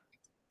sister?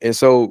 And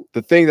so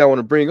the thing that I want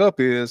to bring up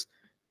is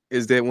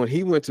that when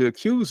he went to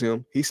accuse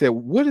him, he said,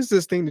 "What is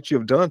this thing that you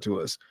have done to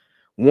us?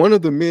 One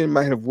of the men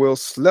might have well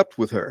slept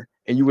with her,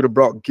 and you would have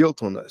brought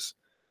guilt on us."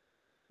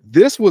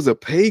 This was a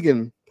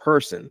pagan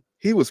person.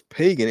 He was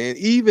pagan, and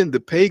even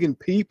the pagan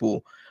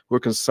people were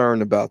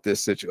concerned about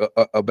this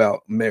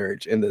about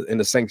marriage and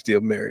the sanctity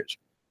of marriage.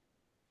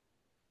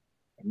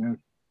 Amen.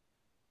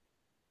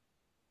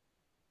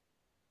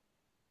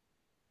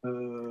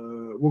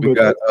 We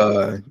got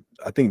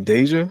I think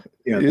Deja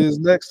is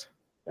next.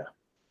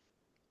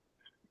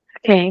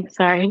 Okay,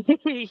 sorry.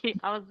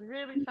 I was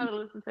really trying to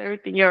listen to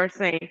everything you were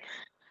saying.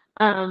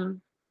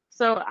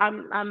 So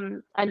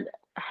I'm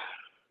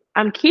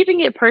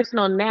keeping it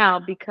personal now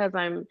because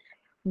I'm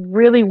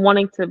really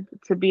wanting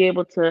to be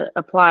able to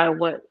apply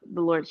what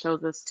the Lord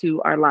shows us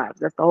to our lives.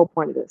 That's the whole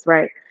point of this,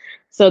 right?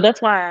 So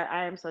that's why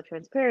I am so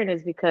transparent,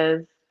 is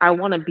because I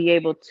want to be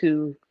able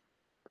to.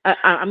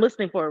 I'm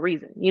listening for a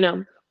reason, you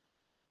know.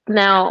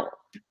 Now,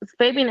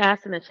 Fabian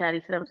asked in the chat,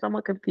 he said, I'm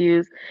somewhat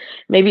confused.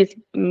 Maybe it's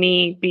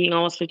me being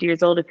almost 50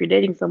 years old. If you're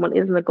dating someone,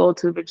 isn't the goal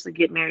to eventually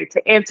get married?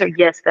 To answer,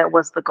 yes, that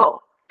was the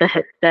goal.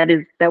 That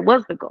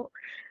was the goal.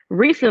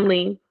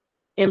 Recently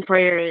in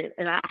prayer,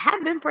 and I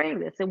have been praying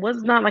this. It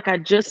was not like I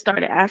just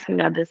started asking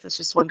God this. It's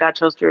just when God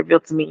chose to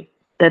reveal to me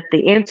that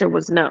the answer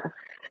was no.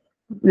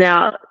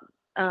 Now,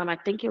 I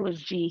think it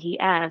was G. He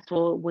asked,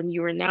 well, when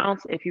you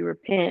renounce, if you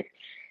repent,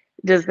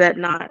 does that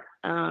not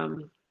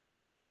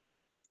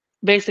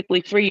basically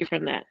free you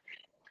from that?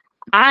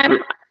 I'm,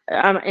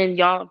 and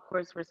y'all, of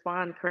course,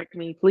 respond, correct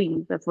me,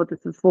 please. That's what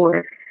this is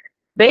for.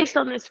 Based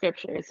on this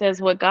scripture, it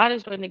says, "What God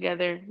has joined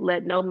together,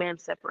 let no man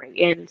separate."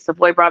 And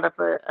Savoy brought up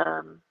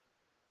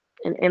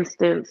an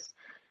instance.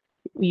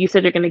 You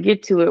said you're going to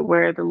get to it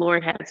where the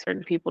Lord had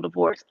certain people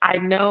divorced. I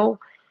know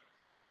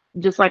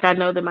Just like I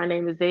know that my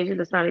name is Deja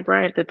Dasani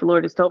Bryant, that the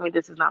Lord has told me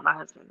this is not my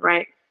husband,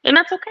 right? And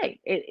that's okay.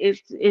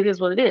 It is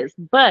what it is.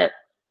 But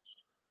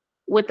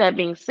with that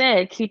being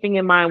said, keeping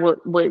in mind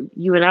what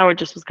you and I were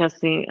just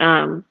discussing,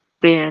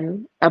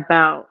 Ben,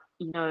 about,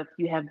 if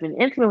you have been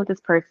intimate with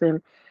this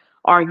person,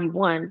 are you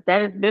one?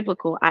 That is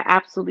biblical. I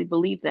absolutely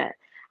believe that.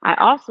 I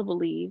also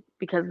believe,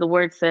 because the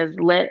word says,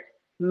 let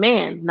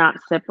man not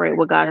separate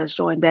what God has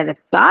joined, that if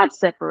God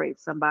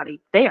separates somebody,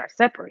 they are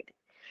separated.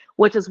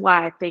 Which is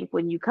why I think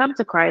when you come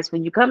to Christ,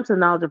 when you come to the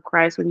knowledge of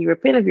Christ, when you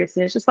repent of your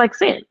sins, just like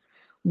sin,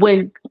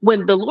 when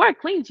the Lord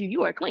cleans you,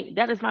 you are clean.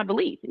 That is my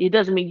belief. It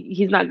doesn't mean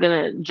He's not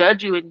gonna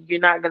judge you and you're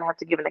not gonna have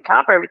to give an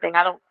account for everything.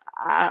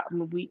 I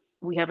mean,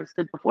 we haven't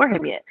stood before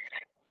Him yet.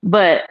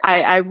 But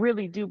I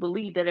really do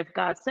believe that if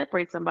God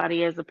separates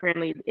somebody, as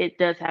apparently it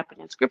does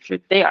happen in Scripture,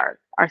 they are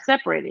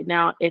separated.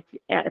 Now, if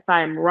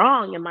I am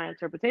wrong in my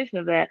interpretation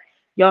of that,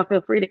 y'all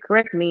feel free to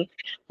correct me.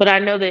 But I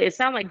know that it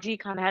sounds like G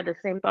kind of had the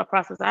same thought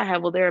process I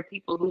have. Well, there are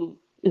people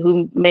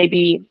who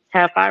maybe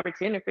have 5 or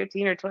 10 or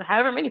 15 or 20,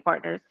 however many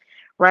partners,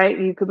 right?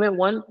 You commit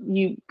one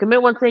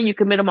sin, you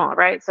commit them all,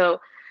 right?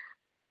 So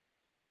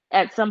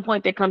at some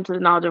point they come to the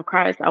knowledge of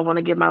Christ. I want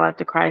to give my life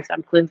to Christ.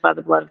 I'm cleansed by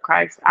the blood of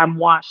Christ. I'm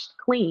washed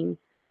clean.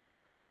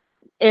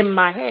 In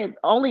my head,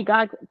 only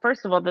God,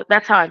 first of all,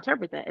 that's how I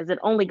interpret that, is that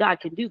only God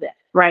can do that,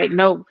 right?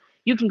 No,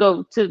 you can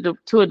go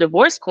to a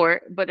divorce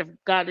court, but if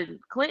God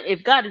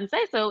didn't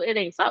say so, it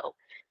ain't so.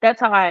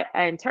 That's how I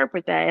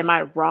interpret that. Am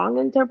I wrong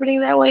interpreting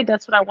that way?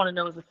 That's what I want to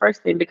know is the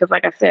first thing, because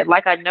like I said,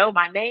 like I know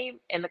my name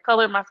and the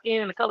color of my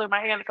skin and the color of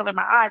my hair and the color of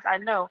my eyes, I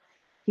know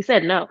He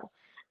said no.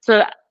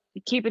 So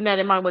keeping that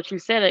in mind, what you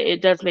said,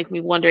 it does make me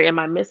wonder, am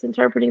I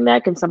misinterpreting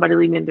that? Can somebody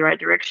lead me in the right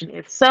direction?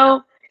 If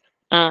so,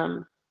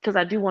 because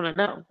I do want to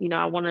know.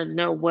 I want to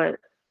know what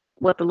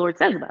the Lord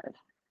says about it.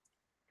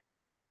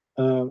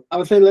 I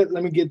would say let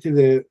me get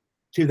to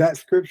that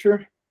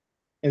scripture,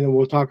 and then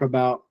we'll talk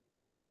about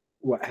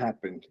what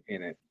happened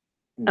in it.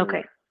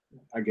 Okay.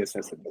 I guess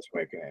that's the best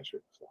way I can answer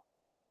it. So,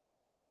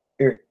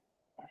 Eric.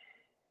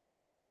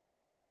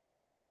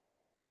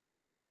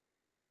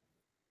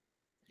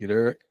 You there,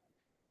 Eric?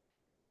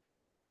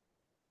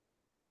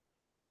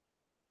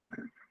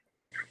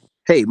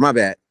 Hey, my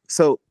bad.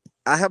 So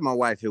I have my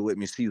wife here with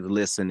me. She's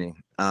listening,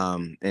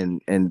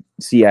 and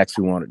she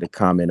actually wanted to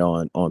comment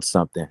on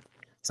something.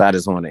 So I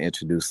just want to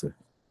introduce her.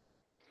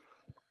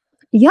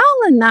 Y'all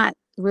are not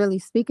really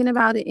speaking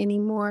about it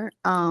anymore.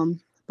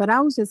 But I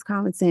was just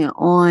commenting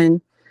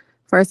on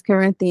 1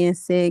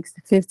 Corinthians 6,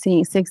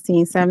 15,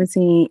 16,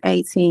 17,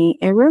 18.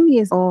 It really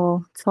is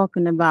all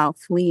talking about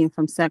fleeing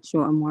from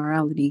sexual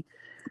immorality.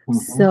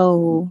 Mm-hmm.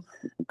 So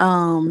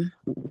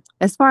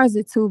as far as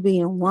the two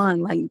being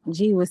one, like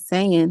G was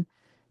saying,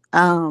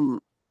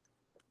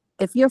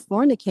 if you're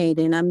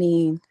fornicating, I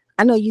mean,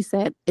 I know you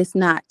said it's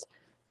not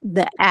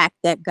the act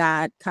that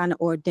God kind of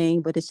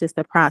ordained, but it's just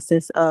the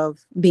process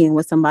of being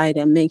with somebody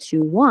that makes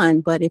you one.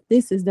 But if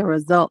this is the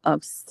result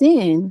of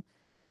sin,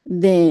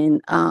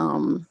 then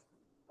I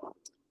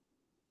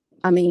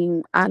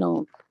mean, I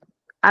don't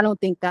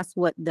think that's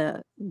what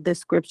the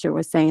scripture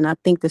was saying. I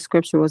think the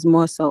scripture was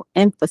more so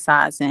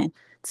emphasizing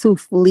to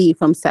flee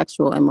from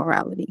sexual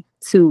immorality,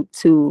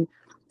 to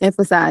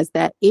emphasize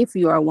that if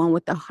you are one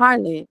with the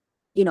harlot,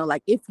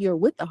 like if you're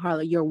with the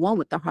harlot, you're one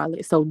with the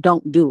harlot. So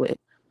don't do it.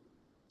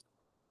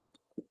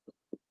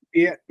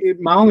 Yeah,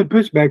 my only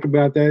pushback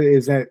about that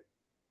is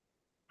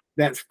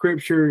that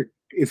scripture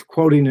is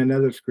quoting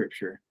another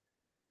scripture.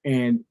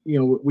 And,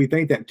 we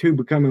think that two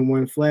becoming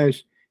one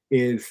flesh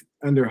is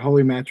under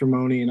holy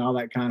matrimony and all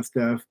that kind of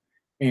stuff.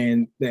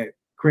 And that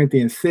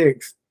Corinthians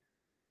 6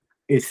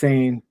 is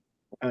saying,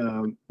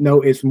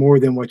 no, it's more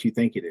than what you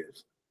think it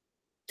is.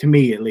 To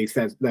me, at least,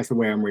 that's the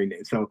way I'm reading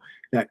it. So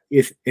that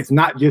it's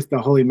not just the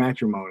holy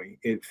matrimony.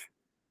 It's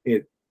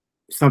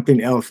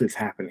something else is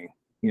happening,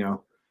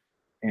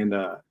 and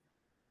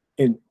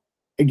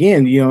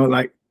again,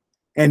 like,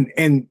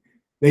 and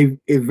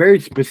it very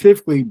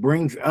specifically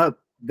brings up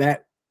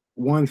that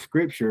one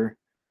scripture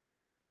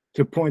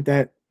to point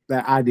that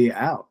idea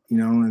out,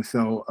 and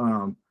so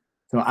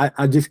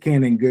I just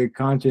can't in good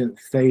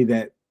conscience say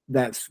that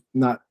that's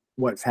not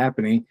what's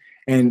happening.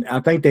 And I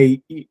think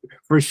they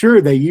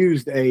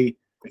used a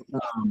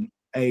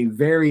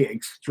very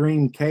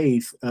extreme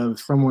case of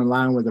someone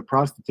lying with a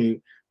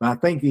prostitute, but I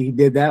think he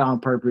did that on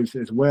purpose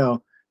as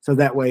well, so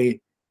that way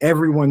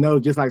everyone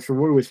knows, just like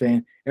Savoy was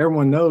saying,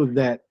 everyone knows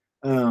that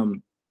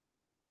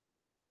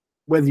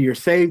whether you're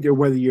saved or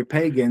whether you're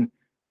pagan,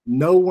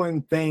 no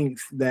one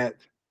thinks that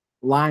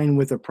lying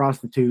with a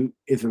prostitute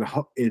is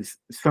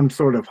some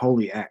sort of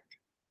holy act,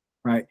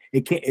 right?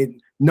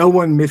 No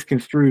one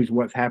misconstrues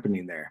what's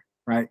happening there,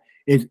 right?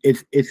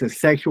 It's a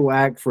sexual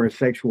act for a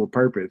sexual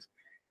purpose,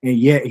 and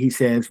yet he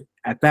says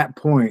at that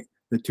point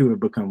the two have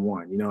become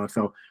one.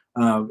 So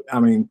I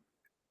mean,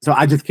 so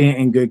I just can't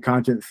in good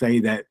conscience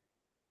say that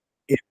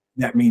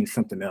that means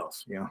something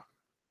else.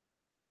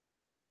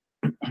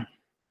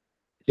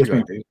 Yes,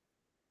 ma'am.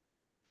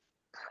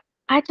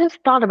 I just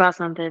thought about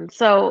something.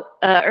 So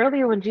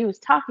earlier when G was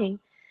talking,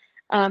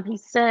 He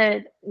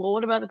said, well,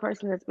 what about the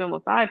person that's been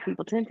with 5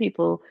 people, 10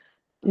 people?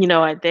 You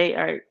know, they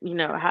are, you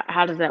know,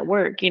 how does that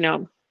work? You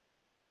know,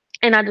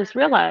 and I just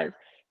realized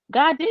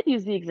God did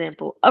use the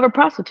example of a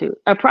prostitute.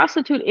 A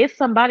prostitute is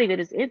somebody that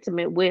is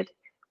intimate with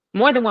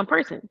more than one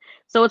person.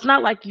 So it's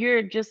not like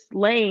you're just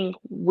laying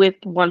with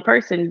one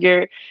person.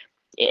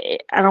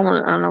 I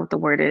don't know what the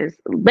word is.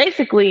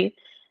 Basically,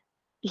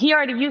 he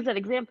already used that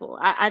example.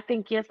 I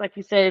think, yes, like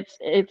you said,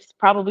 it's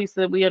probably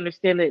so that we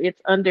understand that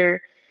it's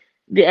under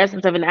the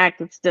essence of an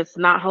act that's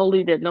not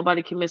holy, that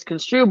nobody can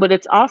misconstrue, but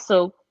it's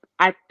also,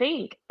 I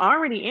think,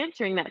 already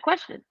answering that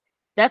question.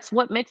 That's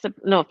what makes a,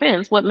 no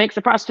offense, what makes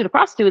a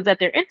prostitute is that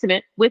they're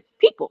intimate with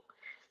people.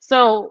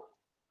 So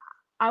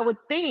I would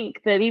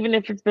think that even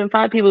if it's been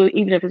 5 people,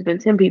 even if it's been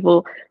 10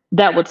 people,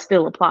 that would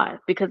still apply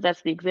because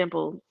that's the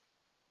example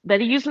that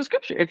he used in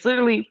scripture. It's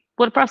literally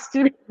what a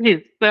prostitute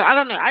is. So I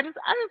don't know. I just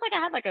like I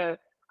had like a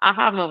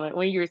aha moment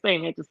when you were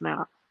saying it just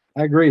now.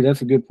 I agree.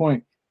 That's a good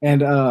point.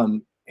 And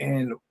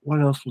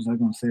what else was I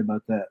going to say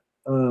about that?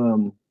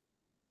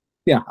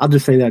 Yeah, I'll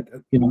just say that,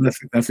 you know,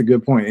 that's a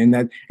good point.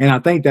 And I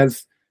think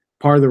that's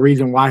part of the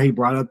reason why he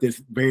brought up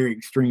this very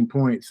extreme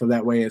point. So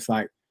that way it's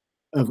like,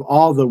 of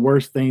all the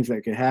worst things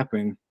that could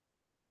happen,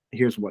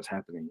 here's what's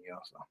happening, you know.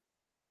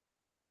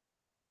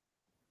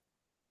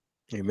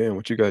 So Amen.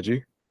 What you got,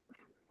 G?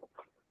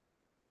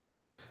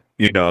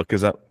 You know,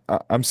 because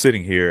I'm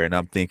sitting here and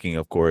I'm thinking,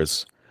 of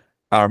course,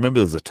 I remember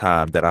there was a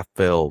time that I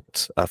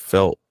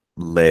felt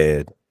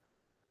led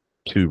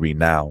to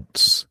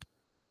renounce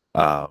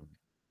um,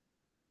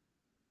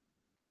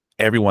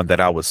 everyone that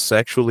I was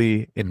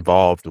sexually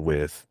involved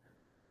with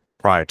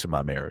prior to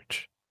my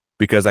marriage,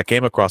 because I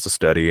came across a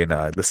study and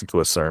I listened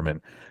to a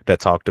sermon that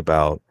talked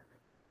about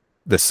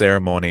the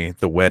ceremony,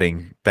 the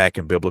wedding back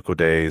in biblical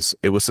days.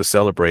 It was to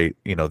celebrate,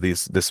 you know,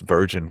 this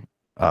virgin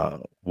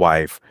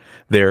wife.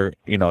 They're,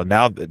 you know,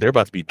 now they're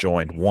about to be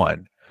joined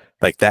one.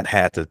 Like that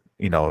had to,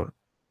 you know,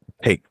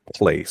 take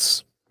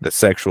place. The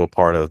sexual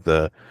part of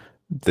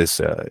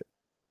this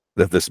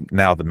this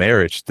now the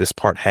marriage, this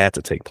part had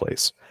to take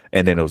place.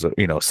 And then it was a,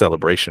 you know,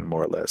 celebration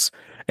more or less.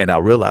 And I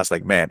realized,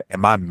 like, man,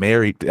 am I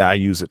married? I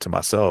use it to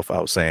myself. I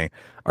was saying,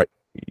 are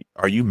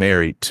are you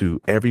married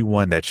to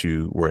everyone that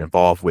you were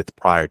involved with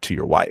prior to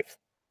your wife?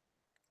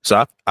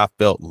 So I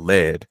felt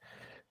led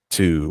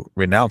to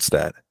renounce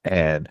that.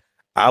 And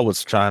I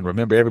was trying to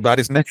remember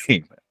everybody's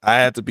name. I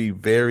had to be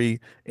very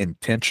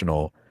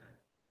intentional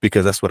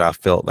because that's what I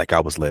felt like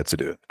I was led to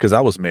do. Because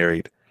I was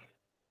married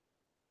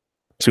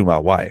to my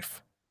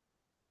wife,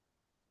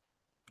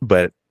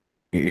 but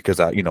because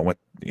I, went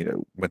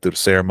through the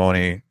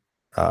ceremony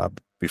uh,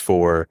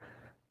 before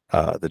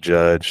the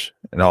judge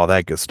and all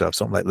that good stuff.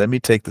 So I'm like, let me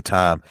take the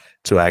time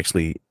to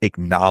actually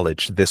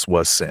acknowledge this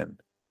was sin.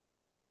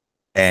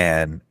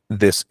 And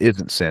this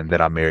isn't sin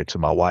that I'm married to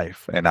my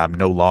wife. And I'm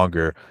no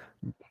longer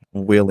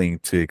willing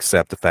to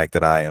accept the fact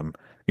that I am,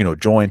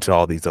 joined to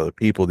all these other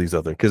people,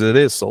 because it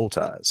is soul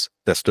ties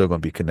that's still going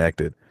to be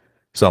connected.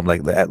 So I'm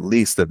like, at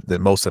least the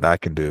most that I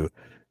can do,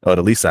 or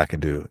the least I can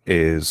do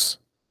is,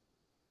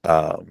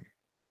 um,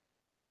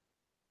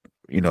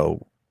 you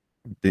know,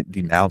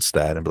 denounce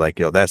that and be like,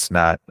 yo, that's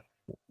not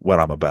what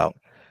I'm about.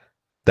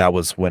 That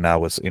was when I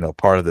was,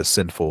 part of the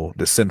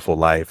sinful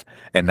life.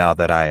 And now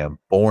that I am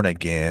born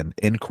again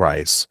in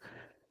Christ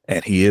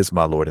and he is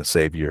my Lord and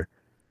Savior,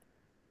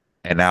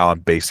 and now I'm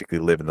basically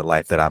living the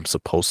life that I'm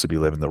supposed to be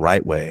living the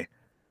right way.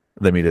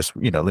 Let me just,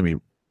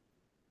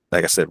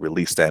 like I said,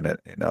 release that,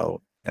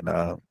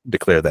 and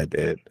declare that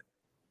dead.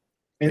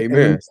 and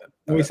Amen.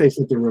 let me say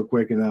something real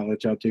quick, and I'll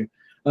let y'all too.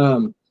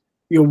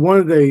 One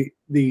of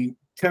the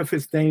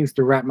toughest things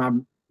to wrap my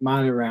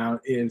mind around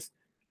is,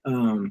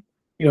 I'm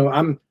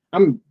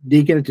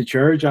deacon at the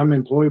church. I'm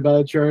employed by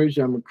the church.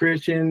 I'm a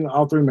Christian.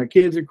 All three of my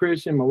kids are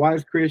Christian. My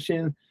wife's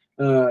Christian.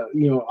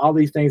 All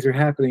these things are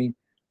happening.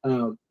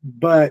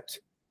 But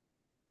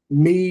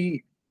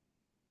me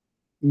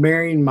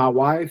marrying my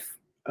wife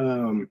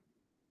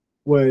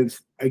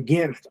was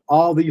against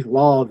all these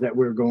laws that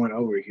we're going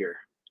over here.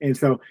 And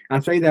so I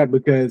say that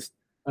because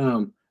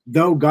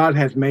though God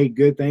has made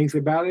good things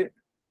about it,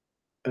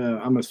 I'm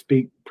going to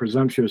speak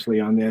presumptuously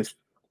on this.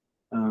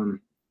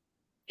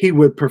 He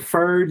would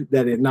prefer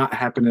that it not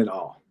happen at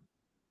all,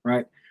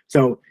 right?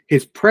 So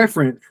his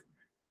preference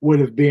would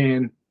have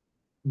been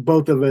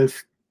both of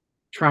us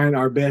trying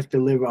our best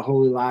to live a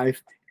holy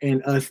life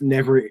and us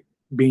never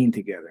being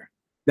together.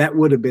 That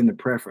would have been the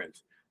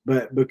preference.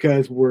 But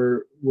because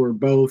we're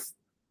both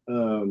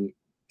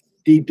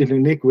steeped in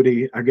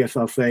iniquity, I guess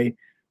I'll say,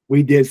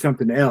 we did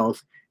something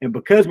else. And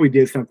because we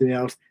did something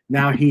else,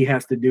 now he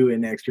has to do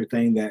an extra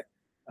thing that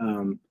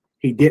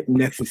he didn't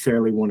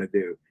necessarily want to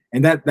do.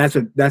 And that's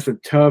a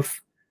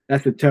tough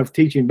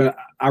teaching, but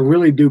I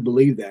really do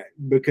believe that,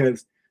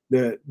 because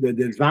the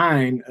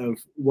design of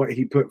what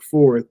he put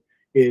forth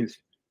is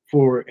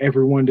for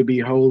everyone to be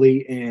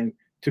holy and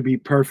to be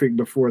perfect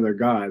before their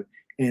God.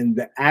 And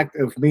the act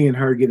of me and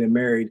her getting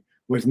married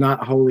was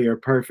not holy or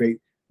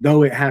perfect,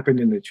 though it happened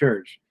in the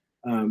church.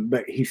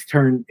 But he's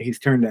turned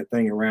that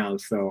thing around.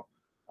 So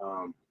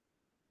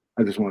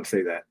I just want to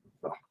say that.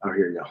 So I'll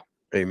hear y'all.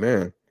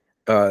 Amen.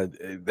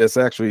 That's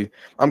actually,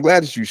 I'm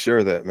glad that you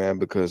share that, man,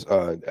 because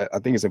I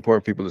think it's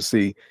important for people to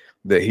see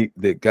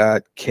that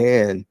God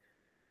can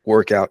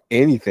work out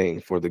anything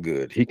for the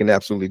good. He can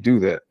absolutely do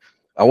that.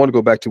 I want to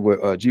go back to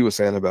what G was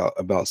saying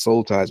about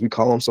soul ties. We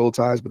call them soul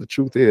ties, but the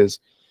truth is,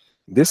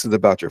 this is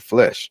about your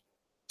flesh.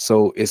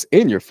 So it's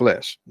in your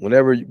flesh.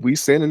 Whenever we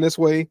sin in this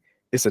way,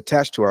 it's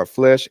attached to our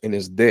flesh and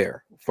it's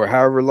there for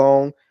however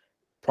long,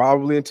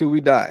 probably until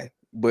we die.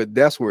 But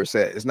that's where it's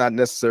at. It's not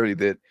necessarily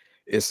that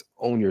it's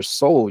on your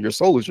soul. Your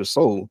soul is your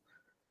soul.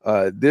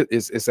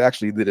 It's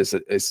actually that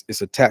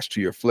it's attached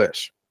to your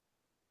flesh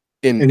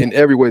in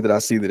every way that I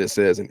see that it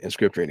says in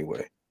scripture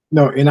anyway.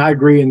 No, and I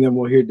agree. And then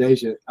we'll hear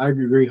Deja. I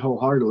agree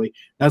wholeheartedly.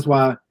 That's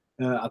why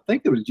I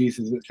think it was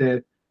Jesus that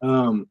said,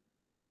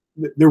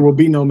 there will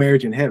be no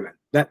marriage in heaven.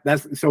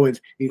 That's so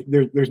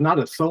there's not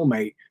a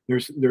soulmate.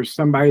 There's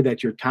somebody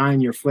that you're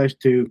tying your flesh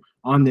to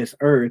on this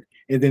earth,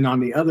 and then on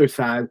the other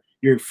side,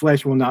 your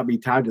flesh will not be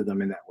tied to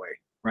them in that way,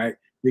 right?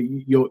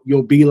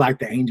 You'll be like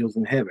the angels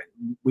in heaven.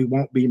 We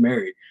won't be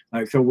married.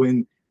 Like, so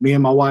when me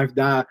and my wife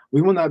die,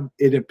 we will not.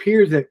 It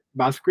appears that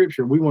by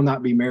scripture we will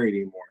not be married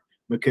anymore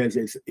because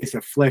it's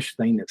a flesh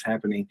thing that's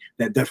happening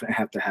that doesn't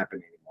have to happen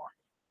anymore.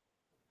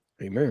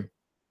 Amen.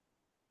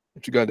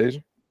 What you got, Deja?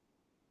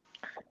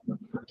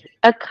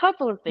 A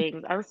couple of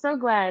things. I'm so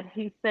glad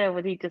he said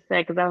what he just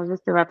said because I was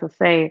just about to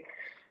say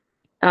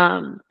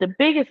the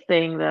biggest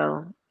thing,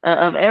 though,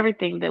 of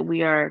everything that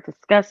we are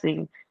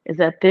discussing is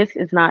that this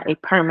is not a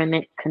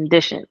permanent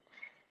condition.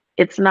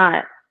 It's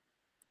not.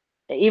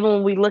 Even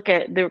when we look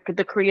at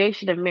the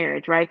creation of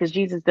marriage, right? Because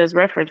Jesus does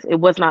reference it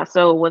was not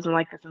so, it wasn't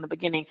like this in the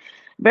beginning.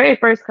 Very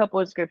first couple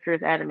of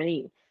scriptures, Adam and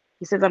Eve.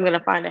 He says, I'm going to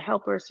find a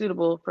helper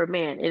suitable for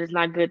man. It is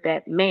not good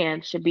that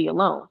man should be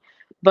alone.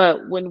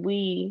 But when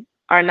we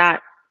are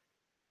not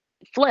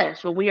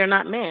flesh, when we are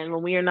not man,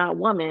 when we are not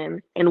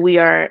woman, and we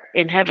are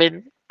in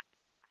heaven,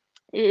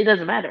 it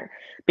doesn't matter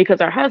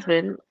because our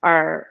husband,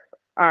 our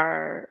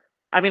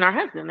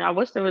husband. I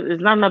wish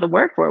there's not another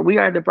word for it. We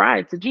are the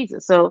bride to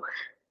Jesus. So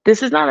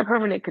this is not a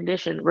permanent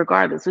condition,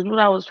 regardless. This is what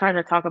I was trying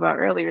to talk about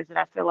earlier. Is that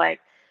I feel like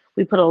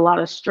we put a lot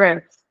of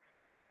stress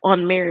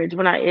on marriage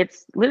when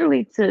it's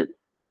literally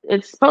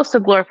it's supposed to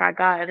glorify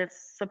God.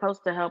 It's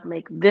supposed to help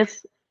make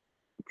this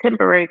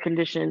temporary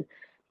condition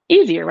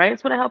easier, right?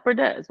 It's what a helper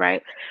does,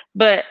 right?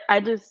 But I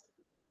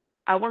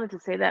wanted to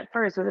say that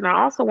first, but then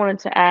I also wanted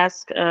to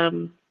ask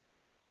a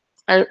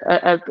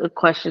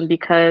question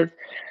because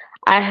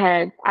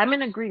I'm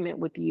in agreement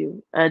with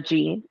you,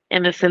 G,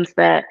 in the sense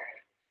that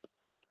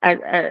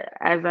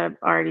as I've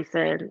already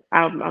said,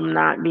 I'm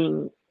not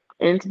being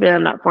intimate,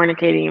 I'm not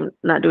fornicating,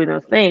 not doing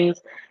those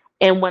things.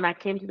 And when I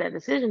came to that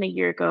decision a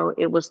year ago,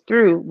 it was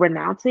through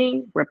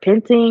renouncing,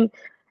 repenting,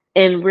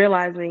 and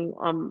realizing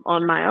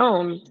on my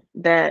own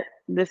that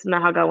this is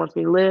not how God wants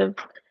me to live.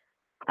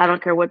 I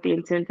don't care what the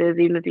intent is,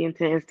 even if the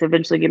intent is to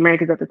eventually get married,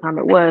 because at the time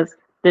it was,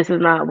 this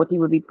is not what he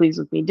would be pleased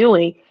with me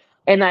doing.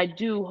 And I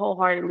do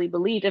wholeheartedly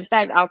believe. In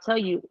fact, I'll tell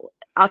you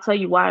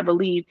why I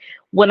believe.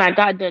 When I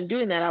got done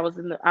doing that, I was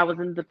in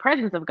the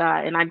presence of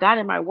God and I got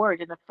in my word.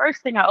 And the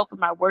first thing I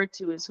opened my word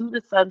to is who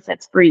the Son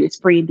sets free is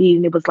free indeed.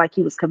 And it was like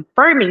he was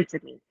confirming to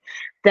me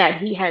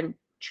that he had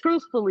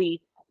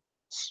truthfully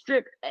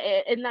stripped,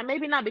 and that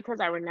maybe not because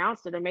I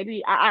renounced it, or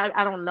maybe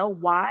I don't know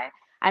why.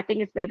 I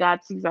think it's that God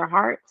sees our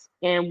hearts,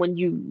 and when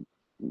you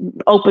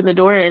open the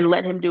door and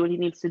let Him do what He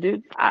needs to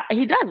do,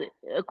 He does it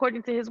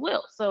according to His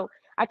will. So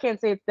I can't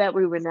say it's that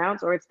we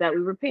renounce, or it's that we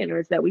repent, or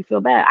it's that we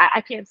feel bad.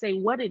 I can't say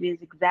what it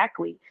is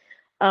exactly.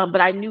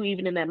 But I knew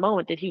even in that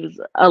moment that he was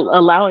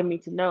allowing me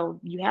to know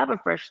you have a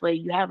fresh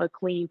slate, you have a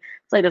clean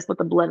slate. That's what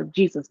the blood of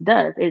Jesus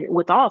does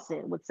with all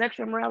sin, with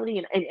sexual immorality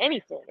and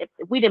anything. If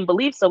we didn't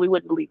believe so, we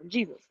wouldn't believe in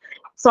Jesus.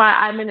 So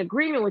I'm in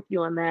agreement with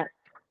you on that.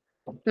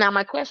 Now,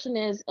 my question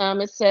is,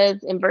 it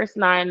says in verse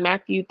 9,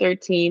 Matthew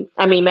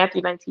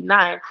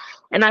 19:9,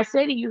 and I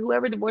say to you,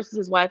 whoever divorces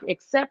his wife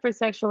except for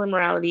sexual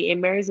immorality and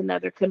marries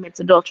another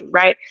commits adultery,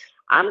 right?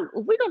 If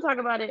we're gonna talk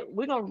about it,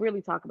 we're gonna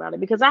really talk about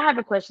it because I have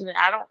a question and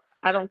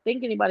I don't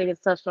think anybody has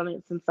touched on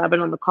it since I've been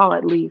on the call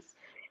at least,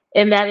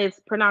 and that is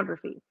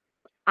pornography.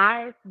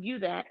 I view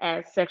that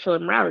as sexual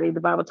immorality. The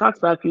Bible talks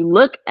about if you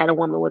look at a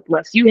woman with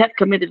lust, you have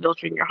committed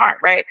adultery in your heart,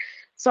 right?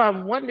 So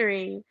I'm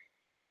wondering,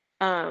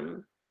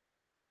 um,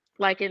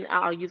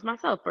 I'll use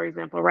myself for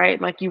example,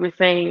 right? Like you were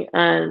saying,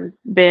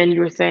 Ben, you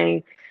were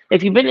saying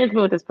if you've been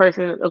intimate with this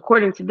person,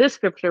 according to this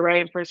scripture,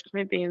 right, in First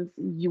Corinthians,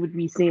 you would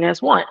be seen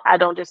as one. I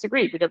don't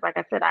disagree because, like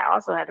I said, I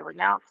also had to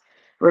renounce,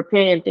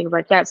 repent, and things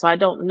like that. So I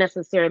don't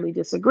necessarily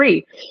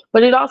disagree.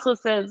 But it also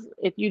says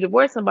if you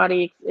divorce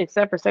somebody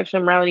except for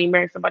sexual immorality, you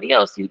marry somebody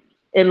else,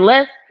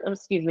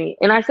 excuse me,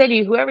 and I say to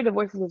you, whoever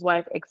divorces his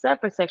wife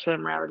except for sexual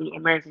immorality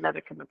and marries another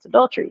commits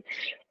adultery.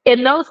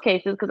 In those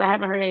cases, because I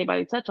haven't heard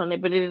anybody touch on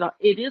it, but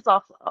it is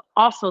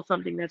also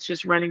something that's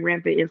just running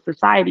rampant in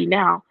society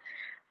now,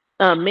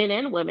 men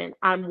and women.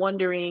 I'm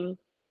wondering,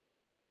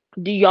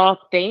 would y'all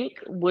think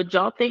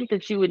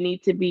that you would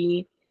need to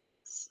be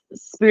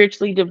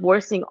spiritually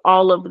divorcing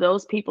all of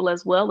those people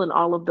as well, and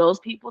all of those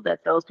people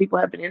that those people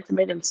have been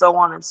intimate, and so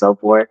on and so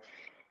forth,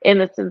 in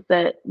the sense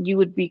that you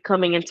would be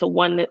coming into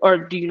oneness? Or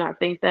do you not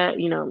think that,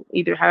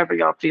 either however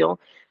y'all feel,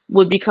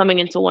 would be coming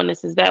into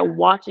oneness? Is that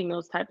watching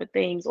those type of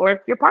things, or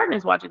if your partner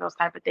is watching those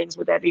type of things,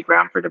 would that be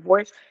ground for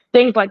divorce?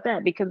 Things like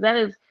that, because that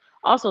is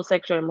also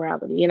sexual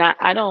immorality. And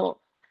I don't,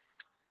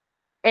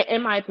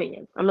 in my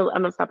opinion, I'm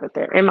gonna stop it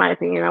there. In my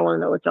opinion, I want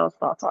to know what y'all's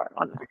thoughts are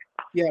on that.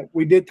 Yeah,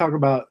 we did talk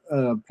about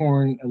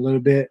porn a little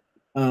bit.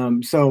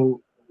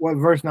 So what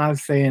verse 9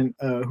 is saying,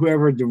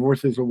 whoever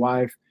divorces a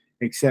wife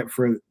except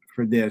for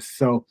this.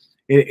 So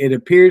it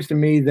appears to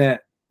me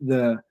that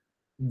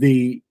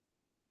the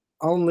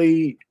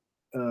only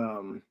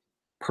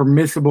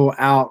permissible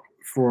out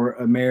for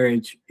a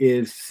marriage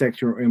is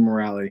sexual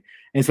immorality.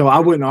 And so I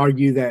wouldn't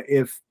argue that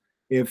if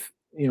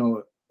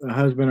a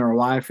husband or a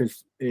wife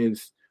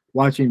is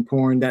watching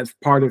porn, that's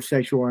part of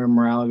sexual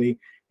immorality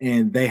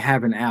and they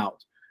have an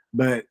out.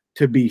 But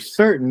to be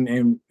certain,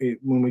 and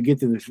when we get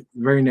to this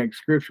very next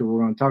scripture,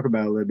 we're going to talk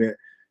about a little bit,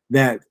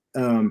 that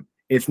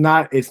it's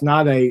not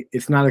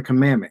a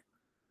commandment,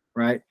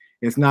 right?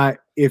 It's not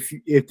if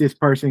this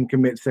person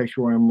commits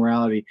sexual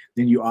immorality,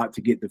 then you ought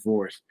to get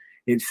divorced.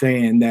 It's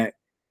saying that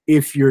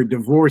if you're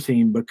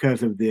divorcing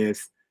because of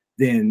this,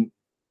 then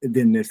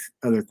this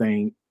other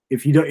thing.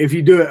 If you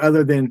do it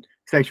other than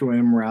sexual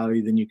immorality,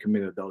 then you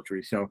commit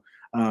adultery. So,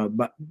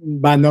 but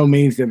by no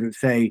means does it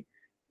say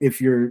if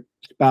your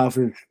spouse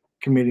is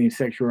committing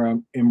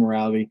sexual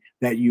immorality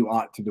that you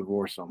ought to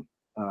divorce them.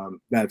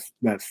 That's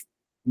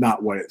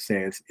not what it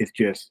says. It's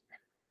just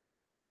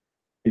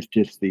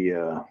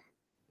the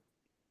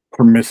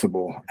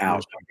permissible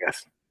out, I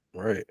guess.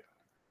 Right.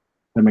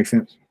 That makes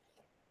sense.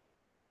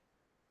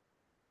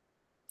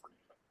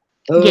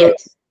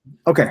 Yes.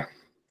 Okay.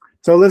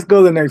 So let's go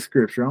to the next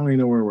scripture. I don't even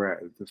know where we're at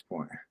this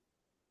point.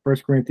 1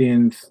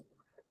 Corinthians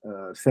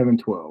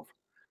 7:12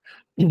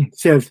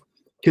 says,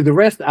 to the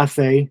rest I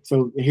say,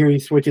 so here he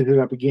switches it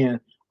up again,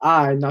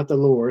 I, not the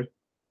Lord,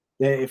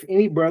 that if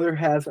any brother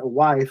has a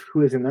wife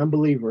who is an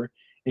unbeliever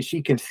and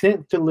she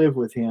consents to live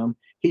with him,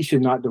 he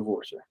should not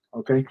divorce her.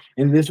 Okay.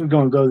 And this is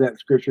going to go to that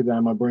scripture that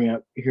I'm going to bring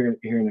up here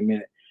in a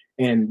minute,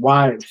 and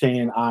why it's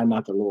saying I,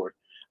 not the Lord.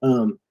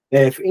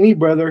 That if any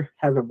brother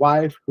has a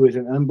wife who is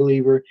an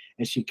unbeliever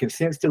and she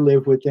consents to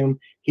live with him,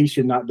 he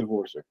should not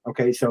divorce her.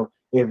 Okay. So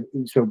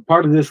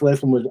part of this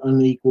lesson was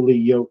unequally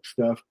yoked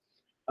stuff.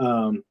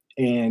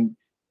 And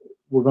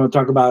we're going to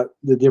talk about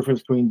the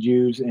difference between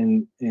Jews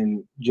and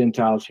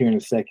Gentiles here in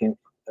a second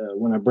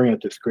when I bring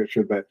up the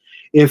scripture. But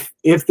if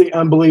the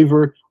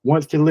unbeliever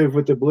wants to live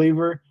with the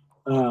believer,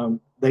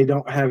 they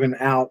don't have an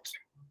out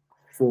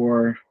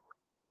for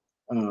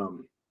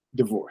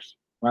divorce,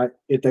 right?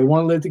 If they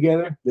want to live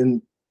together,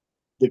 then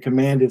the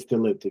command is to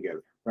live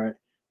together, right?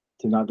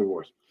 To not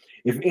divorce.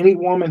 If any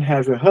woman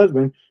has a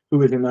husband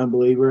who is an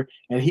unbeliever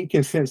and he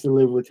consents to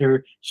live with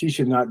her, she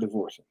should not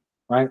divorce him,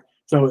 right?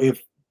 So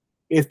if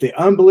the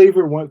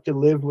unbeliever wants to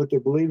live with the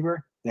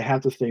believer, they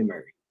have to stay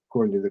married,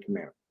 according to the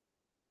commandment.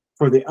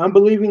 For the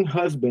unbelieving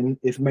husband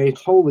is made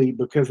holy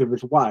because of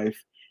his wife,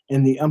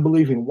 and the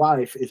unbelieving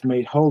wife is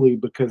made holy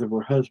because of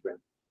her husband.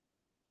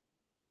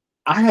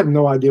 I have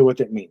no idea what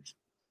that means,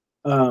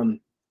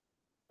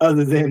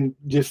 other than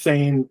just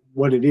saying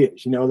what it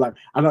is. Like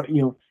I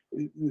don't,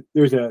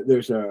 there's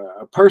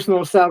a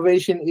personal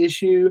salvation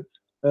issue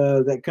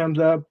that comes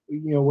up,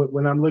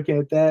 when I'm looking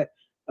at that.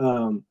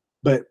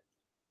 But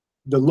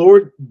the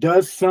Lord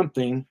does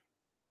something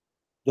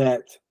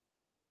that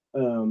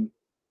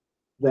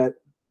that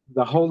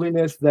the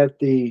holiness that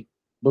the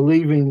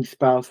believing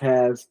spouse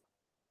has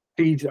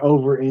feeds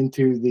over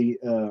into the.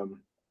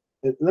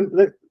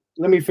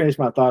 Let me finish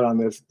my thought on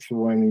this, so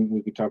when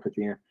we can talk at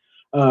the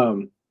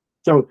end.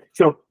 So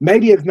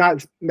maybe it's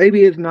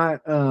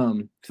not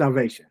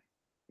salvation,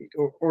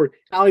 or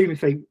I'll even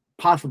say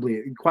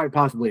quite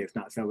possibly it's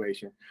not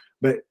salvation,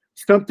 but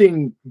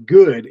something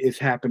good is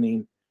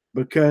happening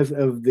because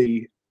of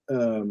the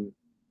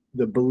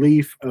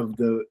belief of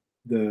the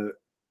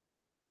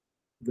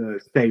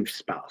saved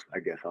spouse. I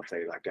guess I'll say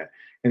it like that.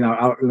 And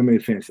let me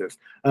finish this.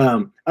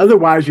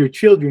 Otherwise, your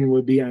children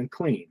would be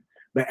unclean,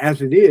 but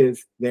as it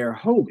is, they are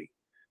holy.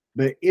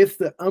 But if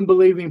the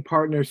unbelieving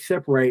partner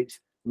separates,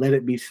 let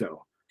it be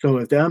so. So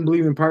if the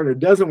unbelieving partner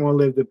doesn't want to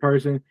live with the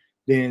person,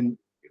 then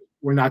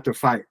we're not to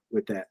fight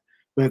with that.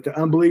 But if the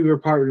unbeliever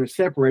partner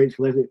separates,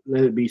 let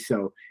it be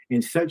so.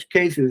 In such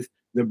cases,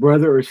 the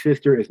brother or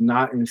sister is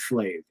not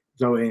enslaved.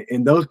 So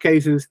in those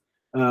cases,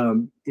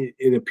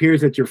 it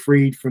appears that you're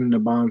freed from the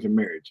bonds of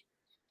marriage.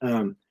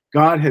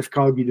 God has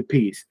called you to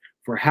peace.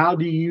 For how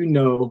do you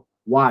know,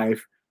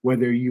 wife,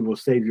 whether you will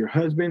save your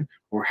husband,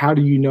 or how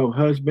do you know,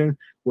 husband,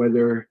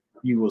 whether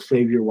you will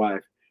save your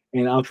wife?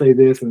 And I'll say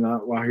this, and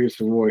while here's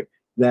Savoy,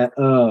 that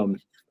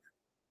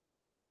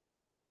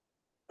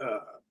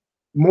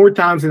more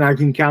times than I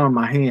can count on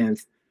my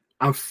hands,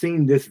 I've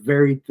seen this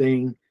very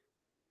thing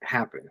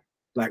happen,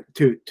 like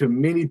to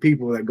many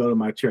people that go to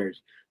my church,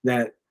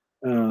 that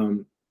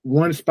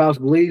one spouse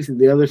believes and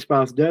the other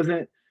spouse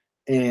doesn't,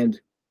 and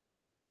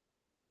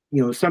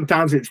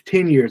sometimes it's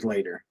 10 years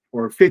later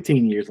or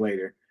 15 years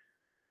later,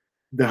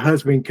 the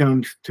husband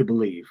comes to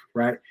believe,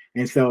 right?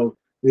 And so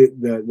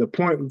the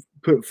point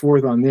put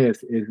forth on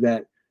this is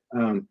that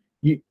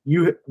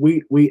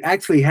we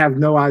actually have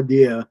no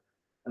idea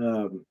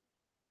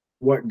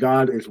what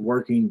God is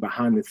working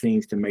behind the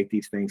scenes to make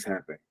these things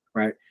happen,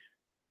 right?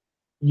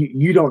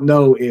 You don't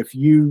know if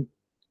you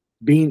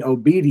being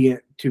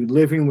obedient to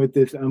living with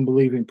this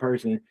unbelieving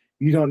person,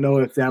 you don't know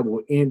if that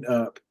will end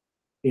up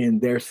in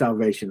their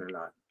salvation or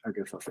not. I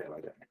guess I'll say it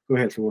like that. Go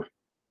ahead, Sor.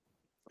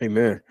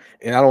 Amen.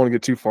 And I don't want to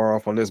get too far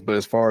off on this, but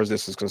as far as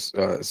this is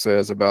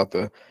says about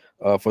the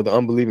for the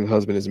unbelieving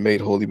husband is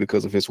made holy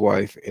because of his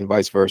wife, and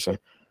vice versa.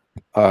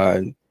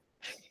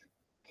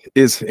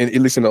 Is at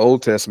least in the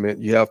Old Testament,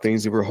 you have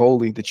things that were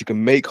holy that you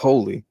can make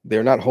holy.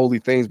 They're not holy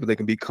things, but they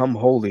can become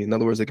holy. In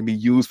other words, they can be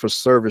used for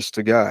service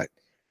to God.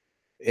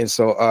 And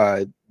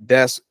so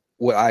that's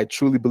what I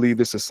truly believe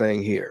this is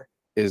saying here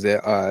is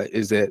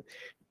that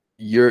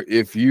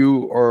if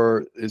you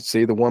are,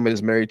 say the woman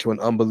is married to an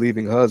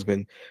unbelieving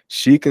husband,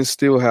 she can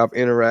still have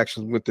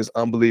interactions with this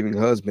unbelieving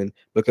husband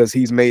because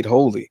he's made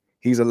holy.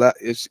 She's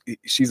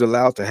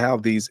allowed to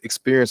have these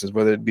experiences,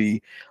 whether it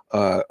be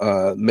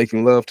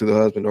making love to the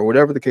husband or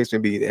whatever the case may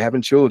be,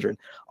 having children,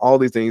 all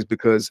these things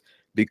because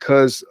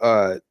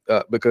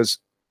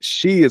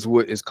she is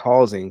what is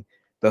causing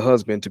the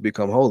husband to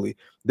become holy.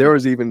 There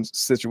is even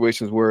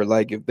situations where,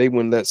 like, if they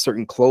wouldn't let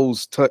certain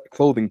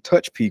clothing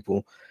touch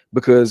people,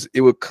 because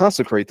it would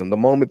consecrate them the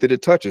moment that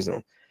it touches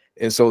them.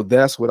 And so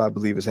that's what I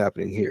believe is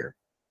happening here.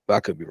 But I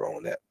could be wrong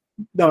on that.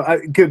 No,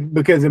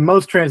 because in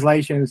most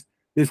translations,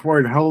 this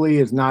word holy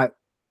is not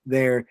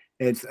there.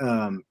 It's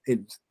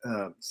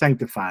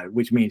sanctified,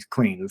 which means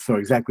clean. So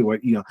exactly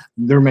what,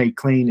 they're made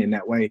clean in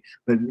that way.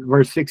 But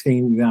verse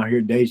 16 down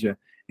here, Deja,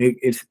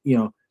 it's,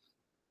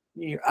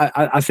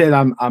 I said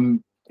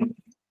I'm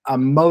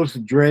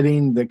most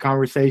dreading the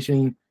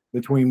conversation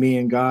between me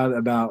and God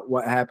about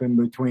what happened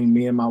between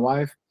me and my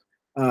wife.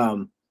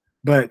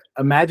 But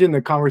imagine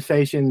the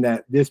conversation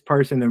that this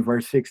person in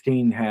verse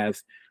 16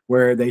 has,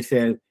 where they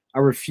said, I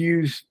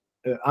refuse,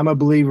 I'm a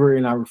believer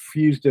and I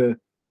refuse to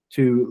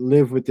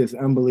live with this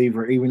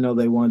unbeliever, even though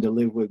they wanted to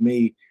live with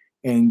me.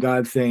 And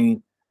God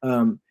saying,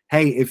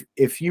 hey,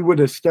 if you would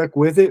have stuck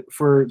with it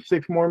for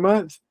 6 more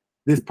months,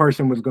 this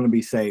person was going to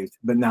be saved,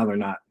 but now they're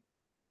not.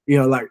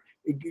 Like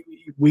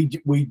we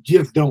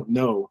just don't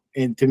know.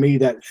 And to me,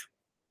 that's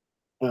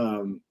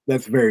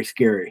very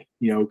scary,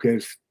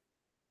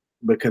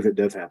 because it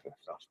does happen.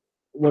 So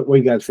what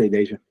you got to say,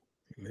 Deja?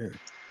 Yeah.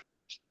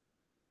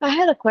 I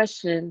had a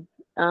question,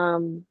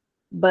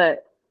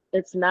 but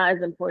it's not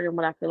as important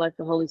what I feel like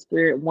the Holy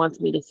Spirit wants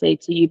me to say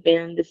to you,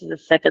 Ben. This is the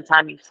second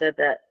time you've said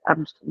that.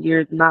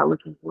 You're not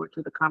looking forward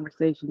to the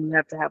conversation you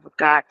have to have with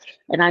God.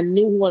 And I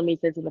knew He wanted me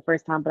to say it the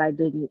first time, but I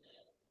didn't.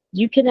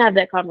 You can have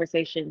that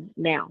conversation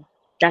now.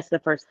 That's the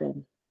first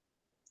thing.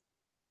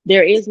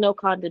 There is no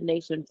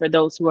condemnation for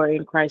those who are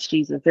in Christ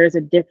Jesus. There's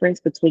a difference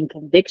between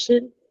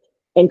conviction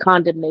and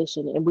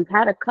condemnation. And we've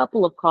had a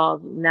couple of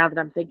calls now that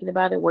I'm thinking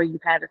about it where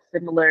you've had a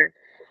similar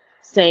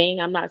saying.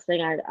 I'm not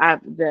saying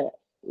that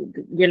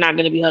you're not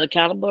going to be held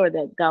accountable or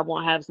that God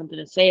won't have something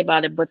to say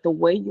about it, but the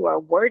way you are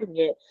wording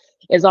it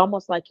is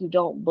almost like you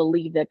don't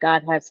believe that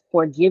God has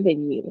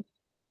forgiven you.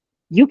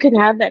 You can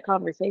have that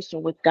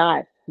conversation with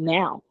God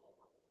now.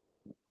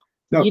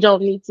 No. You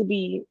don't need to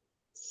be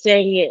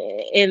saying it,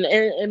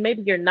 and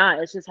maybe you're not.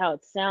 It's just how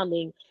it's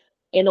sounding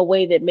in a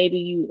way that maybe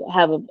you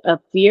have a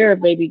fear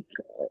of maybe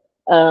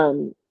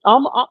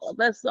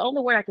that's the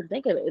only word I can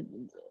think of it.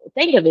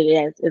 Think of it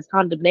as is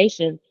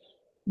condemnation,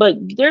 but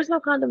there's no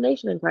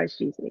condemnation in Christ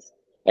Jesus.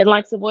 And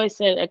like Savoy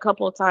said a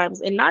couple of times,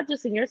 and not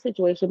just in your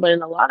situation, but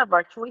in a lot of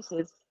our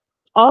choices,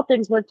 all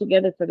things work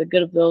together for the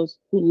good of those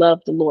who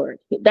love the Lord.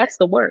 That's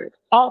the word,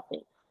 all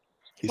things.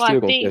 He's So I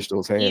still gonna think catch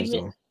those hands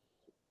even though.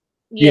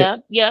 Yeah.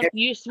 yeah,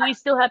 we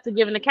still have to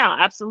give an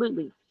account,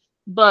 absolutely.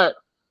 But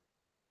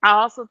I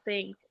also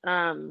think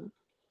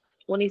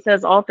when he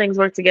says all things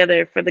work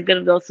together for the good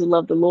of those who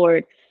love the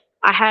Lord,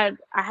 I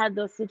had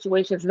those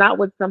situations not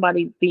with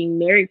somebody being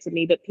married to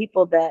me, but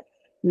people that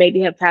maybe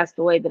have passed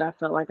away that I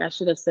felt like I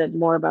should have said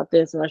more about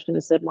this or I should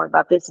have said more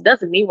about this. It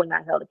doesn't mean we're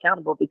not held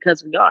accountable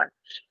because we are.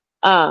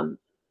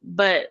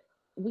 But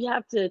we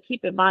have to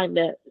keep in mind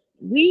that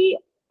we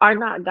are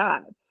not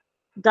God.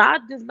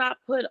 God does not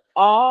put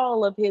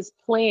all of his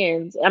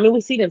plans, I mean, we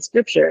see it in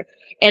scripture,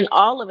 and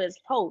all of his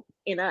hope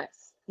in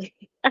us.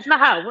 That's not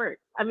how it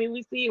works. I mean,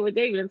 we see it with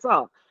David and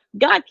Saul.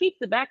 God keeps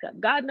the backup.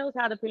 God knows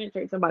how to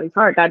penetrate somebody's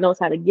heart. God knows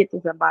how to get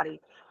to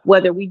somebody,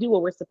 whether we do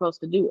what we're supposed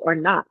to do or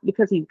not,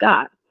 because he's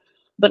God.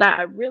 But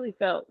I really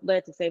felt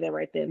led to say that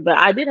right then. But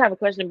I did have a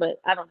question, but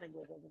I don't think it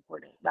was as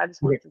important. I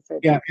just Okay. wanted to say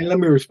Yeah, that. and let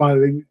me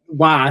respond to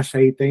why I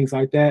say things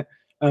like that.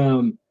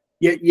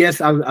 Yes,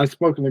 I've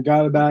spoken to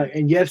God about it,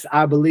 and yes,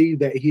 I believe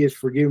that He has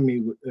forgiven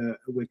me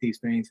with these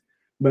things.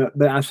 But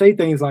I say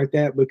things like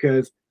that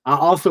because I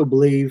also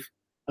believe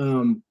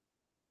Him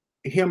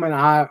and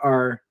I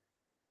are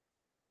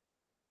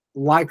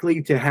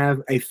likely to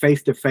have a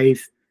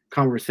face-to-face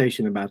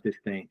conversation about this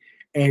thing.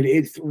 and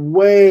it's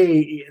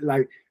way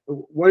like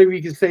whatever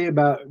you can say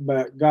about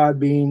God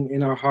being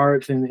in our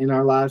hearts and in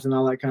our lives and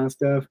all that kind of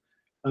stuff.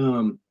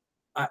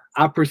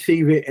 I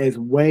perceive it as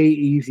way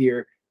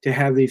easier to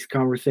have these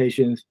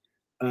conversations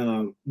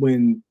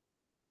when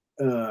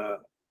the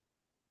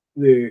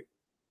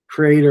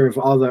creator of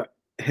all the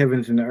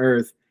heavens and the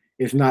earth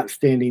is not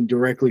standing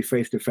directly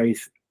face to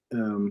face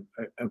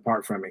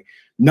apart from me,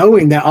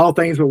 knowing that all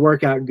things will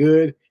work out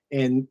good,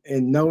 and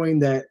knowing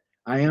that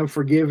I am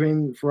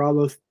forgiven for all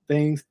those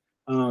things.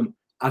 I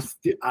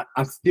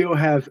still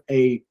have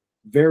a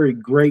very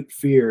great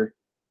fear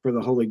for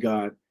the Holy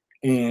God,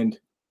 and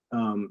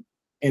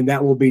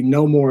that will be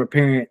no more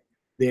apparent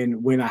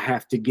than when I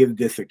have to give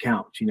this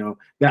account,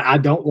 that I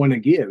don't want to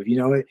give,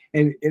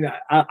 and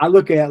I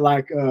look at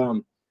like,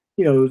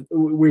 we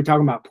were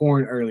talking about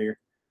porn earlier.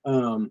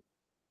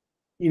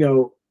 You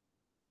know,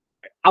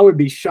 I would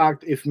be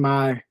shocked if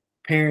my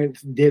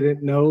parents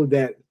didn't know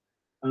that,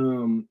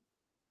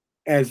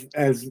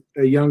 as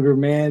a younger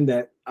man,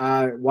 that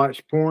I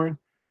watched porn.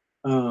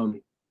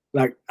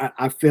 Like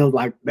I feel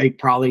like they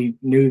probably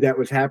knew that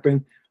was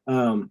happening,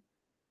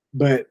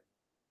 but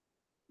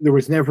there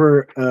was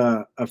never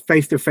a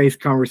face-to-face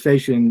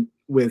conversation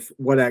with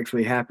what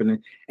actually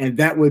happened, and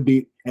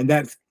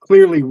that's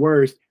clearly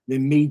worse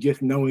than me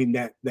just knowing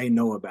that they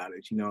know about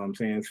it. You know what I'm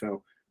saying?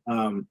 So,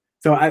 I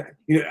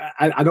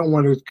don't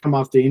want to come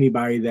off to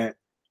anybody that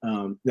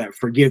that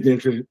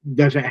forgiveness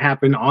doesn't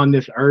happen on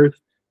this earth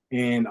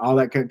and all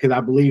that, because I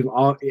believe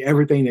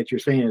everything that you're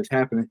saying is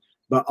happening,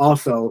 but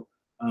also,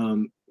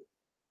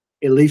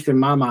 at least in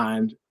my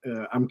mind,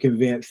 I'm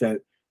convinced that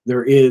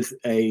there is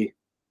a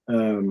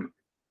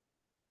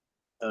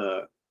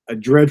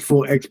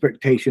dreadful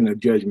expectation of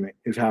judgment,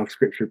 is how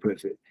Scripture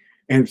puts it.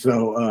 And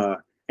so,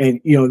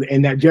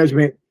 and that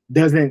judgment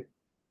doesn't,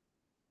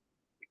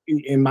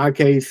 in my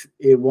case,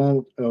 it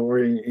won't, or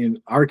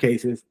in our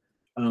cases,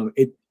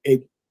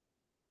 it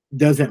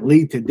doesn't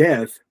lead to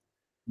death,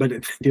 but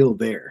it's still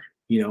there,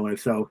 and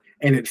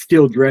it's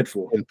still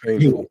dreadful and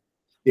painful.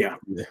 Yeah.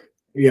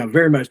 Yeah,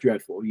 very much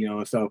dreadful,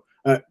 So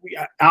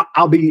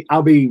I'll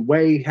be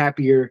way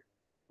happier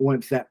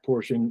once that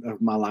portion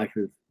of my life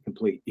is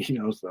complete,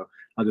 So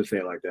I'll just say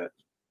it like that.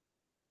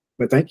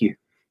 But thank you.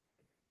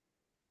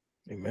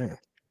 Amen.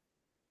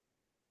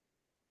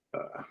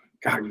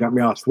 God, you got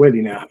me all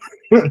sweaty now.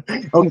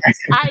 Okay.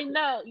 I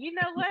know. You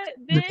know what,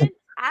 Ben?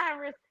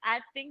 I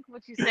think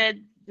what you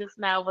said just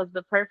now was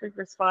the perfect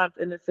response,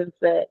 in the sense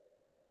that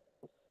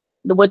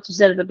what you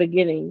said at the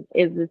beginning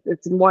is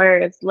it's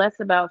less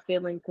about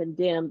feeling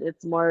condemned.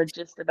 It's more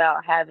just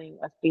about having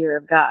a fear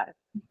of God.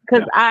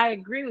 Because I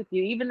agree with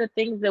you. Even the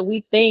things that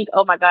we think,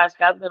 oh my gosh,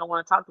 God's going to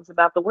want to talk to us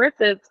about, the word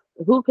says,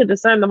 who can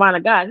discern the mind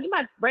of God? He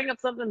might bring up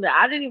something that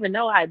I didn't even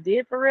know I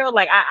did for real.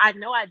 Like I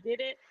know I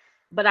did it,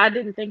 but I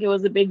didn't think it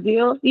was a big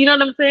deal. You know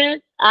what I'm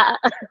saying?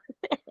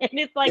 And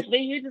it's like,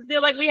 then you just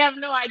feel like we have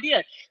no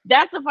idea.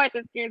 That's the part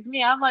that scares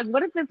me. I'm like,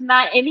 what if it's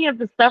not any of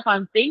the stuff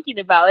I'm thinking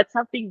about? It's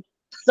something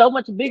so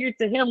much bigger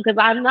to him, because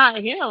I'm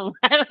not him.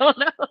 I don't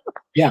know.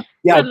 Yeah.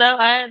 But no,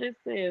 I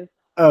understand.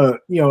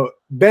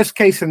 Best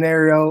case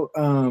scenario,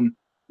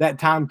 that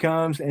time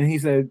comes and he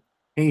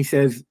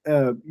says,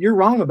 you're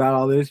wrong about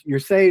all this. You're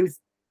saved.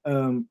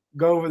 Go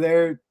over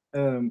there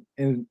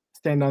and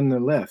stand on the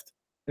left.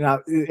 And I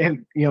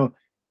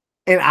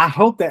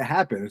hope that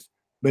happens,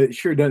 but it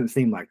sure doesn't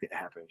seem like it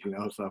happens,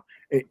 So,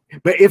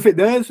 but if it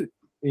does,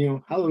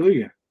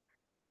 hallelujah.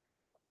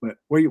 But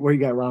where you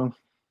got, Ron?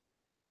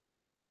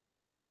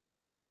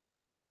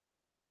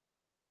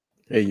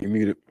 Hey, you're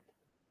muted.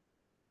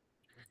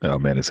 Oh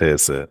man, his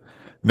headset.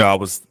 No, I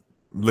was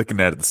looking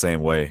at it the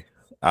same way.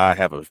 I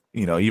have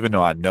even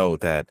though I know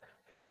that,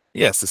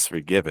 yes, it's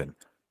forgiven,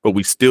 but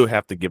we still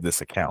have to give this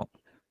account.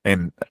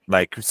 And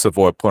like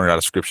Savoy pointed out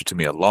a scripture to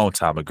me a long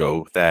time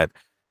ago, that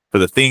for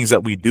the things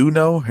that we do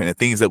know and the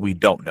things that we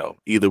don't know,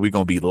 either we're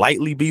going to be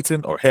lightly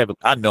beaten or heavy.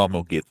 I know I'm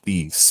going to get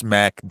the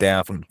smack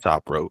down from the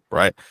top rope,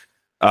 right?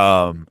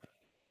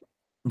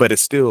 But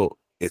it's still,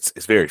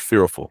 it's very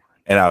fearful.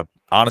 And I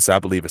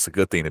believe it's a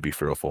good thing to be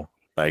fearful.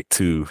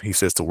 He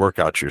says to work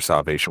out your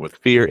salvation with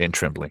fear and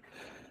trembling.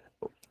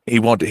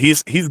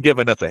 He's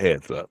giving us a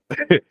heads up.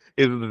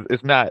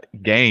 It's not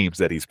games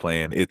that he's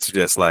playing. It's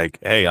just like,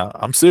 hey,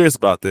 I'm serious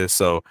about this.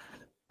 So,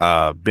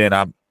 Ben,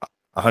 I'm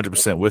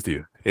 100% with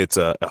you. It's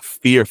a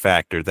fear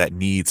factor that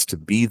needs to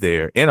be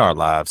there in our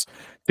lives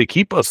to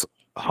keep us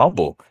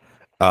humble,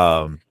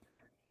 and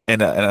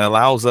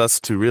allows us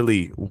to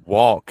really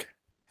walk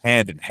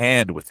hand in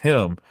hand with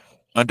him,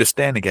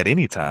 understanding at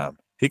any time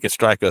he can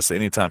strike us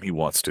anytime he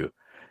wants to.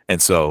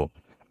 And so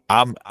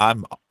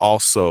I'm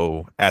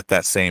also at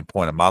that same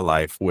point in my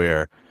life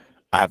where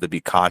I have to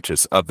be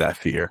conscious of that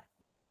fear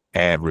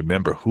and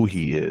remember who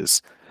he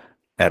is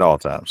at all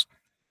times.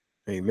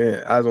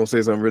 Amen. I was gonna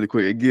say something really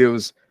quick. It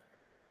gives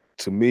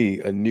to me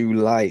a new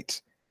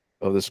light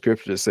of the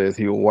scripture that says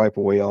he will wipe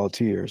away all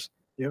tears.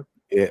 Yep.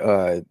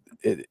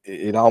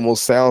 It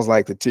almost sounds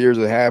like the tears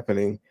are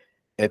happening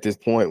at this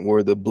point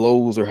where the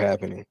blows are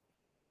happening.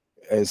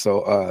 And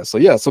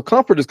so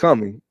comfort is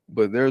coming,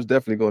 but there's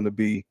definitely going to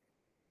be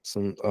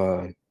some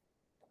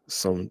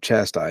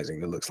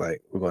chastising. It looks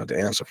like we're going to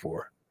have to answer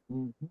for.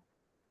 Mm-hmm.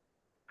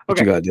 What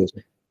you got,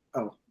 Disney?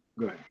 Oh,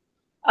 go ahead.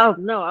 Oh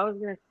no, I was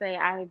gonna say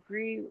I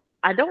agree.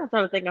 I don't want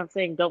someone to think I'm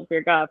saying don't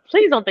fear God.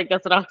 Please don't think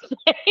that's what I'm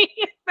saying.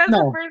 That's the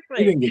No, first you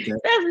thing. didn't get that.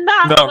 That's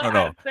not No, what no, I'm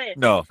no, saying.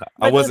 no. I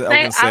But to wasn't. I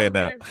say, wasn't I saying was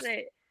that. gonna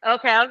say,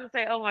 okay, I was gonna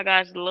say, oh my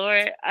gosh,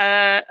 Lord,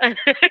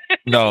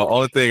 No,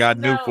 only thing I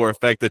knew for a no,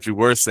 fact that you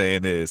were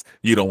saying is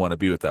you don't want to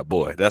be with that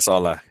boy. That's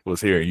all I was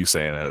hearing you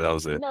saying. That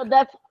was it. no,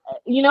 that's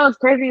it's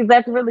crazy. Is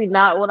that's really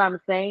not what I'm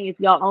saying. If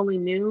y'all only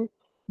knew,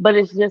 but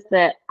it's just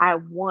that I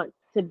want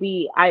to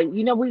be.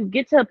 We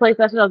get to a place.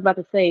 That's what I was about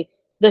to say.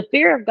 The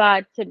fear of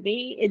God to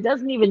me, it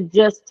doesn't even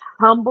just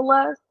humble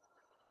us.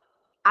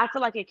 I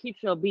feel like it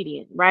keeps you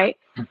obedient, right?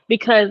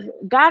 Because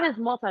God is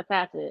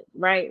multifaceted,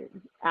 right?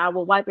 I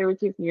will wipe every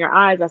tear from your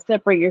eyes. I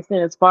separate your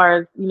sin as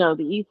far as, the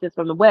east is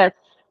from the west.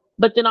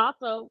 But then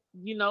also,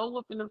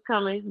 whooping is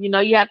coming.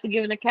 You have to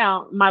give an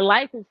account. My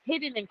life is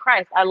hidden in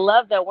Christ. I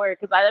love that word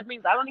because that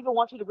means I don't even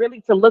want you to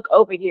really to look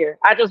over here.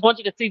 I just want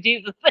you to see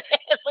Jesus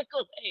and look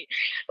away.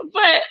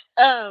 But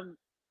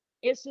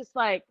it's just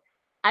like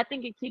I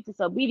think it keeps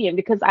us obedient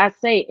because I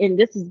say, and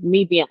this is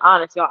me being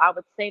honest, y'all. I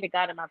would say to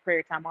God in my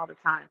prayer time all the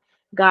time,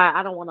 God,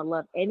 I don't want to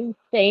love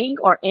anything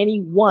or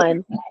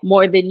anyone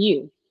more than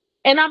you.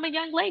 And I'm a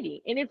young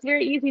lady, and it's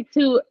very easy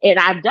to, and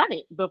I've done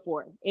it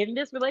before in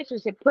this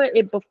relationship, put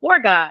it before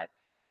God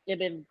and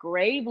been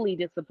gravely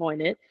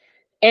disappointed.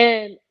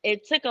 And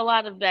it took a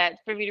lot of that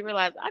for me to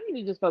realize I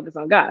need to just focus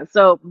on God.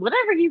 So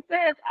whatever He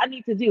says, I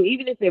need to do,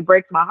 even if it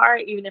breaks my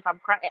heart, even if I'm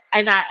crying.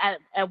 And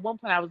at one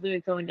point, I was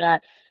literally telling God,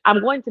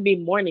 I'm going to be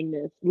mourning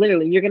this.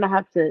 Literally, you're going to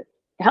have to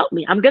help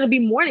me. I'm going to be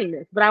mourning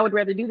this, but I would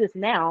rather do this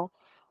now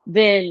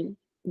than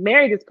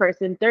marry this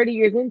person. 30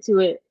 years into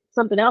it,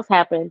 something else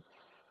happened,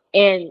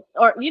 and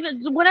or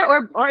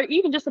whatever, or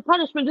even just a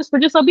punishment just for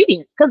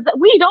disobedience, because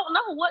we don't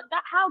know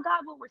how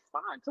God will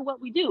respond to what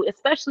we do,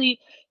 especially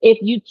if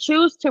you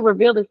choose to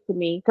reveal this to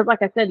me. Because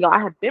like I said, y'all, I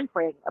have been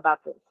praying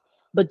about this,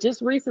 but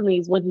just recently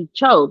is when He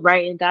chose,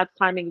 right? And God's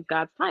timing is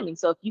God's timing.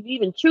 So if you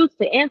even choose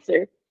to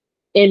answer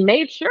and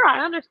made sure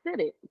I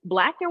understood it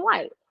black and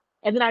white,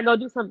 and then I go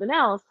do something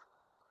else,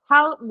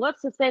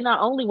 what's to say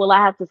not only will I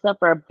have to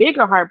suffer a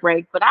bigger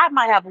heartbreak, but I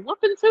might have a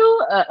whooping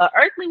too, a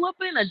earthly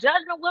whooping, a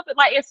judgment whooping.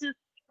 Like, it's just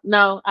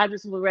no, I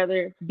just would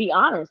rather be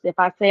honest. If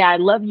I say I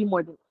love you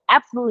more than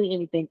absolutely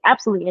anything,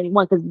 absolutely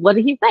anyone, because what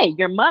did He say?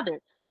 Your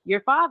mother, your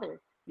father,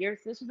 your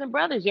sisters and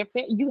brothers,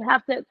 you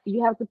have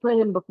to put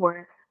Him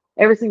before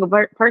every single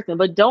person.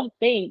 But don't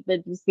think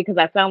that just because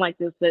I sound like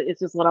this that it's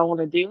just what I want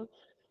to do.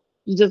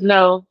 You just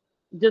know,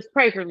 just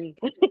pray for me.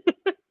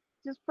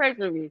 Just pray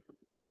for me.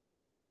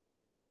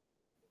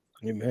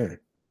 Amen.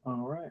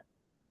 All right.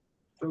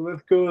 So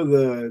let's go to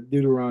the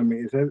Deuteronomy.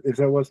 Is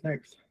that what's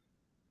next?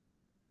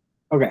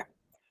 Okay.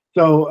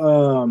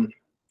 So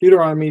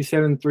Deuteronomy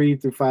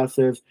 7:3-5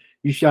 says,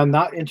 "You shall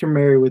not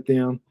intermarry with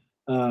them."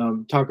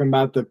 Talking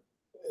about the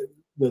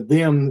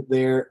them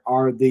there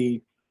are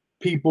the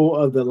people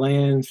of the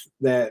lands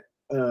that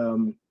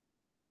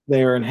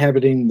they are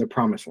inhabiting the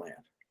promised land,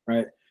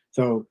 right?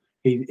 So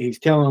he's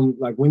telling them,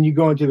 like, when you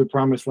go into the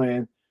promised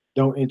land,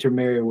 don't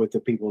intermarry with the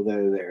people that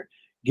are there.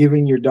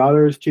 Giving your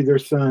daughters to their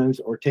sons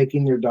or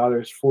taking your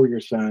daughters for your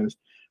sons,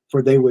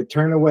 for they would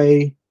turn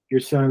away your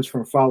sons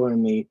from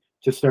following me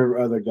to serve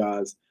other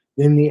gods.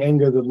 Then the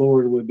anger of the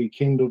Lord would be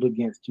kindled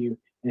against you,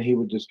 and He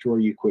would destroy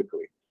you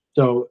quickly.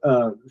 So,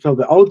 so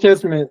the Old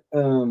Testament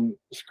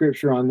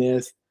scripture on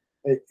this,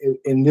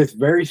 in this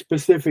very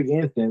specific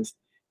instance,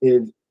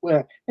 is,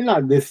 well, and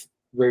not this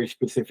very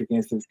specific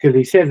instance, because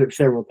He says it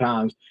several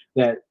times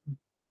that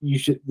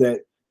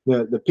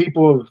the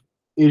people of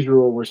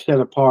Israel were set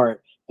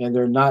apart, and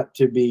they're not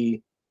to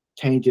be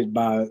tainted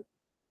by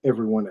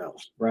everyone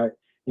else, right?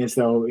 And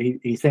so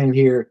he's saying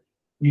here,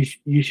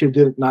 you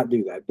should not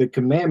do that. The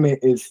commandment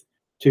is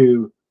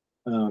to,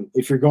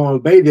 if you're going to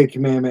obey the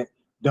commandment,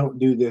 don't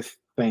do this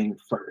thing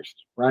first,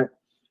 right?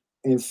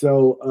 And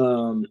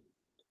so,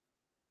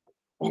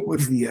 what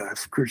was the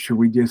scripture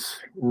we just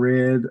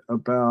read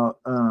about?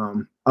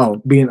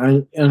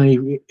 Being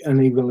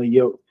unevenly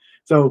yoked.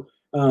 So,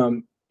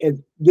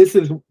 this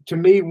is, to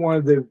me, one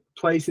of the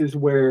places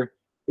where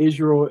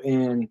Israel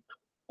and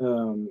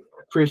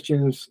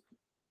Christians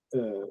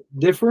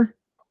differ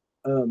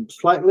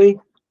slightly,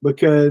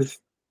 because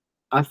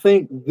I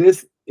think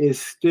this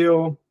is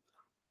still,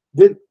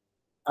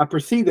 I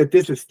perceive that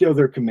this is still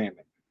their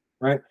commandment,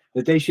 right?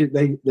 That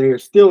they are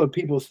still a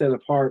people set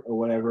apart or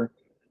whatever.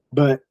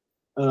 But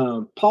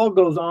Paul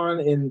goes on,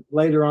 and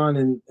later on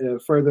in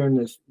further in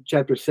this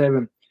chapter 7,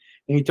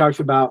 and he talks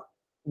about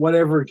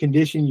whatever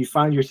condition you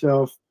find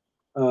yourself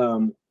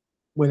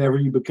whenever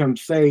you become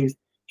saved,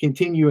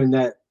 continue in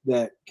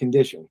that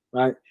condition,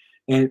 right?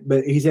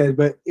 But he says,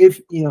 but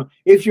if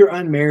you're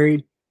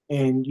unmarried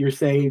and you're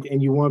saved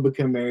and you want to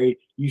become married,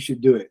 you should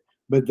do it.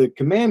 But the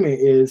commandment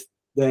is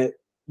that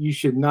you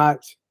should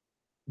not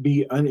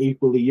be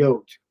unequally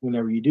yoked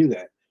whenever you do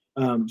that.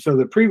 So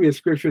the previous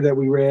scripture that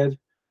we read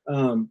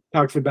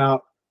talks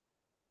about,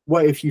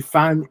 what if you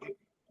find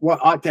what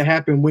ought to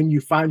happen when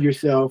you find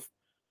yourself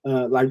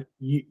like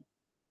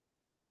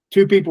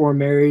two people are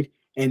married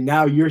and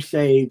now you're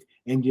saved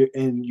and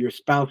your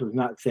spouse is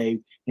not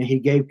saved, and he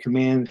gave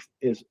commands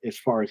as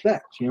far as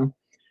that,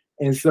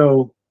 and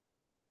so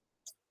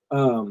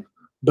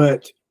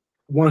but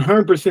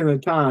 100% of the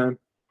time,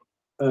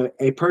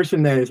 a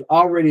person that is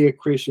already a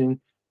Christian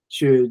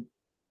should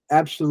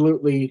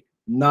absolutely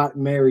not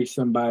marry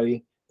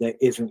somebody that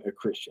isn't a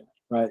Christian,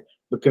 right?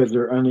 Because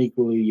they're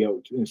unequally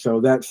yoked. And so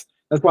that's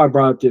why I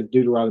brought up this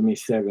Deuteronomy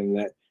 7,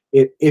 that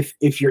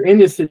if you're in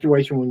this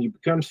situation when you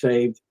become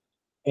saved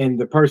and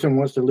the person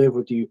wants to live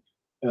with you,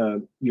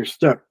 you're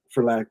stuck,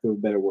 for lack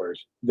of better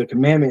words. The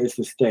commandment is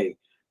to stay.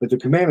 But the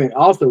commandment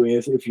also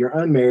is, if you're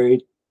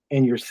unmarried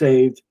and you're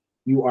saved,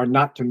 you are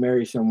not to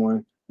marry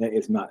someone that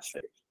is not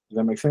saved. Does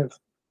that make sense?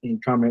 Any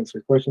comments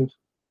or questions?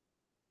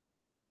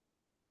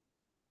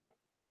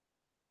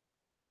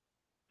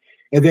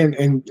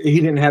 And he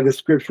didn't have the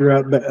scripture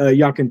up, but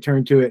y'all can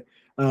turn to it.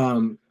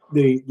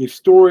 The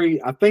story,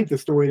 I think the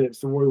story that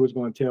Savoy was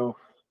going to tell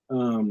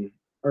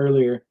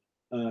earlier,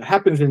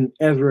 happens in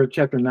Ezra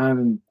chapter 9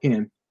 and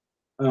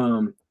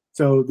 10.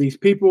 So these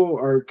people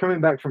are coming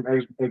back from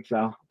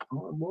exile.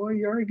 Oh boy,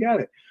 you already got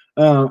it.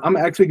 I'm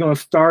actually going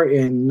to start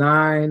in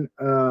 9,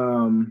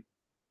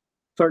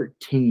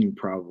 13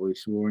 probably,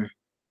 Savoy.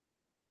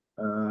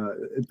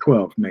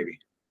 12 maybe.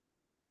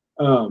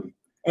 And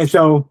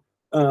so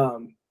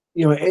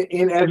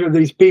in Ezra,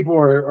 these people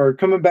are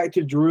coming back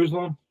to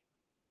Jerusalem,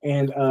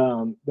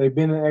 and they've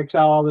been in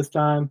exile all this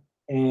time,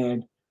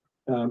 and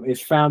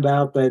it's found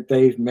out that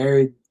they've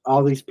married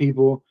all these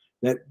people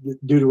that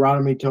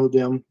Deuteronomy told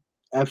them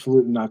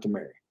absolutely not to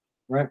marry,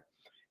 right?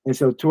 And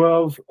so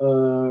 12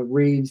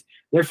 reads,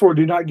 "Therefore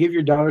do not give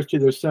your daughters to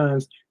their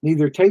sons,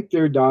 neither take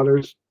their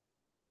daughters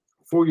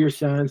for your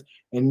sons,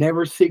 and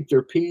never seek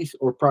their peace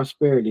or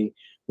prosperity,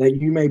 that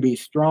you may be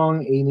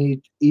strong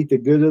and eat the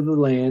good of the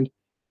land,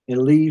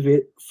 and leave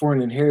it for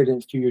an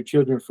inheritance to your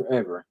children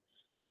forever.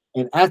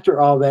 And after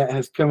all that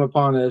has come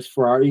upon us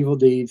for our evil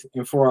deeds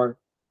and for our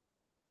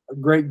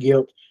great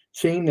guilt,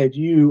 seeing that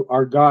you,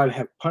 our God,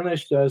 have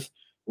punished us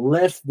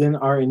less than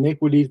our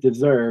iniquities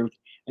deserved,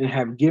 and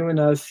have given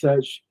us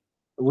such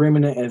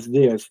remnant as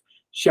this,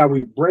 shall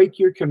we break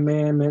your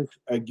commandments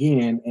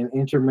again and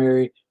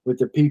intermarry with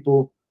the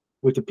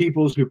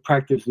peoples who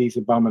practice these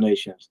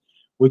abominations?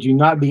 Would you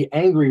not be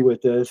angry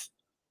with us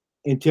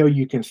until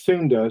you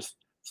consumed us,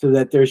 so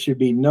that there should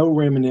be no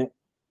remnant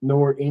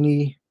nor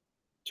any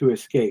to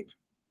escape?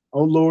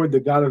 O Lord, the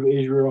God of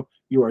Israel,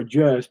 you are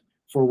just,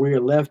 for we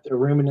are left a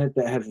remnant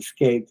that has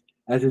escaped,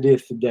 as it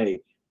is today.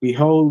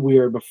 Behold, we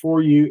are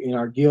before you in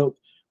our guilt,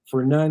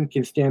 for none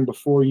can stand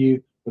before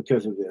you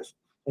because of this."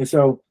 And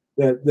so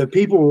the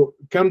people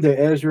come to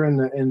Ezra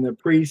and the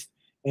priest,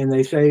 and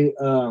they say,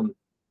 "God,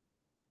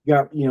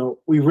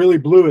 we really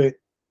blew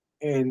it,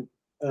 and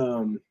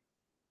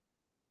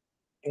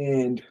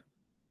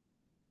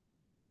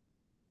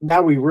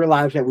now we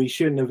realize that we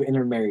shouldn't have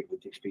intermarried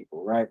with these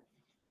people, right?"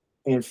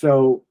 And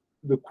so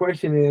the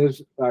question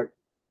is, like,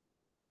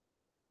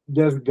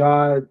 does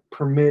God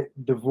permit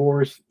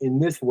divorce in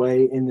this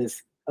way, in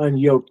this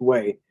unyoked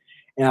way?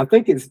 And I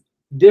think it's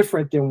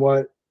different than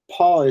what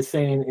Paul is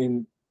saying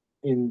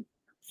in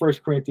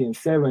 1 Corinthians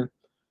 7.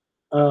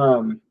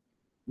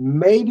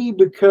 Maybe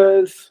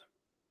because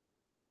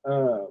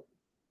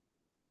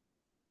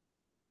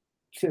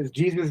since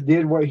Jesus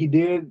did what he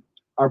did,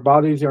 our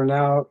bodies are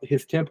now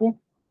his temple.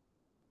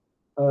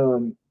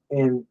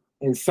 And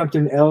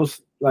something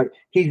else, like,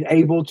 he's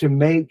able to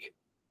make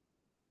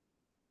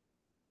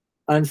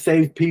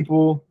unsaved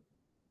people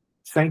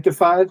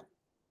sanctified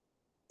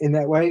in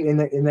that way, in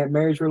that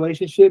marriage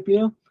relationship,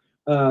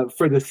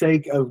 for the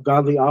sake of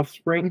godly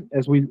offspring,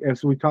 as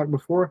we talked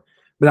before.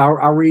 But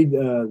I'll read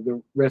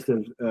the rest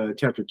of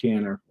chapter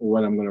 10, or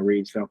what I'm going to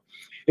read. So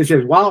it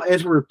says, "While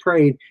Ezra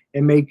prayed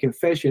and made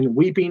confession,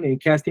 weeping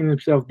and casting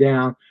himself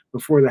down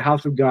before the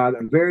house of God,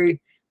 a very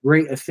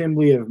great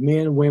assembly of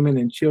men, women,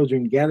 and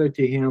children gathered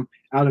to him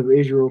out of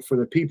Israel, for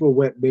the people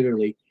wept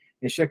bitterly.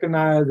 And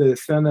Shechaniah, the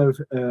son of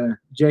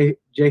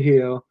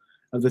Jehiel,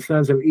 of the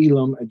sons of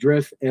Elam,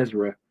 addressed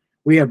Ezra.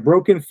 We have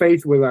broken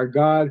faith with our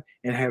God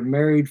and have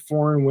married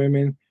foreign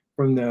women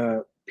from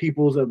the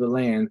peoples of the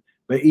land.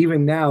 But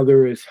even now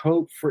there is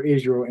hope for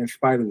Israel in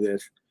spite of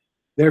this.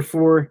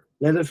 Therefore,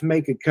 let us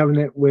make a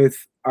covenant with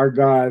our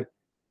God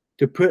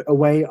to put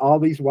away all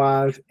these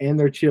wives and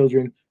their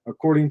children,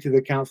 according to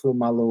the counsel of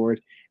my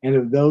Lord, and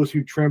of those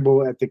who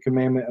tremble at the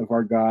commandment of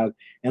our God,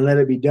 and let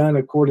it be done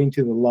according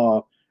to the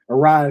law.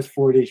 Arise,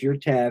 for it is your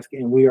task,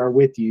 and we are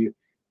with you.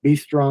 Be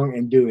strong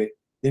and do it."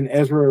 Then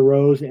Ezra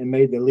arose and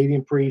made the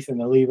leading priests and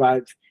the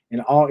Levites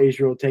and all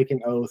Israel take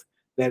an oath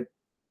that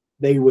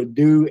they would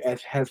do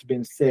as has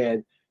been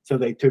said. So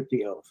they took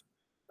the oath.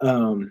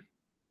 And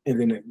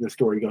then the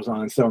story goes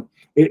on. So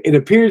it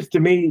appears to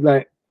me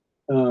like,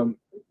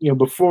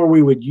 before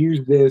we would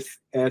use this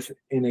as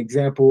an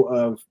example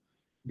of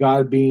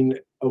God being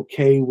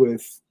okay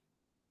with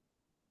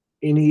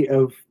any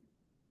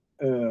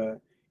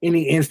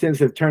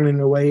instance of turning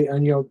away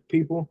unyoked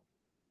people,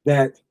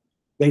 that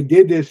they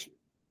did this,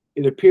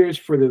 it appears,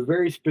 for the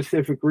very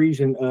specific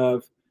reason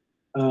of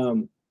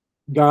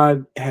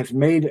God has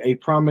made a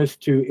promise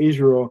to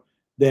Israel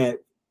that,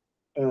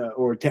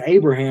 or to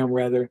Abraham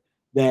rather,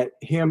 that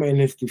him and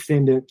his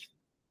descendants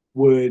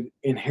would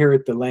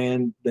inherit the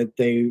land that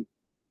they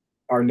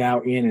are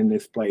now in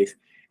this place.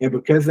 And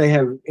because they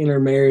have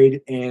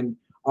intermarried and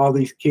all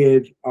these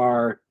kids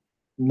are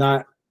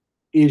not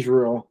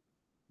Israel,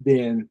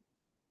 then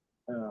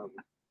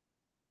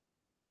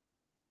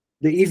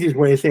the easiest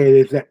way to say it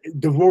is that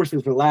divorce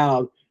is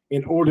allowed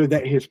in order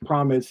that his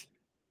promise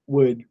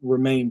would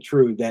remain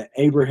true, that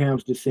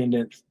Abraham's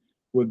descendants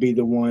would be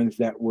the ones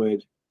that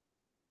would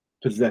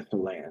possess the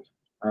land.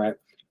 All right.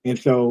 And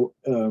so,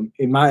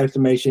 in my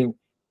estimation,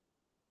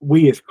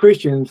 we as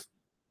Christians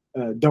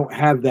don't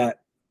have that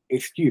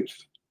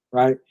excuse,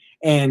 right?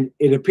 And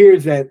it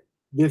appears that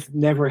this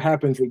never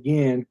happens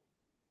again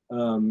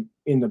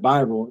in the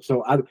Bible.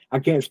 So I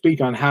can't speak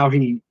on how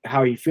he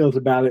feels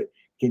about it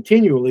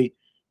continually,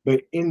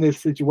 but in this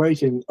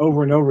situation,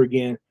 over and over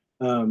again,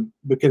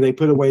 because they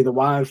put away the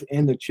wives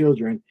and the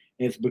children,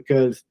 it's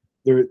because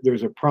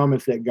there's a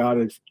promise that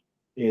God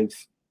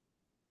is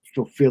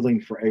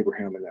fulfilling for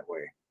Abraham in that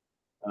way.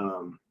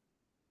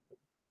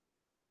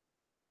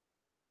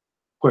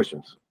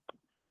 Questions?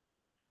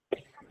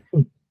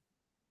 What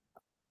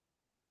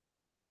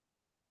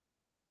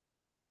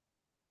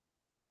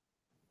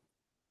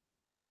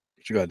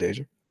you got,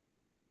 Deja?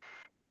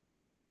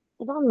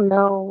 I don't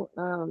know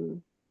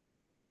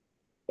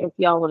if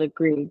y'all would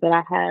agree, but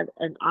I had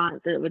an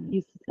aunt that would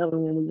used to tell me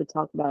when we would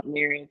talk about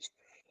marriage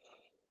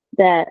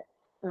that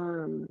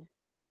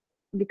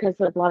because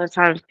a lot of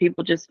times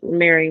people just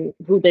marry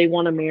who they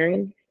want to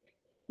marry,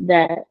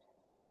 that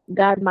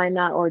God might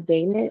not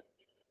ordain it,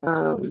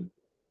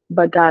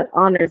 but God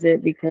honors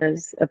it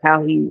because of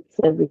how He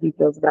says that He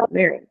feels about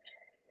marriage.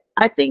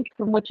 I think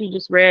from what you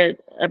just read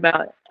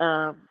about,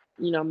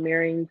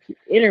 marrying,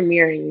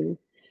 intermarrying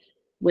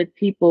with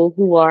people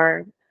who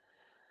are,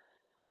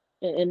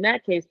 in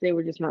that case, they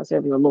were just not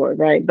serving the Lord,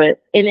 right?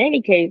 But in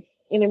any case,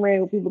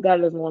 intermarrying with people God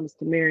doesn't want us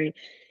to marry,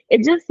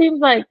 it just seems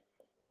like,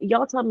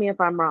 y'all tell me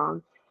if I'm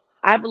wrong.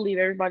 I believe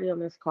everybody on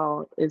this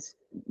call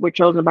we're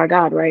chosen by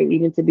God, right?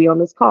 Even to be on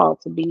this call,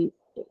 to be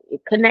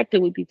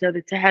connected with each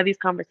other, to have these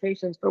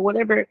conversations for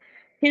whatever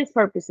His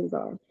purposes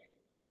are.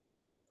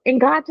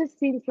 And God just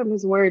seems from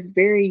His word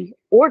very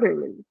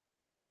orderly.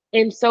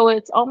 And so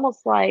it's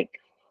almost like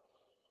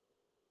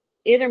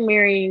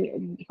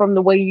intermarrying, from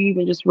the way you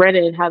even just read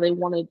it and how they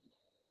wanted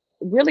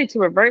really to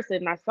reverse it.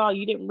 And I saw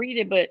you didn't read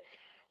it, but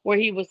where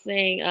he was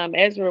saying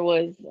Ezra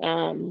was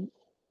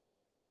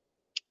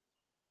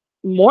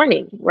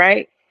mourning,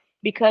 right?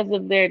 Because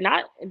of their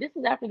not, this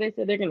is after they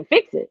said they're going to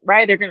fix it,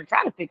 right? They're going to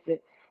try to fix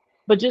it,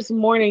 but just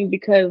mourning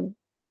because,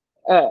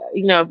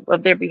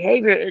 of their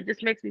behavior. It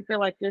just makes me feel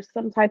like there's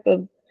some type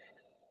of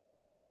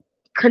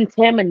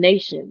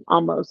contamination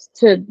almost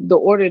to the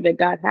order that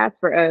God has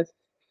for us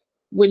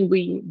when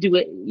we do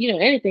it,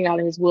 anything out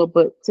of His will.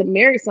 But to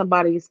marry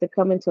somebody is to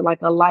come into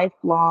like a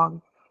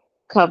lifelong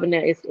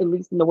covenant. Is at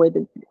least in the way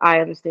that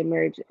I understand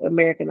marriage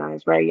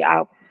Americanized, right?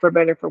 Out for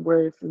better for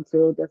worse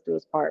until death do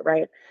us part,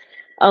 right?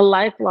 A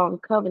lifelong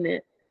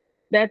covenant.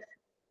 That's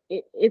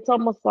it's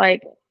almost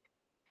like,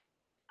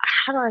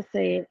 how do I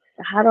say it?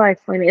 How do I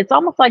explain it? It's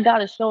almost like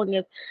God is showing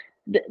us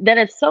that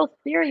it's so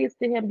serious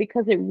to Him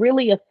because it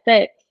really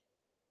affects,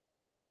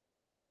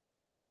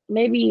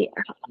 maybe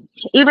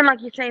even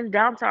like you're saying,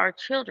 down to our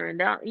children,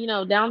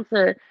 down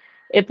to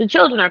if the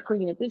children are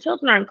clean, if the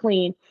children aren't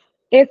clean.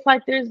 It's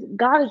like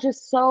God is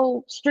just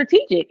so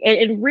strategic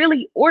and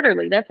really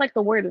orderly. That's like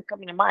the word that's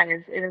coming to mind.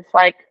 And it's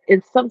like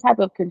it's some type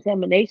of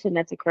contamination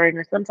that's occurring,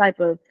 or some type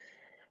of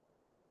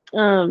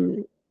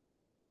um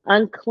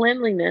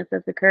uncleanliness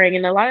that's occurring.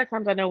 And a lot of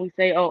times I know we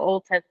say, oh,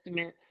 Old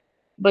Testament,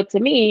 but to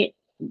me,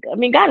 I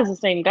mean, God is the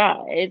same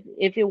God.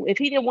 If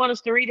He didn't want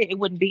us to read it, it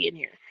wouldn't be in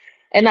here.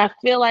 And I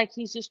feel like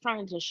He's just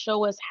trying to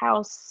show us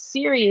how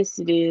serious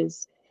it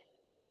is.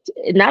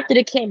 Not that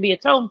it can't be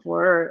atoned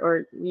for,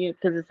 or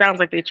because it sounds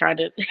like they try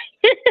to,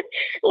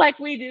 like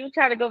we do,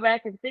 try to go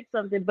back and fix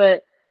something,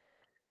 but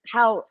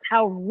how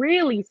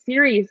really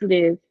serious it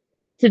is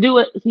to do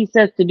what He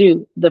says to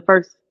do the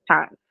first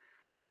time.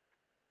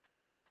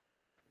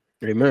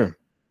 Amen.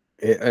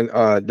 And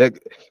that,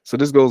 so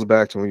this goes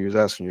back to when you was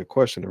asking your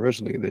question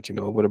originally, that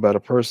what about a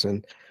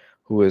person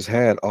who has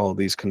had all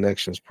these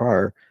connections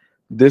prior?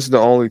 This is the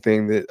only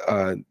thing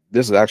that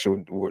this is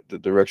actually the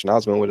direction I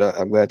was going with.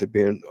 I'm glad that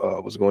Ben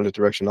was going this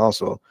direction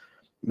also.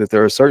 That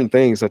there are certain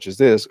things such as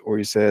this, where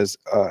he says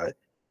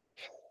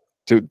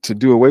to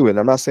do away with.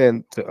 I'm not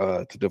saying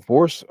to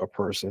divorce a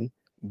person,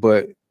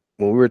 but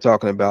when we were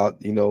talking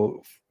about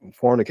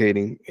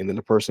fornicating and then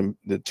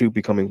the two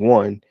becoming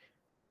one,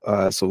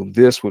 so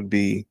this would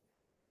be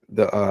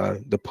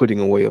the putting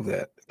away of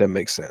that. If that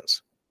makes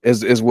sense.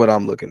 Is what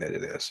I'm looking at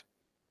it as.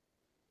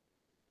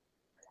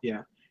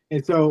 Yeah.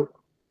 And so,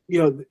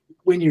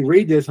 when you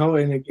read this whole,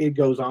 and it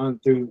goes on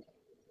through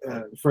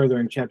further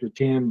in chapter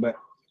 10, but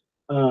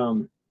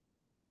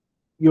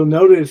you'll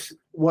notice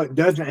what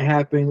doesn't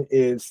happen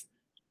is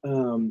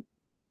um,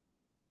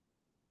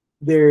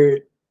 there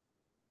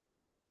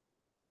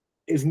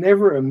is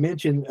never a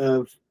mention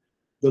of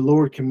the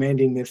Lord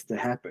commanding this to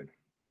happen.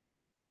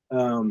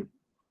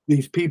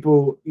 These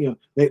people,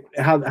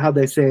 how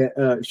they say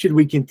it, should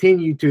we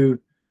continue to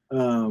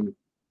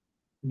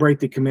break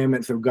the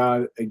commandments of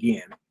God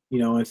again?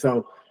 And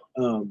so,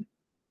 um,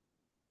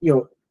 you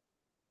know,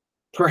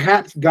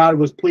 perhaps God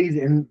was pleased,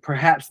 and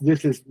perhaps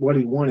this is what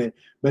He wanted,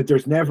 but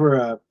there's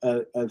never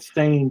a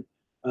saying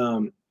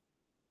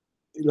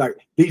like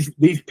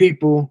these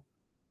people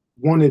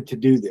wanted to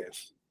do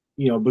this,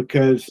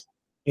 because,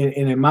 and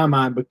in my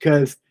mind,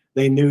 because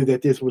they knew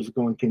that this was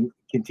going to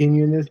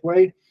continue in this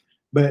way.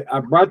 But I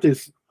brought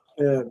this.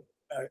 I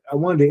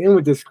wanted to end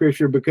with this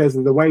scripture because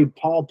of the way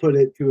Paul put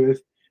it to us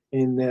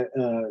in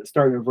the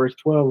starting in verse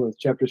 12 of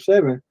chapter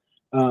 7,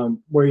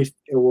 where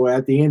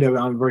at the end of it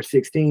on verse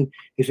 16,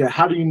 he said,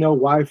 "How do you know,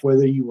 wife,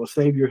 whether you will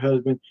save your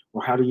husband,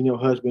 or how do you know,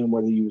 husband,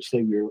 whether you will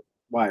save your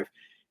wife?"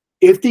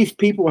 If these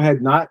people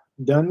had not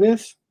done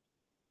this,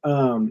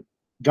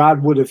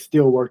 God would have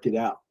still worked it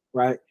out,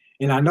 right?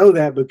 And I know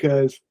that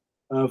because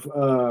of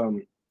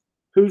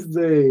who's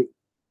the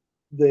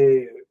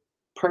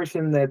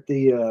person that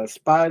the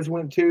spies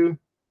went to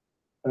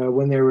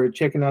when they were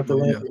checking out the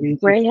land of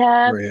Egypt.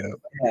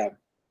 Rahab.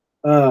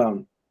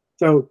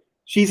 So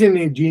she's in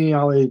the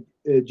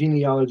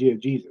genealogy of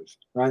Jesus,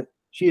 right?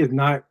 She is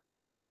not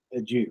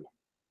a Jew,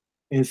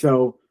 and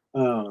so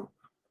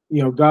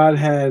God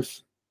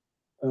has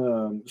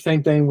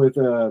same thing with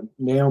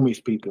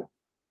Naomi's people.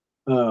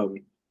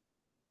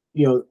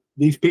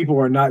 These people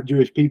are not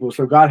Jewish people,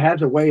 so God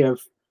has a way of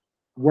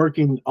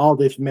working all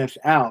this mess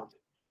out.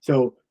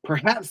 So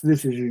perhaps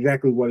this is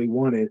exactly what He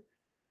wanted,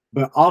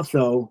 but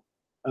also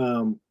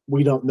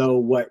we don't know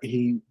what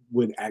He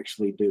would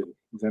actually do.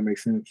 Does that make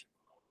sense?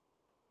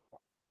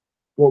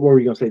 What were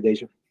you gonna say,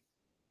 Deja?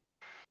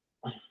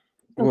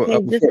 Well,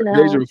 Okay, just before,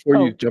 Deja, now. before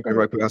you Oh, jump in go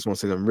right ahead. quick, I just want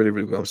to say something really,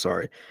 really quick. I'm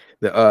sorry.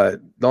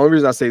 The only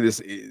reason I say this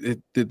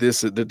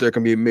that there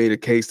can be made a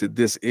case that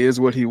this is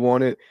what He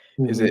wanted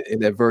is Mhm. that in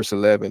that verse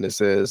 11 it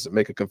says,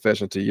 "Make a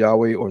confession to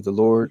Yahweh or the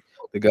Lord,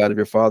 the God of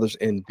your fathers,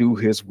 and do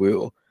His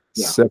will.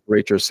 Yeah.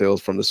 Separate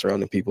yourselves from the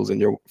surrounding peoples and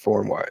your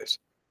foreign wives."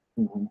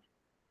 Mhm.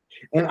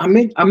 And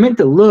I meant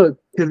to look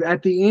because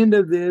at the end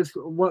of this,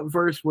 what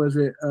verse was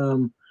it?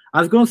 I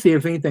was going to see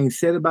if anything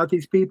said about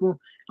these people.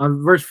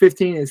 On verse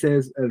 15, it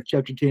says of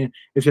chapter 10,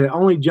 it said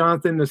only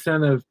Jonathan, the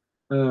son of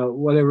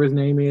whatever his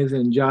name is,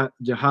 and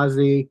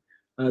Jahazi,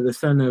 the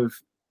son of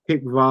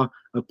Tikvah,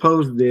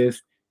 opposed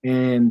this,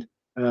 and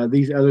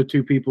these other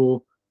two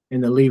people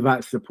and the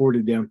Levites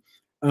supported them.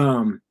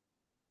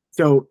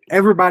 So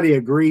everybody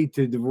agreed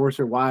to divorce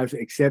their wives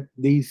except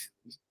these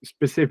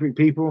specific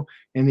people,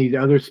 and these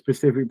other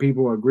specific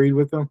people agreed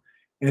with them.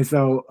 And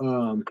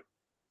so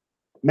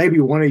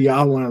maybe one of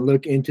y'all want to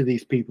look into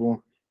these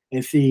people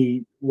and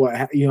see what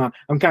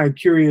I'm kind of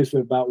curious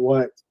about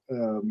what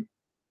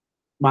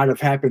might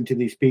have happened to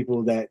these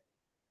people that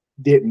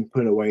didn't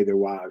put away their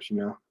wives.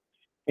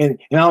 And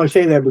I always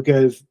say that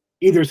because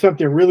either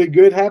something really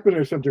good happened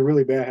or something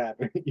really bad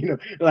happened.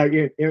 Like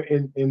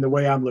in the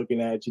way I'm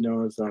looking at it.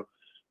 And so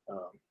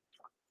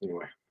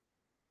anyway.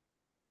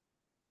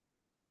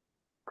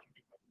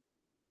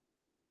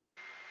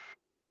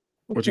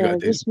 What you Okay, got, I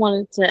Deja? just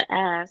wanted to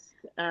ask,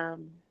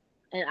 and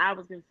I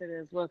was gonna say that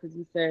as well because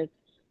you said,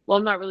 "Well,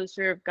 I'm not really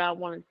sure if God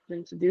wanted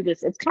them to do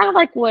this." It's kind of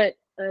like what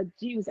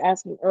G was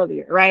asking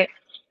earlier, right?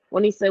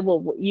 When he said,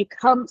 "Well, you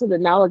come to the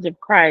knowledge of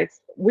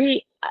Christ."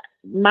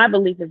 My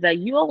belief is that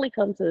you only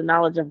come to the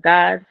knowledge of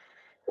God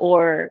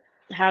or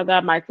how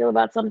God might feel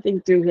about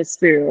something through His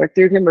Spirit or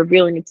through Him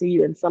revealing it to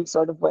you in some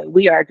sort of way.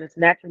 We are just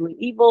naturally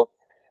evil.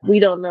 We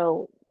don't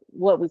know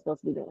what we're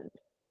supposed to be doing,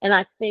 and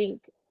I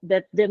think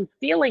that them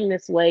feeling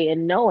this way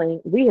and knowing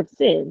we have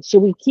sinned,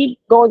 should we keep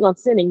going on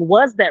sinning?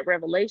 Was that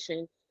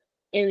revelation?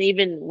 And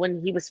even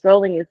when he was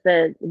scrolling, it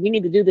said, we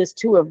need to do this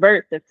to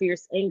avert the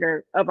fierce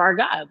anger of our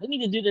God. We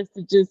need to do this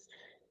to just,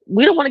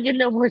 we don't want to get in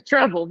no more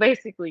trouble,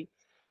 basically.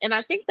 And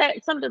I think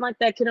that something like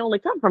that can only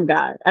come from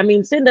God. I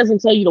mean, sin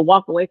doesn't tell you to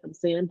walk away from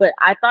sin, but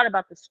I thought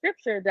about the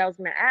scripture that I was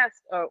going to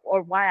ask,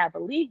 or why I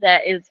believe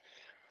that is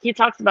he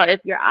talks about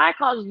if your eye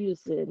causes you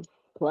to sin,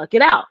 pluck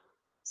it out.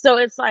 So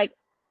it's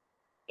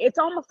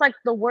almost like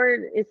the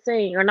word is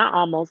saying, or not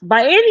almost,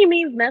 by any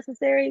means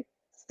necessary,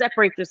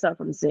 separate yourself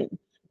from sin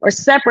or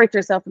separate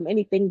yourself from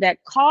anything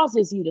that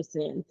causes you to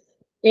sin.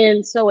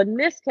 And so in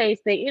this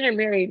case, they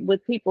intermarried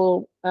with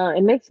people.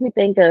 It makes me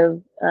think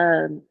of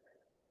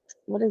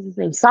what is his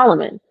name?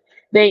 Solomon.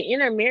 They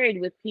intermarried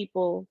with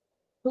people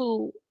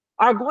who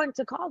are going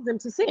to cause them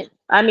to sin.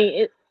 I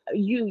mean,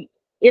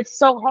 it's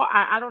so hard.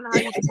 I don't know how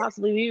you could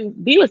possibly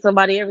be with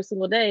somebody every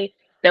single day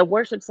that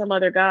worships some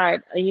other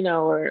god,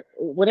 or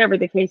whatever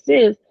the case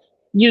is.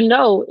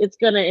 It's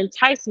going to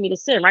entice me to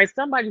sin, right?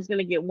 Somebody's going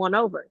to get won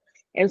over.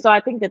 And so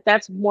I think that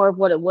that's more of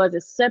what it was,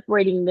 is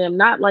separating them,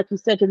 not like you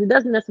said, because it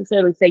doesn't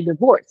necessarily say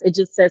divorce. It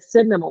just says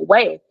send them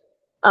away.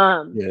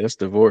 Yeah, that's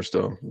divorce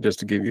though. Just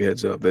to give you a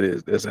heads up,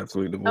 that's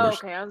absolutely Oh, divorce.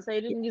 okay. I was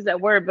saying it didn't use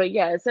that word, but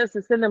yeah, it says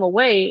to send them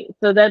away.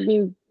 So that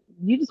means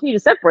you just need to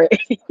separate.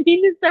 You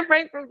need to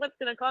separate from what's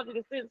going to cause you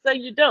to sin, so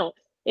you don't.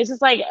 It's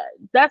just like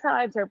that's how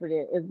I interpret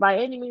it. Is by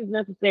any means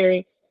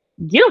necessary,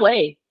 get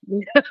away.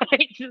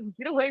 Like, just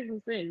get away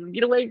from sin.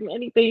 Get away from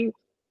anything.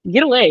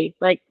 Get away.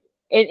 Like,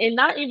 and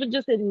not even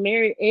just in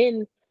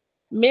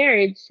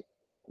marriage,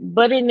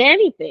 but in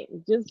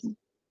anything. Just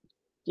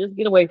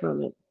get away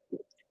from it.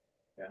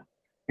 Yeah,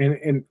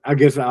 and I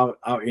guess I'll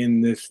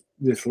end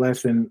this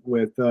lesson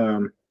with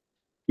the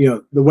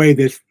way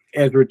this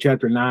Ezra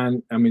chapter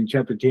 9, I mean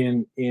chapter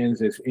 10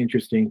 ends is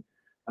interesting.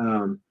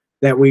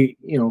 That we,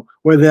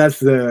 whether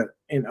that's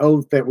an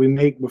oath that we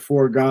make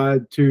before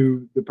God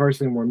to the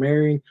person we're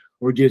marrying,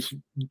 or just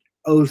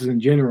oaths in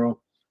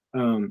general.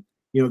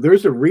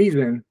 There's a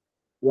reason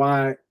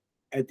why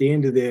at the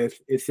end of this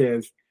it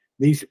says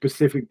these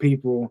specific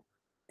people,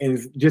 and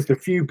just a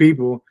few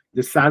people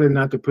decided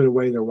not to put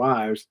away their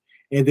wives.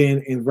 And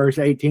then in verse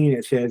 18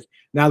 it says,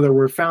 now there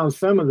were found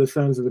some of the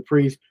sons of the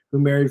priests who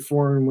married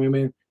foreign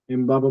women,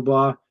 and blah blah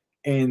blah.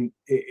 And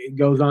it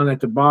goes on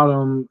at the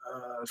bottom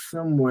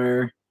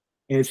somewhere,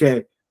 and it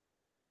said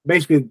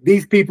basically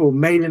these people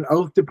made an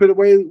oath to put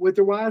away with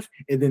their wives,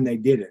 and then they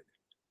did it.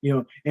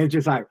 And it's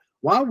just like,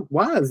 why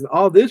is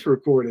all this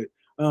recorded?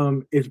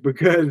 It's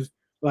because,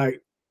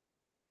 like,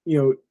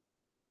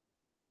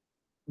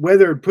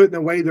 whether putting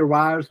away their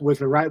wives was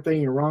the right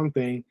thing or wrong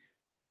thing,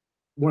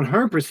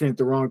 100%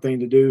 the wrong thing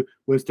to do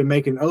was to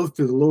make an oath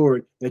to the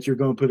Lord that you're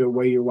going to put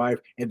away your wife,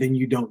 and then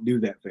you don't do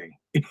that thing.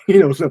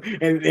 So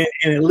and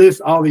it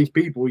lists all these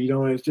people,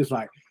 and it's just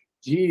like,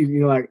 geez,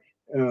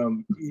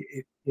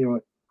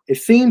 it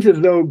seems as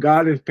though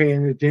God is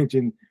paying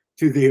attention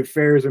to the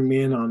affairs of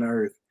men on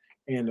earth,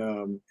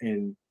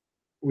 and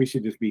we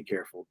should just be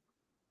careful.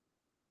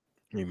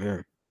 Amen.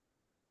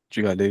 What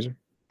you got, Deja?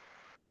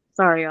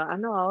 Sorry, y'all. I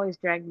know I always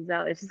drag these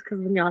out. It's just because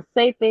when y'all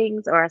say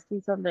things or I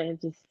see something,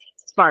 it just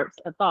sparks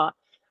a thought.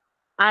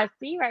 I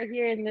see right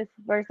here in this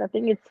verse, I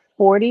think it's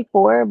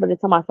 44, but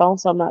it's on my phone,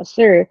 so I'm not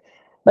sure.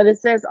 But it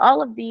says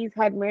all of these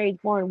had married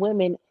foreign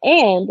women,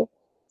 and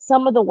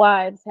some of the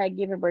wives had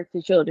given birth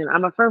to children.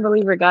 I'm a firm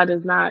believer God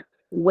does not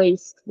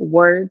waste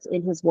words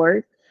in his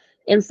word.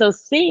 And so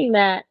seeing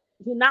that,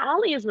 he not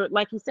only is,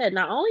 like he said,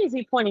 not only is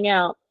he pointing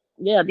out,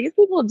 yeah, these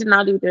people did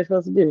not do what they're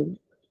supposed to do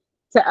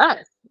to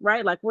us,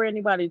 right? Like, we're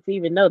anybody to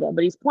even know that.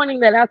 But he's pointing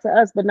that out to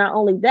us. But not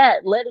only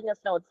that, letting us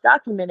know it's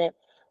documented,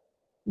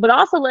 but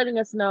also letting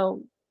us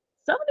know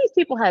some of these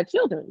people had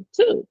children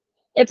too.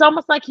 It's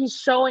almost like he's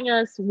showing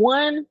us,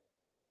 one,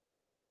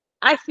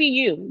 I see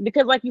you,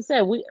 because like you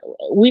said, we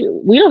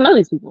don't know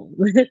these people.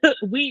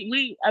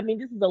 I mean,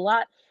 this is a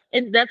lot,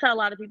 and that's how a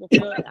lot of people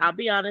feel. I'll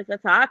be honest,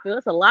 that's how I feel.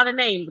 It's a lot of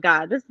names,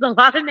 God. This is a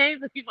lot of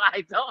names of people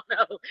I don't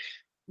know.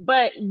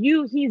 But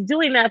he's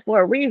doing that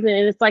for a reason,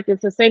 and it's like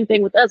it's the same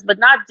thing with us, but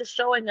not just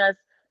showing us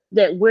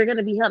that we're going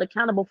to be held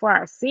accountable for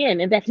our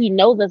sin, and that he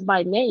knows us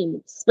by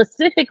name,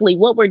 specifically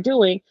what we're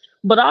doing,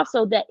 but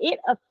also that it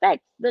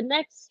affects the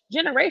next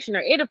generation,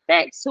 or it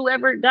affects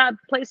whoever God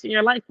placed in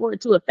your life for it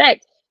to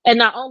affect. And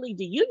not only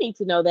do you need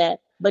to know that,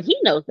 but he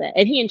knows that,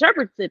 and he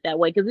interprets it that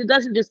way, because it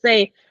doesn't just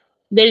say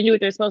they didn't do what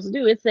they're supposed to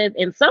do. It says,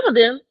 and some of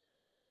them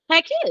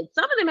had kids,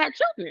 some of them had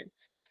children.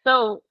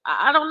 So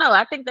I don't know.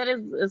 I think that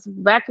is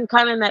back in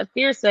kind of in that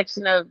fear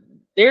section of,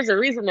 there's a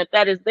reason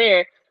that is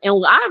there.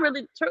 And I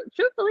really,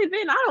 truthfully,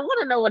 Ben, I don't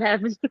want to know what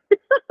happens. I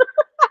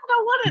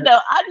don't want to know.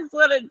 I just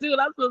want to do what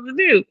I'm supposed to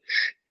do.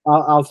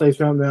 I'll say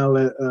something. I'll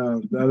let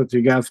the other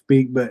two guys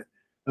speak. But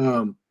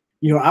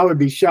I would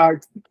be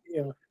shocked.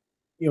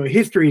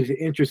 History is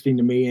interesting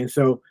to me, and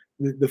so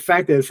the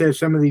fact that it says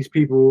some of these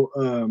people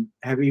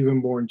have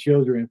even born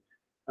children,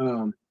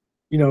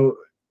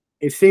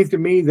 it seems to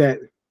me that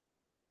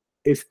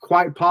it's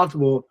quite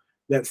possible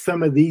that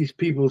some of these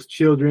people's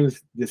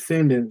children's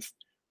descendants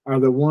are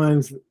the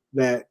ones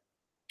that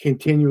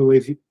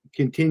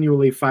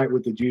continually fight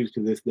with the Jews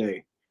to this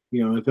day.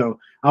 And so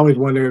I always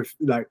wonder if,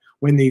 like,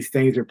 when these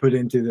things are put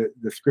into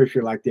the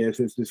scripture like this,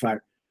 it's just like,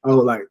 oh,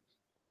 like,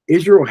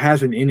 Israel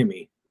has an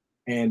enemy,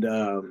 and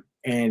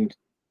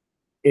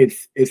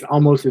it's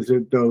almost as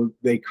if though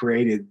they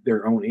created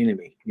their own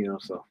enemy.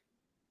 So.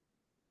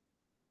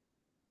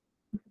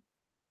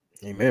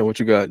 Amen. What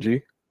you got,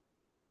 G?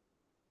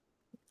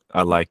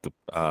 I like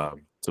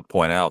to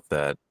point out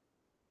that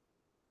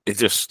it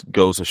just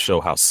goes to show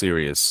how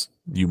serious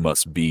you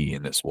must be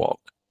in this walk.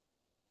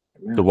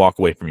 Yeah. To walk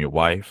away from your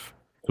wife,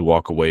 to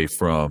walk away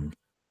from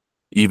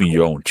even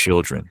your own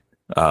children.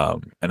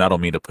 And I don't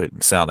mean to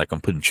sound like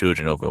I'm putting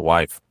children over a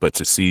wife, but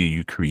to see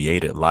you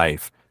created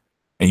life,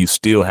 and you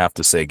still have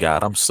to say,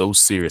 God, I'm so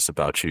serious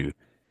about you.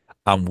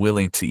 I'm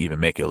willing to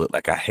even make it look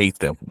like I hate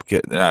them.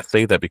 And I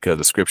say that because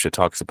the scripture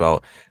talks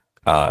about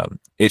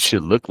it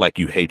should look like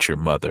you hate your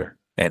mother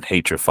and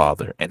hate your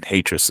father and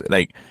hate your,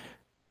 like,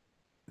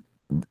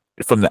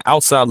 from the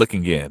outside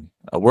looking in,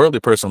 a worldly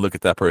person look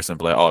at that person and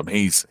be like, oh,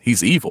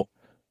 he's evil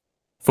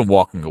from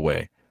walking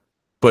away.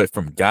 But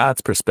from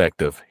God's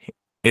perspective,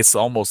 it's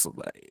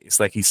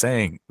like he's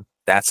saying,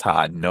 that's how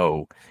I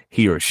know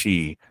he or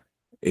she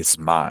is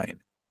mine.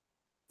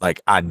 Like,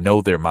 I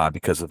know they're mine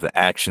because of the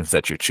actions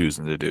that you're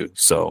choosing to do.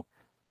 So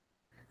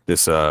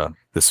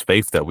this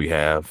faith that we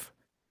have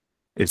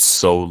is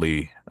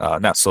solely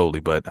not solely,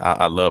 but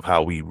I love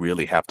how we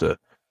really have to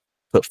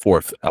put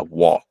forth a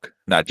walk,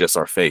 not just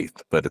our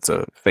faith, but it's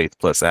a faith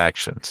plus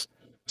actions.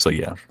 So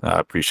yeah, I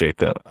appreciate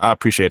that. I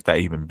appreciate that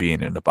even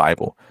being in the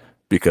Bible,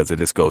 because it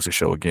just goes to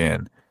show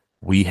again,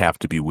 we have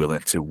to be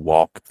willing to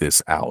walk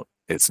this out.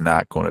 It's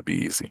not going to be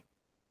easy.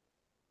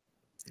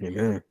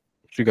 Amen.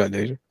 What you got,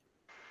 Deja?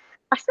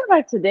 I feel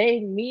like today,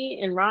 me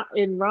and Ron,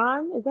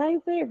 is that how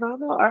you say it,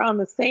 Ron, are on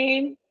the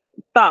same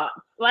thought.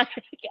 Like,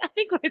 I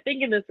think we're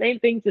thinking the same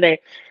thing today,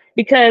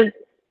 because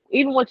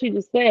even what you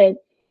just said,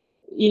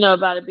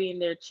 about it being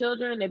their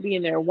children, it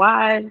being their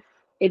wives,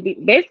 it be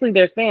basically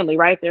their family,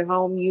 right? Their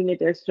home unit,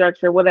 their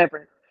structure,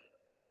 whatever.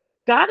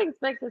 God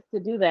expects us to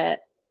do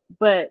that,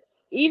 but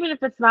even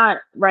if it's not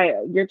right,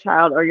 your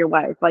child or your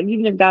wife, like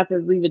even if God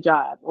says leave a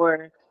job,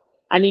 or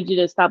I need you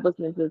to stop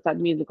listening to this type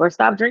of music, or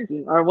stop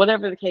drinking, or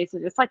whatever the case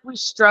is, it's like we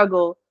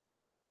struggle.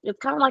 It's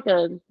kind of like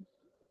a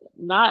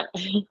not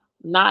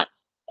not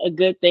a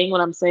good thing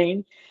what I'm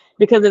saying,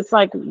 because it's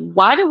like,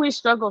 why do we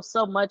struggle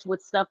so much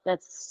with stuff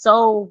that's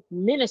so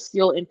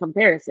minuscule in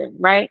comparison,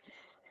 right?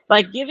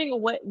 Like giving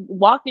away,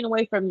 walking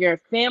away from your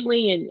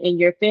family and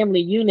your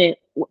family unit.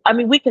 I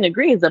mean, we can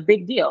agree is a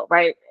big deal,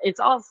 right? It's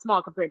all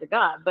small compared to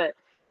God, but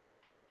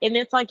and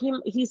it's like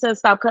he says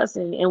stop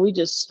cussing and we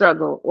just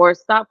struggle, or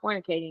stop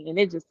fornicating and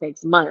it just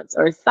takes months,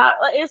 or stop.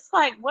 It's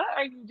like, what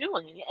are you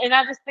doing? And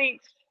I just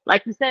think,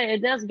 like you said,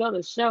 it does go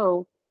to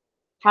show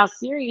how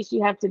serious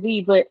you have to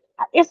be, but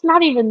it's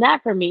not even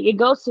that for me. It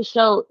goes to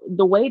show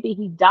the way that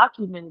he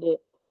documented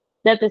it,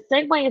 that the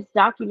same way it's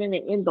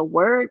documented in the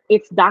word,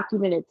 it's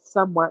documented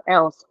somewhere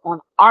else on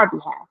our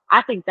behalf.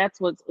 I think that's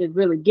what's is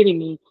really getting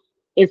me,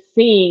 is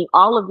seeing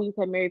all of these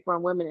had married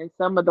foreign women and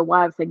some of the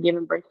wives had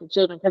given birth to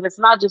children, because it's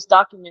not just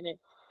documented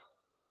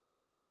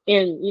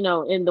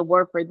in the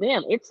word for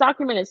them. It's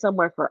documented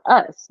somewhere for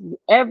us.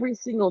 Every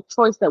single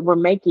choice that we're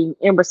making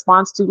in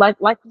response to, like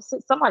you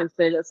said, somebody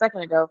said a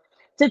second ago,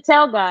 to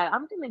tell God,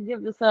 I'm gonna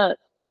give this up,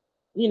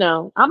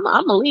 I'm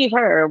gonna leave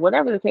her, or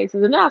whatever the case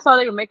is. And then I saw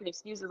they were making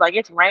excuses like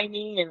it's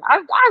raining, and I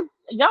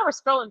y'all were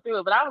scrolling through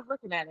it, but I was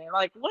looking at it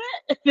like,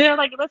 what? They're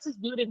like, let's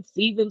just do it in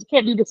seasons.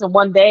 Can't do this in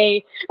one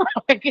day.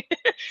 Like,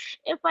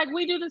 it's like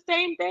we do the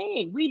same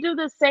thing. We do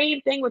the same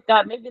thing with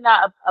God. Maybe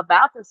not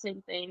about the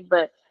same thing,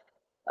 but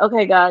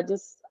okay, God,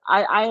 just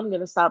I am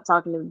gonna stop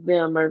talking to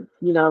them, or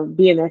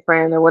being their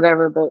friend or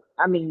whatever. But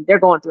I mean, they're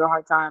going through a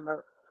hard time,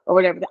 or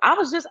whatever. I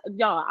was just,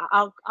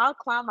 y'all, I'll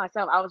clown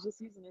myself. I was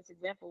just using this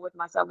example with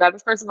myself. God,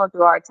 this person going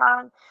through a hard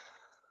time.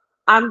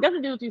 I'm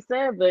gonna do what you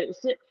said, but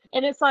shit.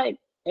 And it's like,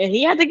 and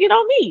he had to get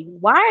on me.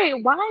 Why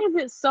is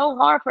it so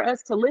hard for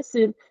us to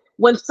listen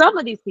when some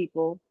of these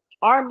people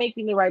are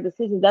making the right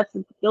decisions?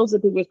 Those are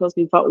the people we're supposed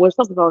to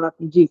be following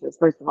after Jesus,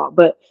 first of all.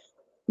 But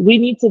we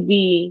need to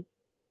be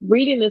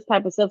reading this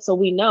type of stuff so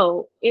we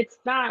know it's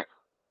not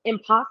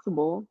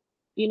impossible.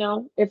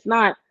 It's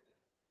not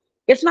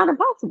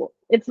impossible.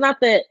 It's not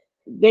that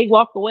they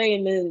walked away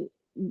and then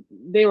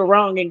they were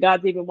wrong and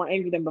God's even more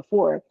angry than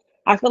before.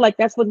 I feel like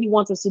that's what he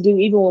wants us to do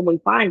even when we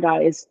find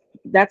God. Is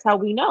That's how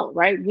we know,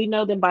 right? We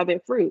know them by their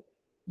fruit.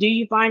 Do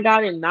you find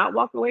God and not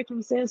walk away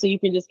from sin so you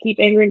can just keep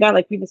angering God?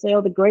 Like people say,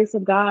 oh, the grace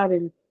of God.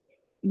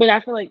 But I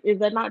feel like, is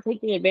that not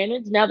taking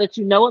advantage? Now that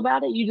you know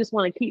about it, you just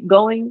want to keep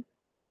going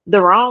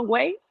the wrong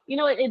way.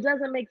 It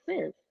doesn't make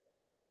sense.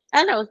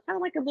 I know it's kind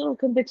of like a little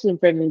conviction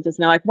for me just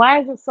now. Like, why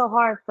is it so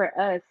hard for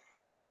us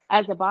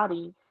as a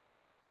body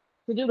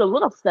to do the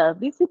little stuff?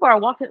 These people are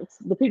walking.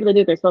 The people that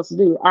do what they're supposed to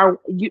do are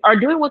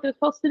doing what they're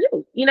supposed to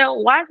do.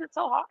 Why is it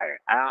so hard?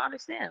 I don't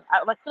understand. I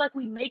feel like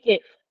we make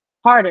it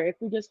harder if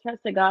we just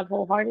trusted God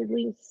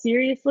wholeheartedly,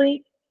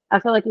 seriously. I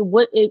feel like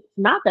it's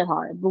not that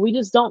hard, but we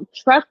just don't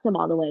trust him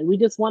all the way. We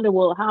just wonder,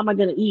 well, how am I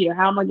going to eat, or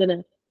am I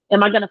going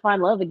to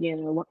find love again,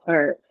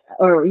 or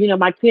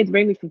my kids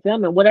bring me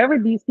fulfillment, whatever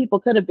these people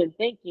could have been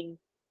thinking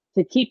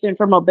to keep them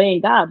from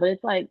obeying God. But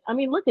it's like, I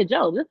mean, look at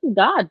Job. This is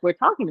God we're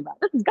talking about.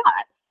 This is God.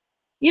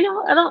 I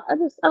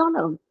don't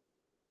know.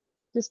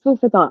 Just food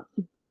for thought.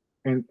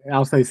 And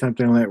I'll say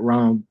something and let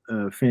Ron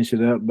finish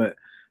it up. But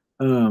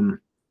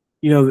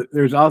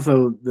there's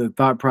also the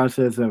thought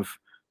process of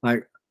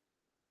like,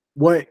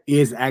 what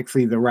is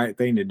actually the right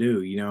thing to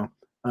do? You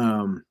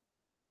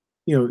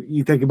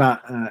think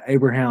about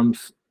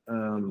Abraham's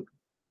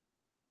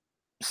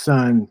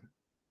son.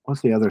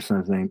 What's the other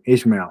son's name?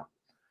 Ishmael.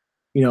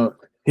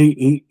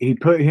 He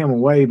put him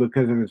away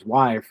because of his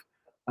wife,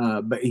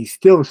 but he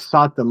still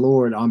sought the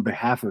Lord on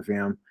behalf of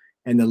him,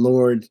 and the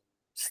Lord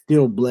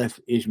still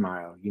blessed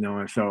Ishmael.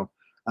 And so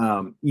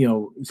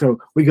so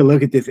we could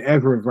look at this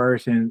Ezra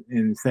verse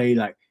and say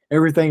like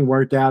everything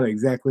worked out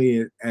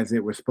exactly as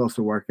it was supposed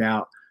to work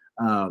out.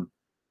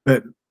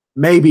 But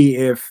maybe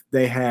if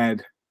they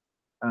had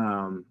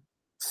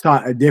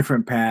sought a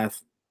different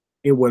path,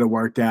 it would have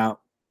worked out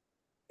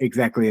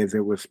exactly as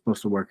it was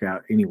supposed to work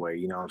out anyway.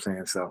 You know what I'm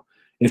saying? So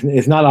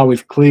it's not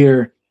always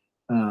clear.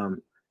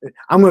 I'm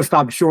going to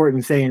stop short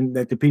in saying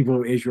that the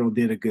people of Israel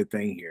did a good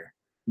thing here.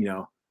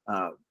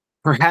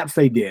 Perhaps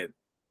they did,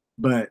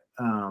 but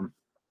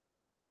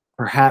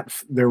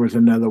perhaps there was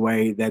another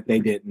way that they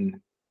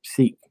didn't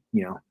seek,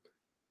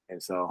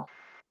 and so,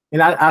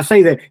 and I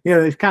say that,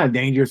 it's kind of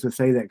dangerous to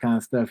say that kind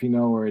of stuff,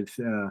 where it's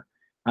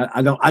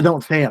I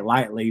don't say it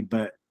lightly,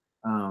 but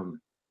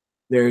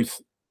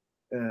there's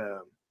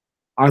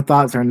our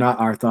thoughts are not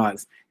our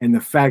thoughts, and the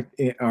fact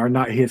are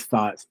not his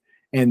thoughts,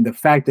 and the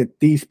fact that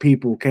these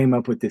people came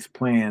up with this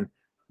plan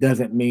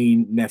doesn't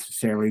mean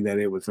necessarily that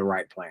it was the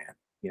right plan.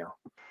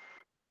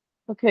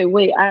 Okay,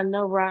 wait. I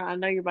know, Ron. I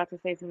know you're about to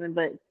say something,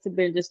 but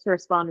just to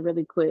respond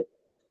really quick.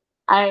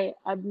 I'm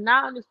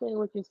not understanding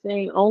what you're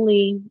saying.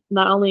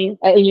 Not only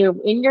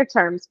in your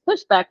terms,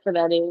 pushback for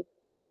that is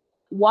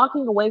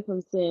walking away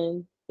from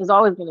sin is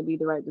always going to be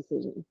the right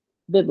decision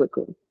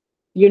biblically.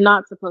 You're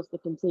not supposed to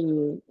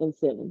continue in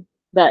sin.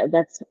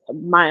 That's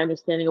my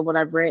understanding of what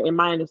I've read, and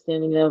my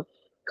understanding of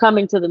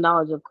coming to the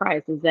knowledge of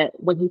Christ is that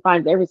when He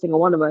finds every single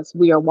one of us,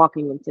 we are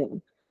walking in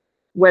sin,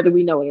 whether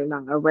we know it or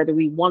not, or whether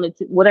we wanted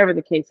to, whatever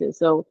the case is.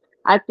 So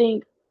I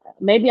think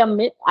maybe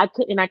I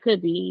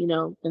could be,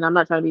 and I'm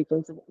not trying to be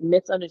offensive,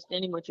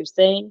 misunderstanding what you're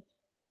saying,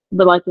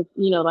 but like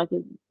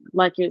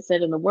it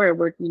said in the word,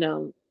 where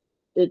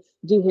it's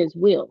do His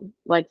will,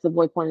 like the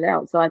boy pointed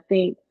out. So I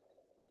think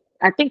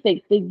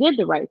they did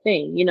the right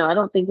thing. I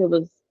don't think it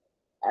was.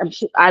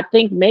 I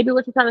think maybe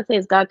what you're trying to say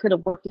is God could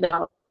have worked it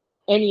out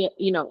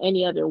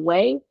any other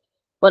way.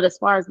 But as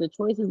far as the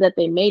choices that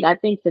they made, I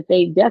think that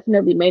they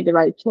definitely made the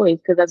right choice,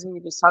 because as we were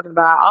just talking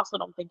about, I also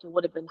don't think it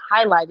would have been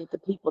highlighted to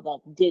people that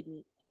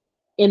didn't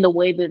in the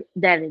way that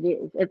it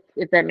is,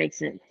 if that makes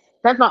sense.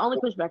 That's my only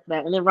pushback to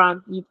that. And then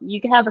Ron,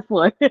 you can have the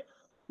floor.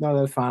 No,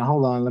 that's fine.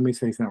 Hold on, let me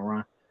say something,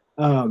 Ron.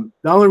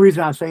 The only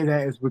reason I say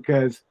that is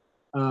because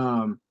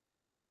the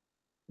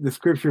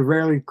scripture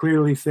very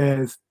clearly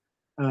says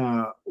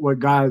what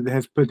God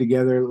has put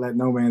together, let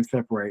no man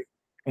separate.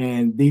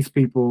 And these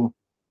people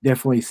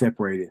definitely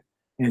separated.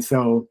 And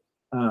so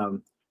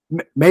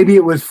maybe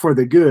it was for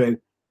the good,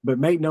 but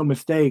make no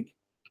mistake,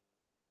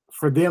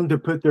 for them to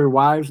put their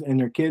wives and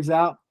their kids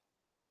out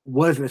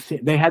was a sin.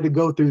 They had to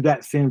go through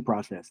that sin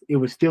process. It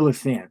was still a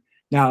sin.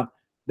 Now,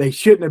 they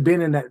shouldn't have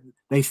been in that.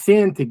 They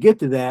sinned to get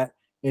to that.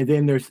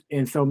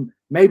 And so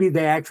maybe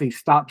they actually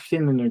stopped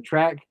sin in their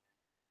track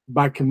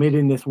by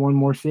committing this one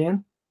more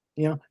sin.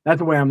 That's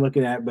the way I'm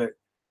looking at it. But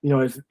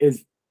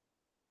it's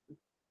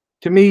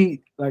to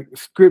me, like,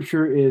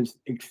 scripture is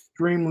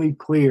extremely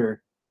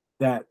clear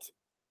that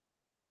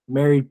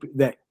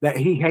that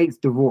he hates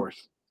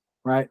divorce,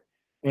 right?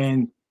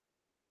 And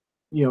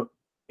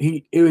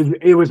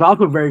it was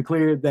also very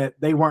clear that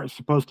they weren't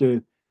supposed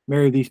to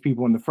marry these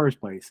people in the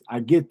first place. I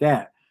get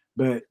that,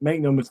 but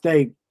make no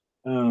mistake,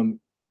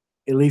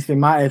 at least in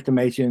my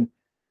estimation,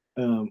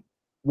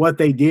 what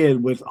they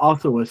did was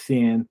also a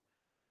sin,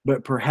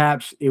 but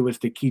perhaps it was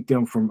to keep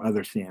them from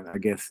other sin. I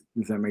guess,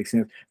 does that make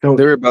sense? So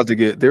They're about to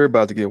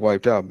get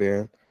wiped out,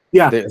 man.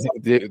 yeah,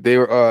 They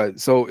were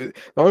so the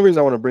only reason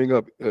I want to bring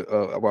up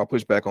while I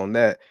push back on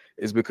that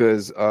is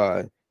because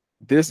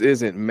this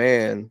isn't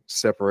man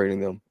separating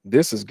them.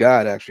 This is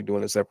God actually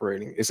doing the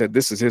separating. It said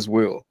this is His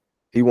will.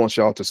 He wants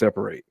y'all to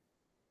separate.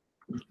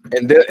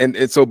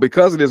 And so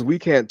because of this, we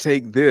can't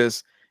take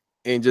this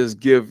and just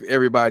give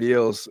everybody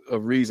else a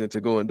reason to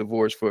go and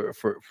divorce for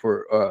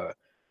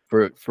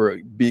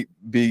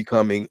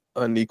becoming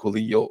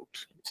unequally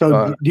yoked.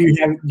 So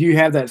do you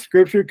have that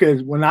scripture?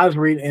 Because when I was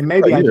reading, and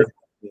maybe I just,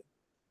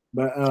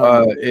 but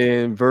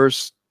in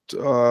verse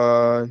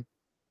 11.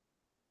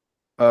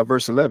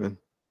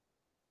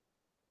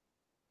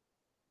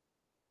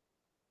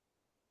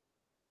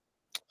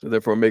 So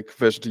therefore, make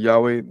confession to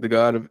Yahweh, the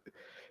God of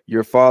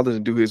your fathers,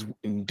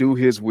 and do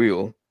His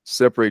will.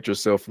 Separate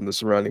yourself from the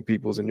surrounding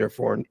peoples and your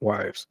foreign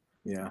wives.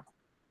 Yeah.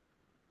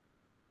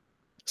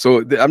 So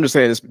I'm just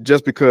saying this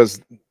just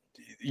because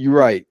you're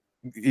right.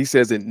 He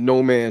says that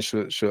no man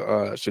should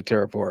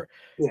tear apart.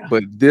 Yeah.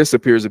 But this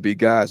appears to be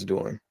God's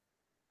doing.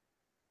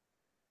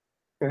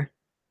 Okay.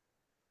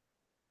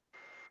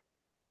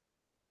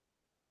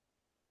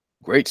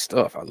 Great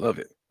stuff. I love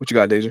it. What you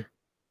got, Deja?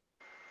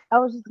 I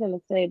was just gonna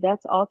say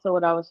that's also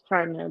what I was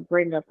trying to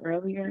bring up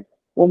earlier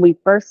when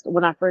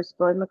I first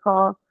joined the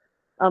call,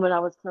 and I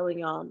was telling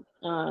y'all,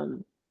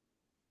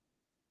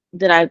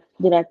 did I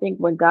think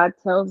when God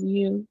tells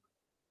you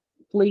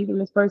flee from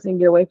this person,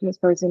 get away from this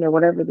person, or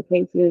whatever the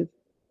case is,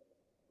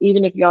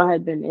 even if y'all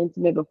had been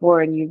intimate before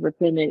and you've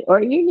repented,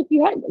 or even if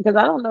you hadn't, because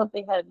I don't know if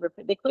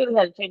they clearly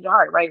had to change their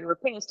heart, right?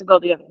 Repentance to go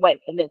the other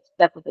way, and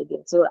that's what they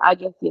did. So I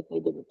guess if they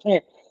did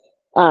repent.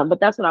 But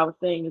that's what I was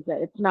saying, is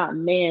that it's not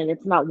man,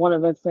 it's not one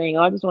of us saying,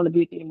 "Oh, I just want to be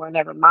with you anymore,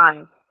 never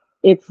mind."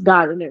 It's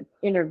God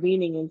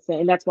intervening and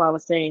saying, and that's why I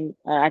was saying,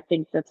 I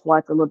think that's why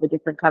it's a little bit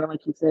different, kind of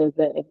like you said, is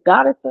that if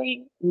God is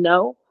saying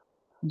no,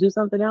 do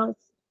something else,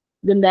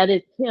 then that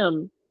is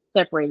Him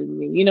separating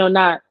you.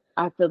 Not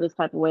I feel this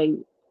type of way,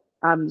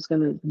 I'm just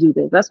gonna do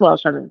this. That's what I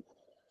was trying to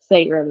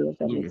say earlier, if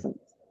that makes sense.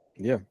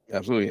 Yeah,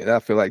 absolutely. And I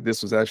feel like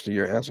this was actually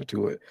your answer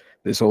to it.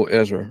 This whole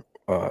Ezra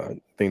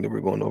thing that we're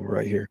going over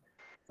right here.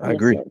 I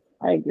agree. Sir.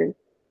 I agree.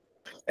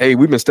 Hey,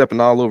 we've been stepping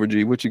all over,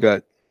 G. What you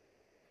got?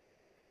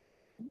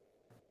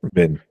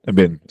 I've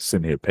been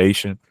sitting here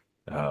patient,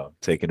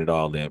 taking it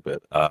all in.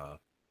 But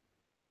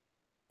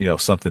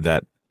something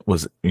that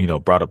was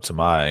brought up to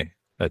my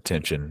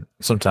attention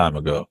some time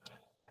ago.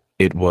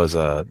 It was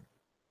a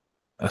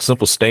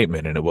simple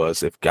statement, and it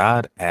was, if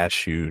God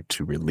asks you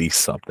to release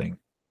something,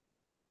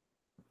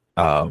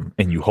 and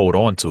you hold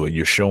on to it,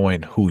 you're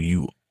showing who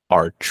you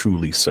are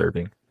truly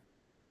serving.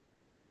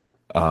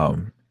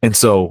 And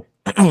so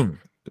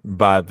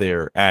by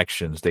their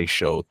actions, they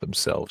showed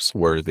themselves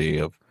worthy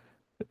of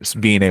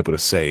being able to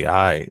say,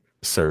 I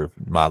serve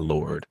my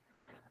Lord.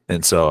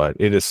 And so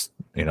it is,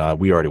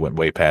 we already went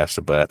way past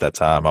it, but at that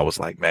time I was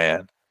like,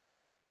 man,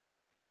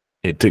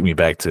 it took me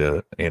back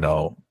to,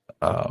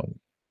 um,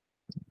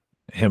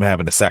 him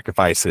having to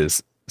sacrifice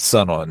his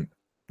son on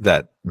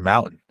that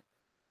mountain.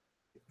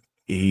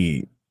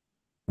 He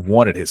he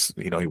wanted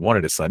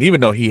his son,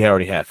 even though he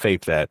already had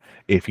faith that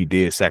if he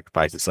did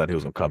sacrifice his son, he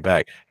was going to come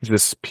back. It's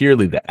just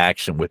purely the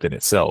action within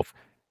itself.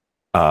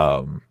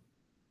 Him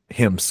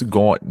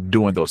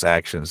doing those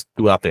actions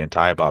throughout the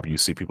entire Bible, you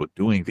see people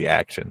doing the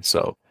action.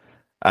 So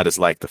I just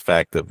like the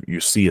fact that you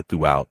see it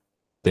throughout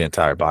the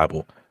entire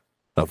Bible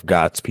of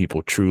God's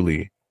people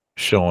truly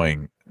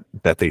showing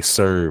that they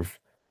serve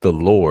the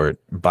Lord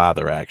by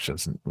their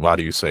actions. Why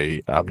do you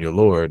say, I'm your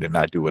Lord, and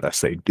I do what I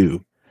say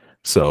do?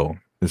 So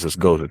this just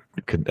goes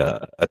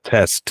to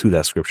attest to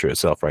that scripture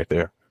itself right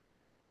there.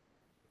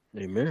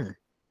 Amen.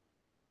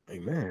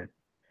 Amen.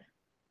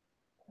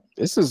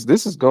 This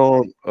is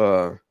gone.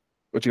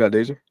 What you got,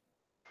 Deja?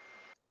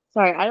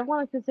 Sorry, I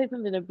wanted to say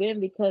something to Ben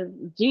because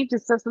G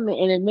just said something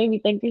and it made me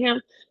think to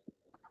him.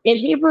 In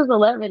Hebrews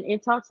 11,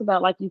 it talks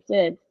about, like you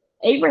said,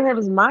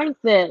 Abraham's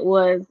mindset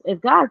was, if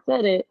God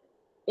said it,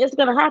 it's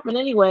going to happen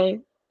anyway.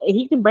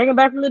 He can bring him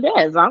back from the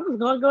dead. So I'm just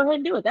going to go ahead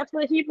and do it. That's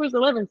what Hebrews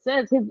 11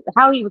 says,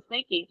 how he was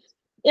thinking.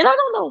 And I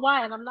don't know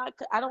why. And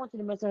I don't want you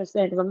to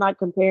misunderstand because I'm not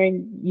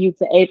comparing you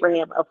to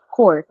Abraham, of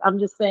course. I'm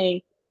just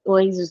saying,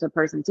 well, he's just a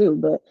person too.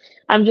 But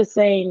I'm just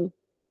saying,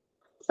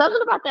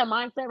 something about that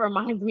mindset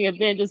reminds me of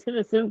Ben, just in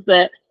the sense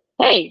that,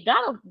 hey,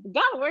 gotta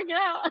work it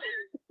out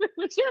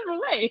whichever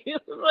way.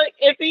 Like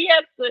if he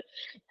has to,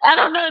 I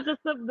don't know,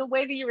 just the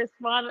way that you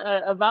respond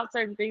about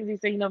certain things. You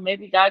say,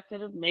 maybe God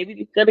maybe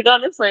he could have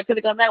gone this way, could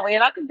have gone that way,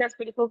 and I think that's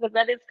pretty cool because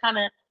that is kind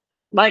of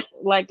like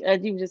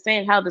you were just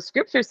saying how the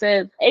scripture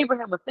says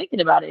Abraham was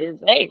thinking about it is,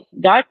 hey,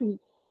 God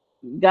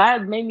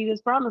made me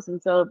this promise,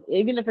 and so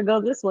even if it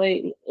goes this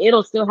way,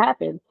 it'll still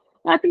happen.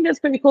 And I think that's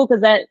pretty cool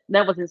because that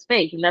was his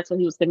faith, and that's what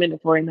he was committed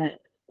for in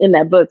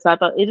that book. So I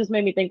thought it just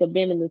made me think of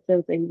Ben in the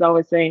sense that he's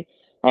always saying,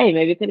 "Hey,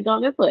 maybe it could have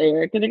gone this way,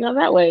 or it could have gone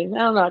that way." I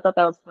don't know. I thought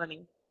that was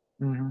funny.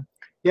 Mm-hmm.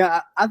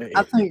 Yeah, I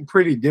think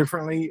pretty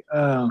differently.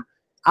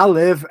 I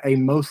live a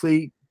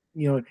mostly,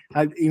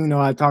 even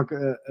though I talk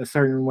a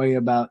certain way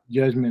about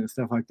judgment and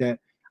stuff like that,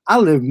 I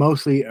live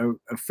mostly a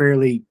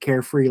fairly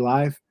carefree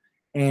life.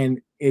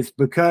 And it's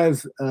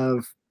because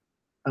of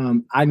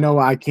I know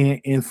I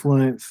can't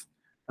influence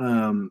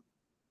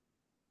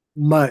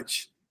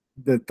much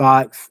the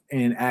thoughts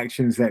and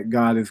actions that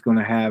God is going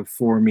to have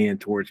for me and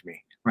towards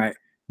me, right?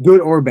 Good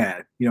or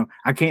bad.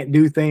 I can't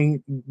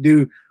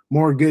do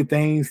more good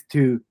things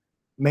to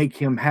make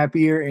him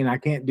happier, and I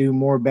can't do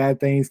more bad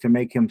things to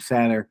make him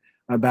sadder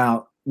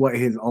about what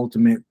his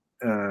ultimate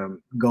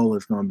goal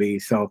is going to be.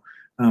 So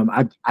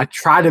I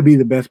try to be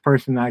the best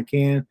person I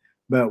can,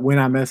 but when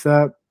I mess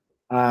up,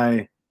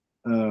 I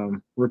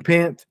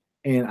repent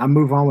and I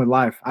move on with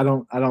life. I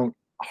don't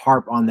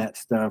harp on that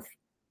stuff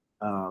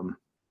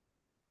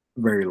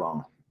very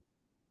long.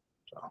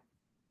 So,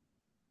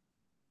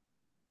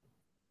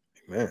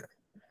 man,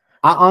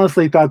 I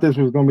honestly thought this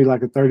was going to be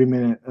like a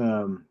 30-minute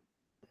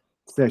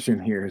session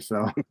here.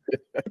 So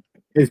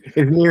it's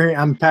nearing.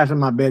 I'm passing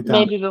my bedtime.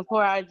 Maybe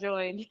before I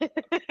joined.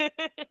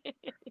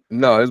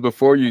 No, it's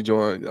before you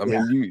joined. I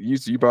mean,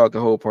 you brought up the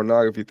whole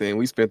pornography thing.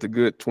 We spent a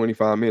good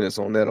 25 minutes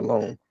on that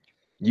alone.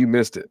 You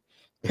missed it.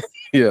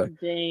 Yeah.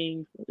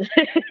 Dang.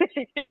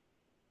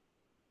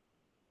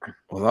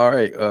 Well, all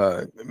right.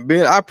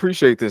 Ben, I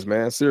appreciate this,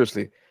 man.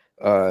 Seriously.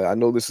 I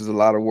know this is a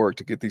lot of work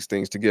to get these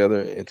things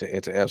together and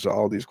to answer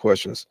all these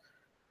questions.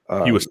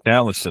 He was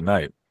challenged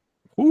tonight.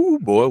 Ooh,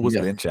 boy, was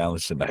Ben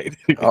challenged tonight.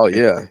 Oh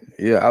yeah.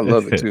 Yeah, I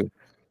love it too.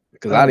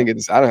 Because I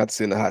didn't have to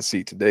sit in the hot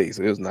seat today,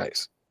 so it was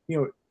nice.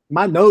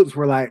 My notes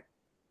were like,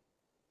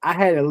 I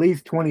had at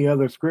least 20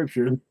 other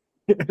scriptures.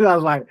 And I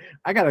was like,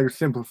 I gotta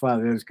simplify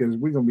this because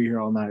we're gonna be here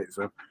all night.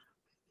 So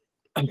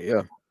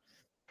yeah.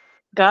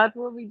 God's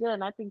will be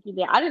done. I think you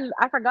did.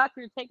 I forgot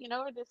you were taking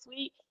over this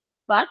week,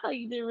 but I thought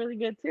you did really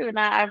good too. And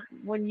I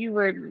when you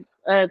were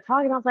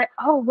talking, I was like,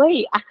 oh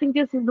wait, I think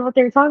this is what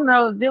they were talking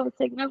about. Bill was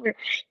taking over,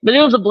 but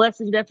it was a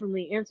blessing.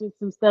 Definitely answered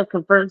some stuff,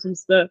 confirmed some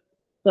stuff.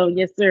 So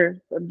yes, sir.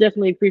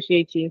 Definitely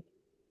appreciate you.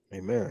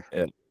 Amen.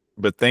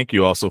 But thank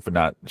you also for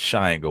not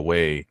shying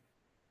away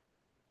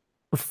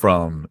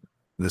from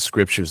the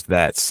scriptures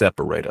that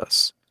separate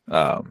us.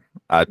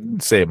 I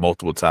say it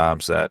multiple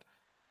times that,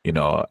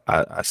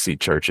 I see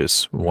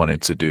churches wanting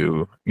to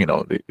do,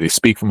 they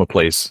speak from a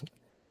place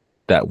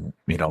that,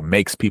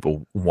 makes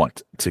people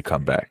want to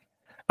come back.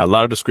 A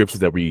lot of the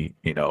scriptures that we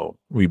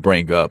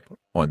bring up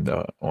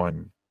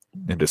on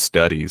into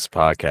studies,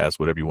 podcasts,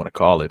 whatever you want to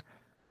call it,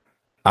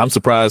 I'm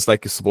surprised,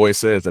 like this boy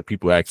says, that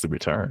people actually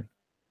return,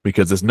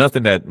 because there's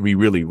nothing that we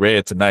really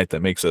read tonight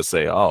that makes us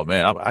say, "Oh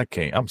man,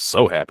 I'm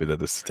so happy that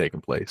this is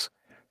taking place."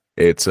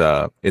 It's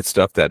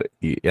stuff that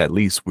at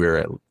least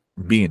we're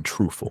being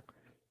truthful,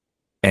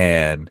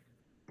 and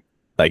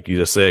like you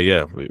just said,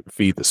 yeah, we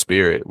feed the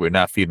spirit. We're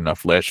not feeding our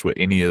flesh with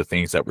any of the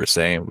things that we're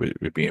saying.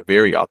 We're being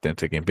very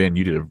authentic. And Ben,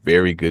 you did a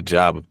very good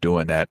job of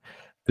doing that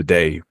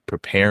today,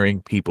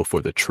 preparing people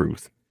for the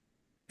truth.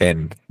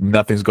 And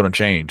nothing's going to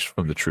change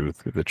from the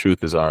truth. The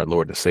truth is our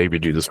Lord and Savior,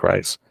 Jesus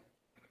Christ.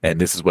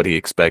 And this is what he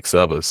expects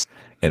of us.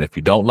 And if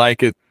you don't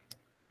like it,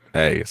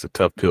 hey, it's a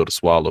tough pill to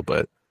swallow,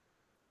 but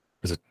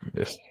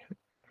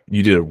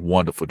you did a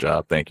wonderful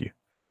job. Thank you.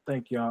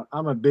 Thank y'all.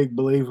 I'm a big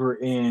believer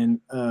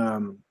in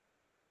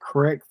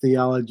correct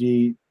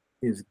theology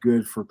is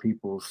good for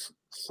people's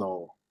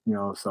soul.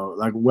 So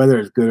like whether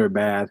it's good or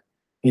bad,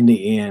 in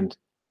the end,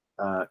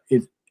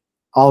 it's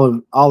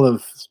all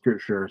of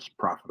Scripture is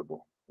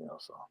profitable.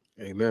 So.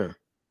 Amen.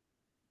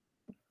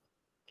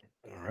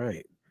 All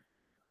right.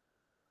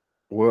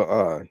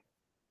 Well,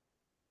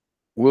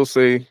 we'll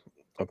say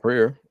a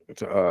prayer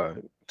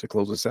to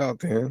close us out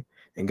then,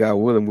 and God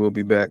willing, we'll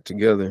be back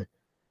together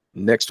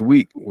next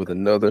week with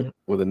another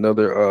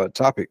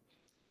topic.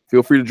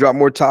 Feel free to drop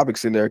more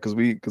topics in there because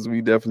we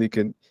definitely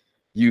can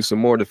use some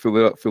more to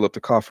fill up the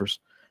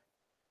coffers.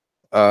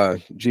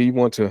 G, you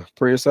want to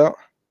pray us out?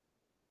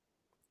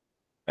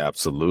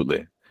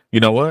 Absolutely.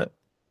 You know what?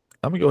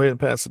 I'm gonna go ahead and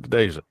pass it to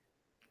Deja.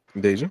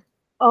 Deja?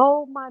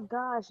 Oh my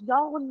gosh,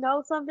 y'all want to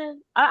know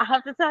something? I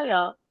have to tell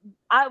y'all.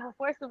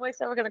 Before somebody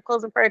said we're gonna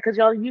close in prayer because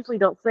y'all usually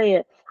don't say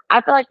it. I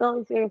feel like the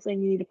Holy Spirit was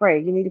saying you need to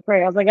pray. You need to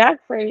pray. I was like, I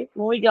pray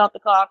when we get off the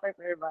call. I pray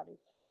for everybody.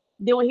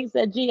 Then when he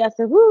said G, I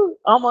said, "Whoo!"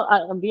 Almost.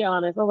 I'm being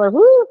honest. I was like,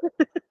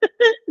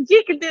 "Whoo!"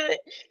 G can do it.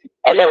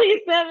 And then when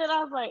he said it,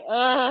 I was like,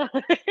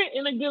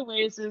 in a good way.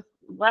 It's just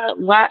why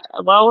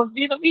was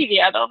being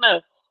obedient? I don't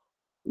know,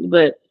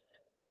 but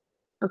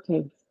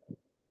okay.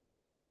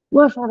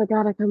 Lord Father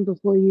God, I come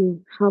before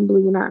you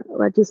humbly, and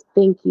I just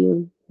thank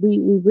you. We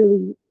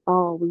really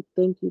we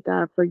thank you,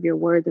 God, for your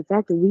word. The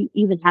fact that we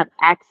even have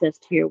access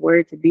to your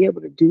word to be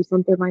able to do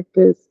something like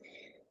this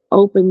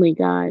openly,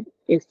 God,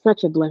 is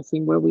such a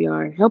blessing where we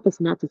are. Help us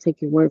not to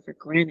take your word for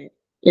granted,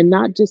 and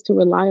not just to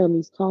rely on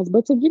these calls,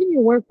 but to get in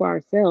your word for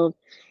ourselves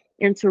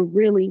and to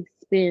really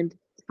spend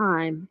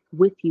time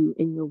with you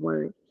in your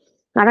word.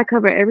 God, I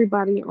cover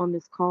everybody on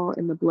this call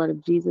in the blood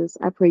of Jesus.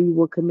 I pray you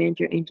will command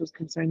your angels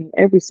concerning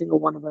every single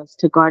one of us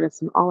to guard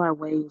us in all our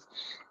ways.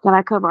 God,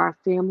 I cover our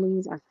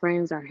families, our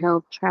friends, our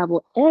health,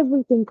 travel,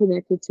 everything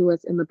connected to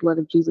us in the blood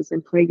of Jesus,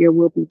 and pray your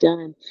will be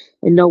done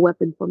and no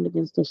weapon formed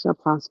against us shall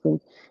prosper.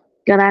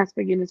 God, I ask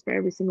forgiveness for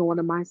every single one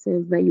of my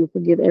sins, that you will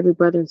forgive every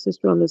brother and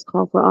sister on this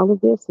call for all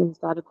of their sins,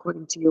 God,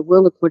 according to your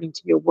will, according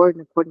to your word,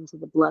 and according to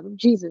the blood of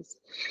Jesus.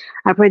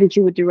 I pray that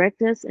you would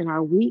direct us in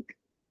our week.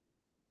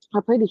 I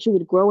pray that you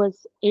would grow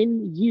us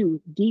in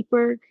you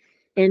deeper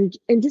and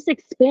just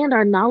expand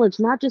our knowledge,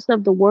 not just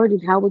of the word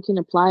and how we can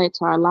apply it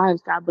to our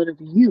lives, God, but of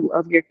you,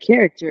 of your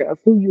character, of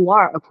who you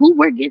are, of who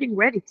we're getting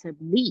ready to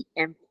meet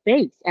and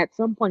face at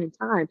some point in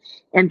time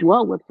and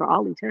dwell with for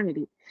all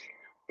eternity.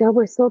 God,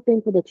 we're so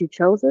thankful that you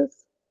chose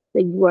us,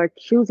 that you are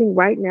choosing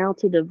right now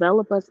to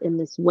develop us in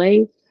this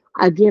way.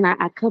 Again,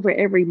 I cover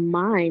every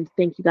mind,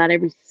 thank you, God,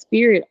 every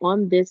spirit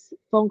on this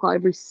phone call,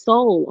 every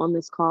soul on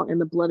this call in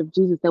the blood of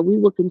Jesus, that we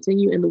will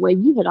continue in the way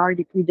you had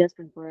already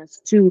predestined for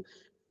us to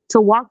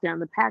walk down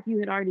the path you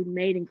had already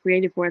made and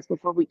created for us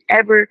before we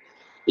ever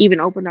even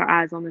opened our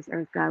eyes on this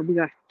earth, God. We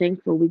are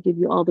thankful. We give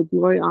you all the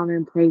glory, honor,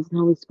 and praise. And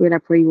Holy Spirit, I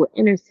pray you will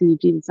intercede.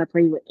 Jesus, I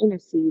pray you will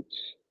intercede.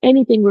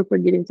 Anything we're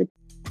forgetting to.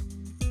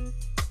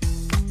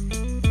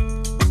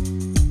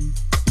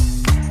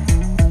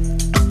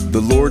 The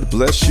Lord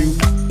bless you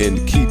and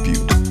keep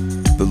you.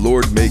 The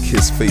Lord make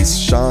his face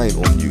shine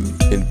on you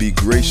and be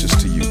gracious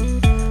to you.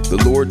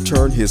 The Lord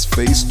turn his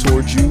face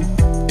toward you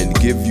and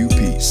give you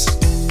peace.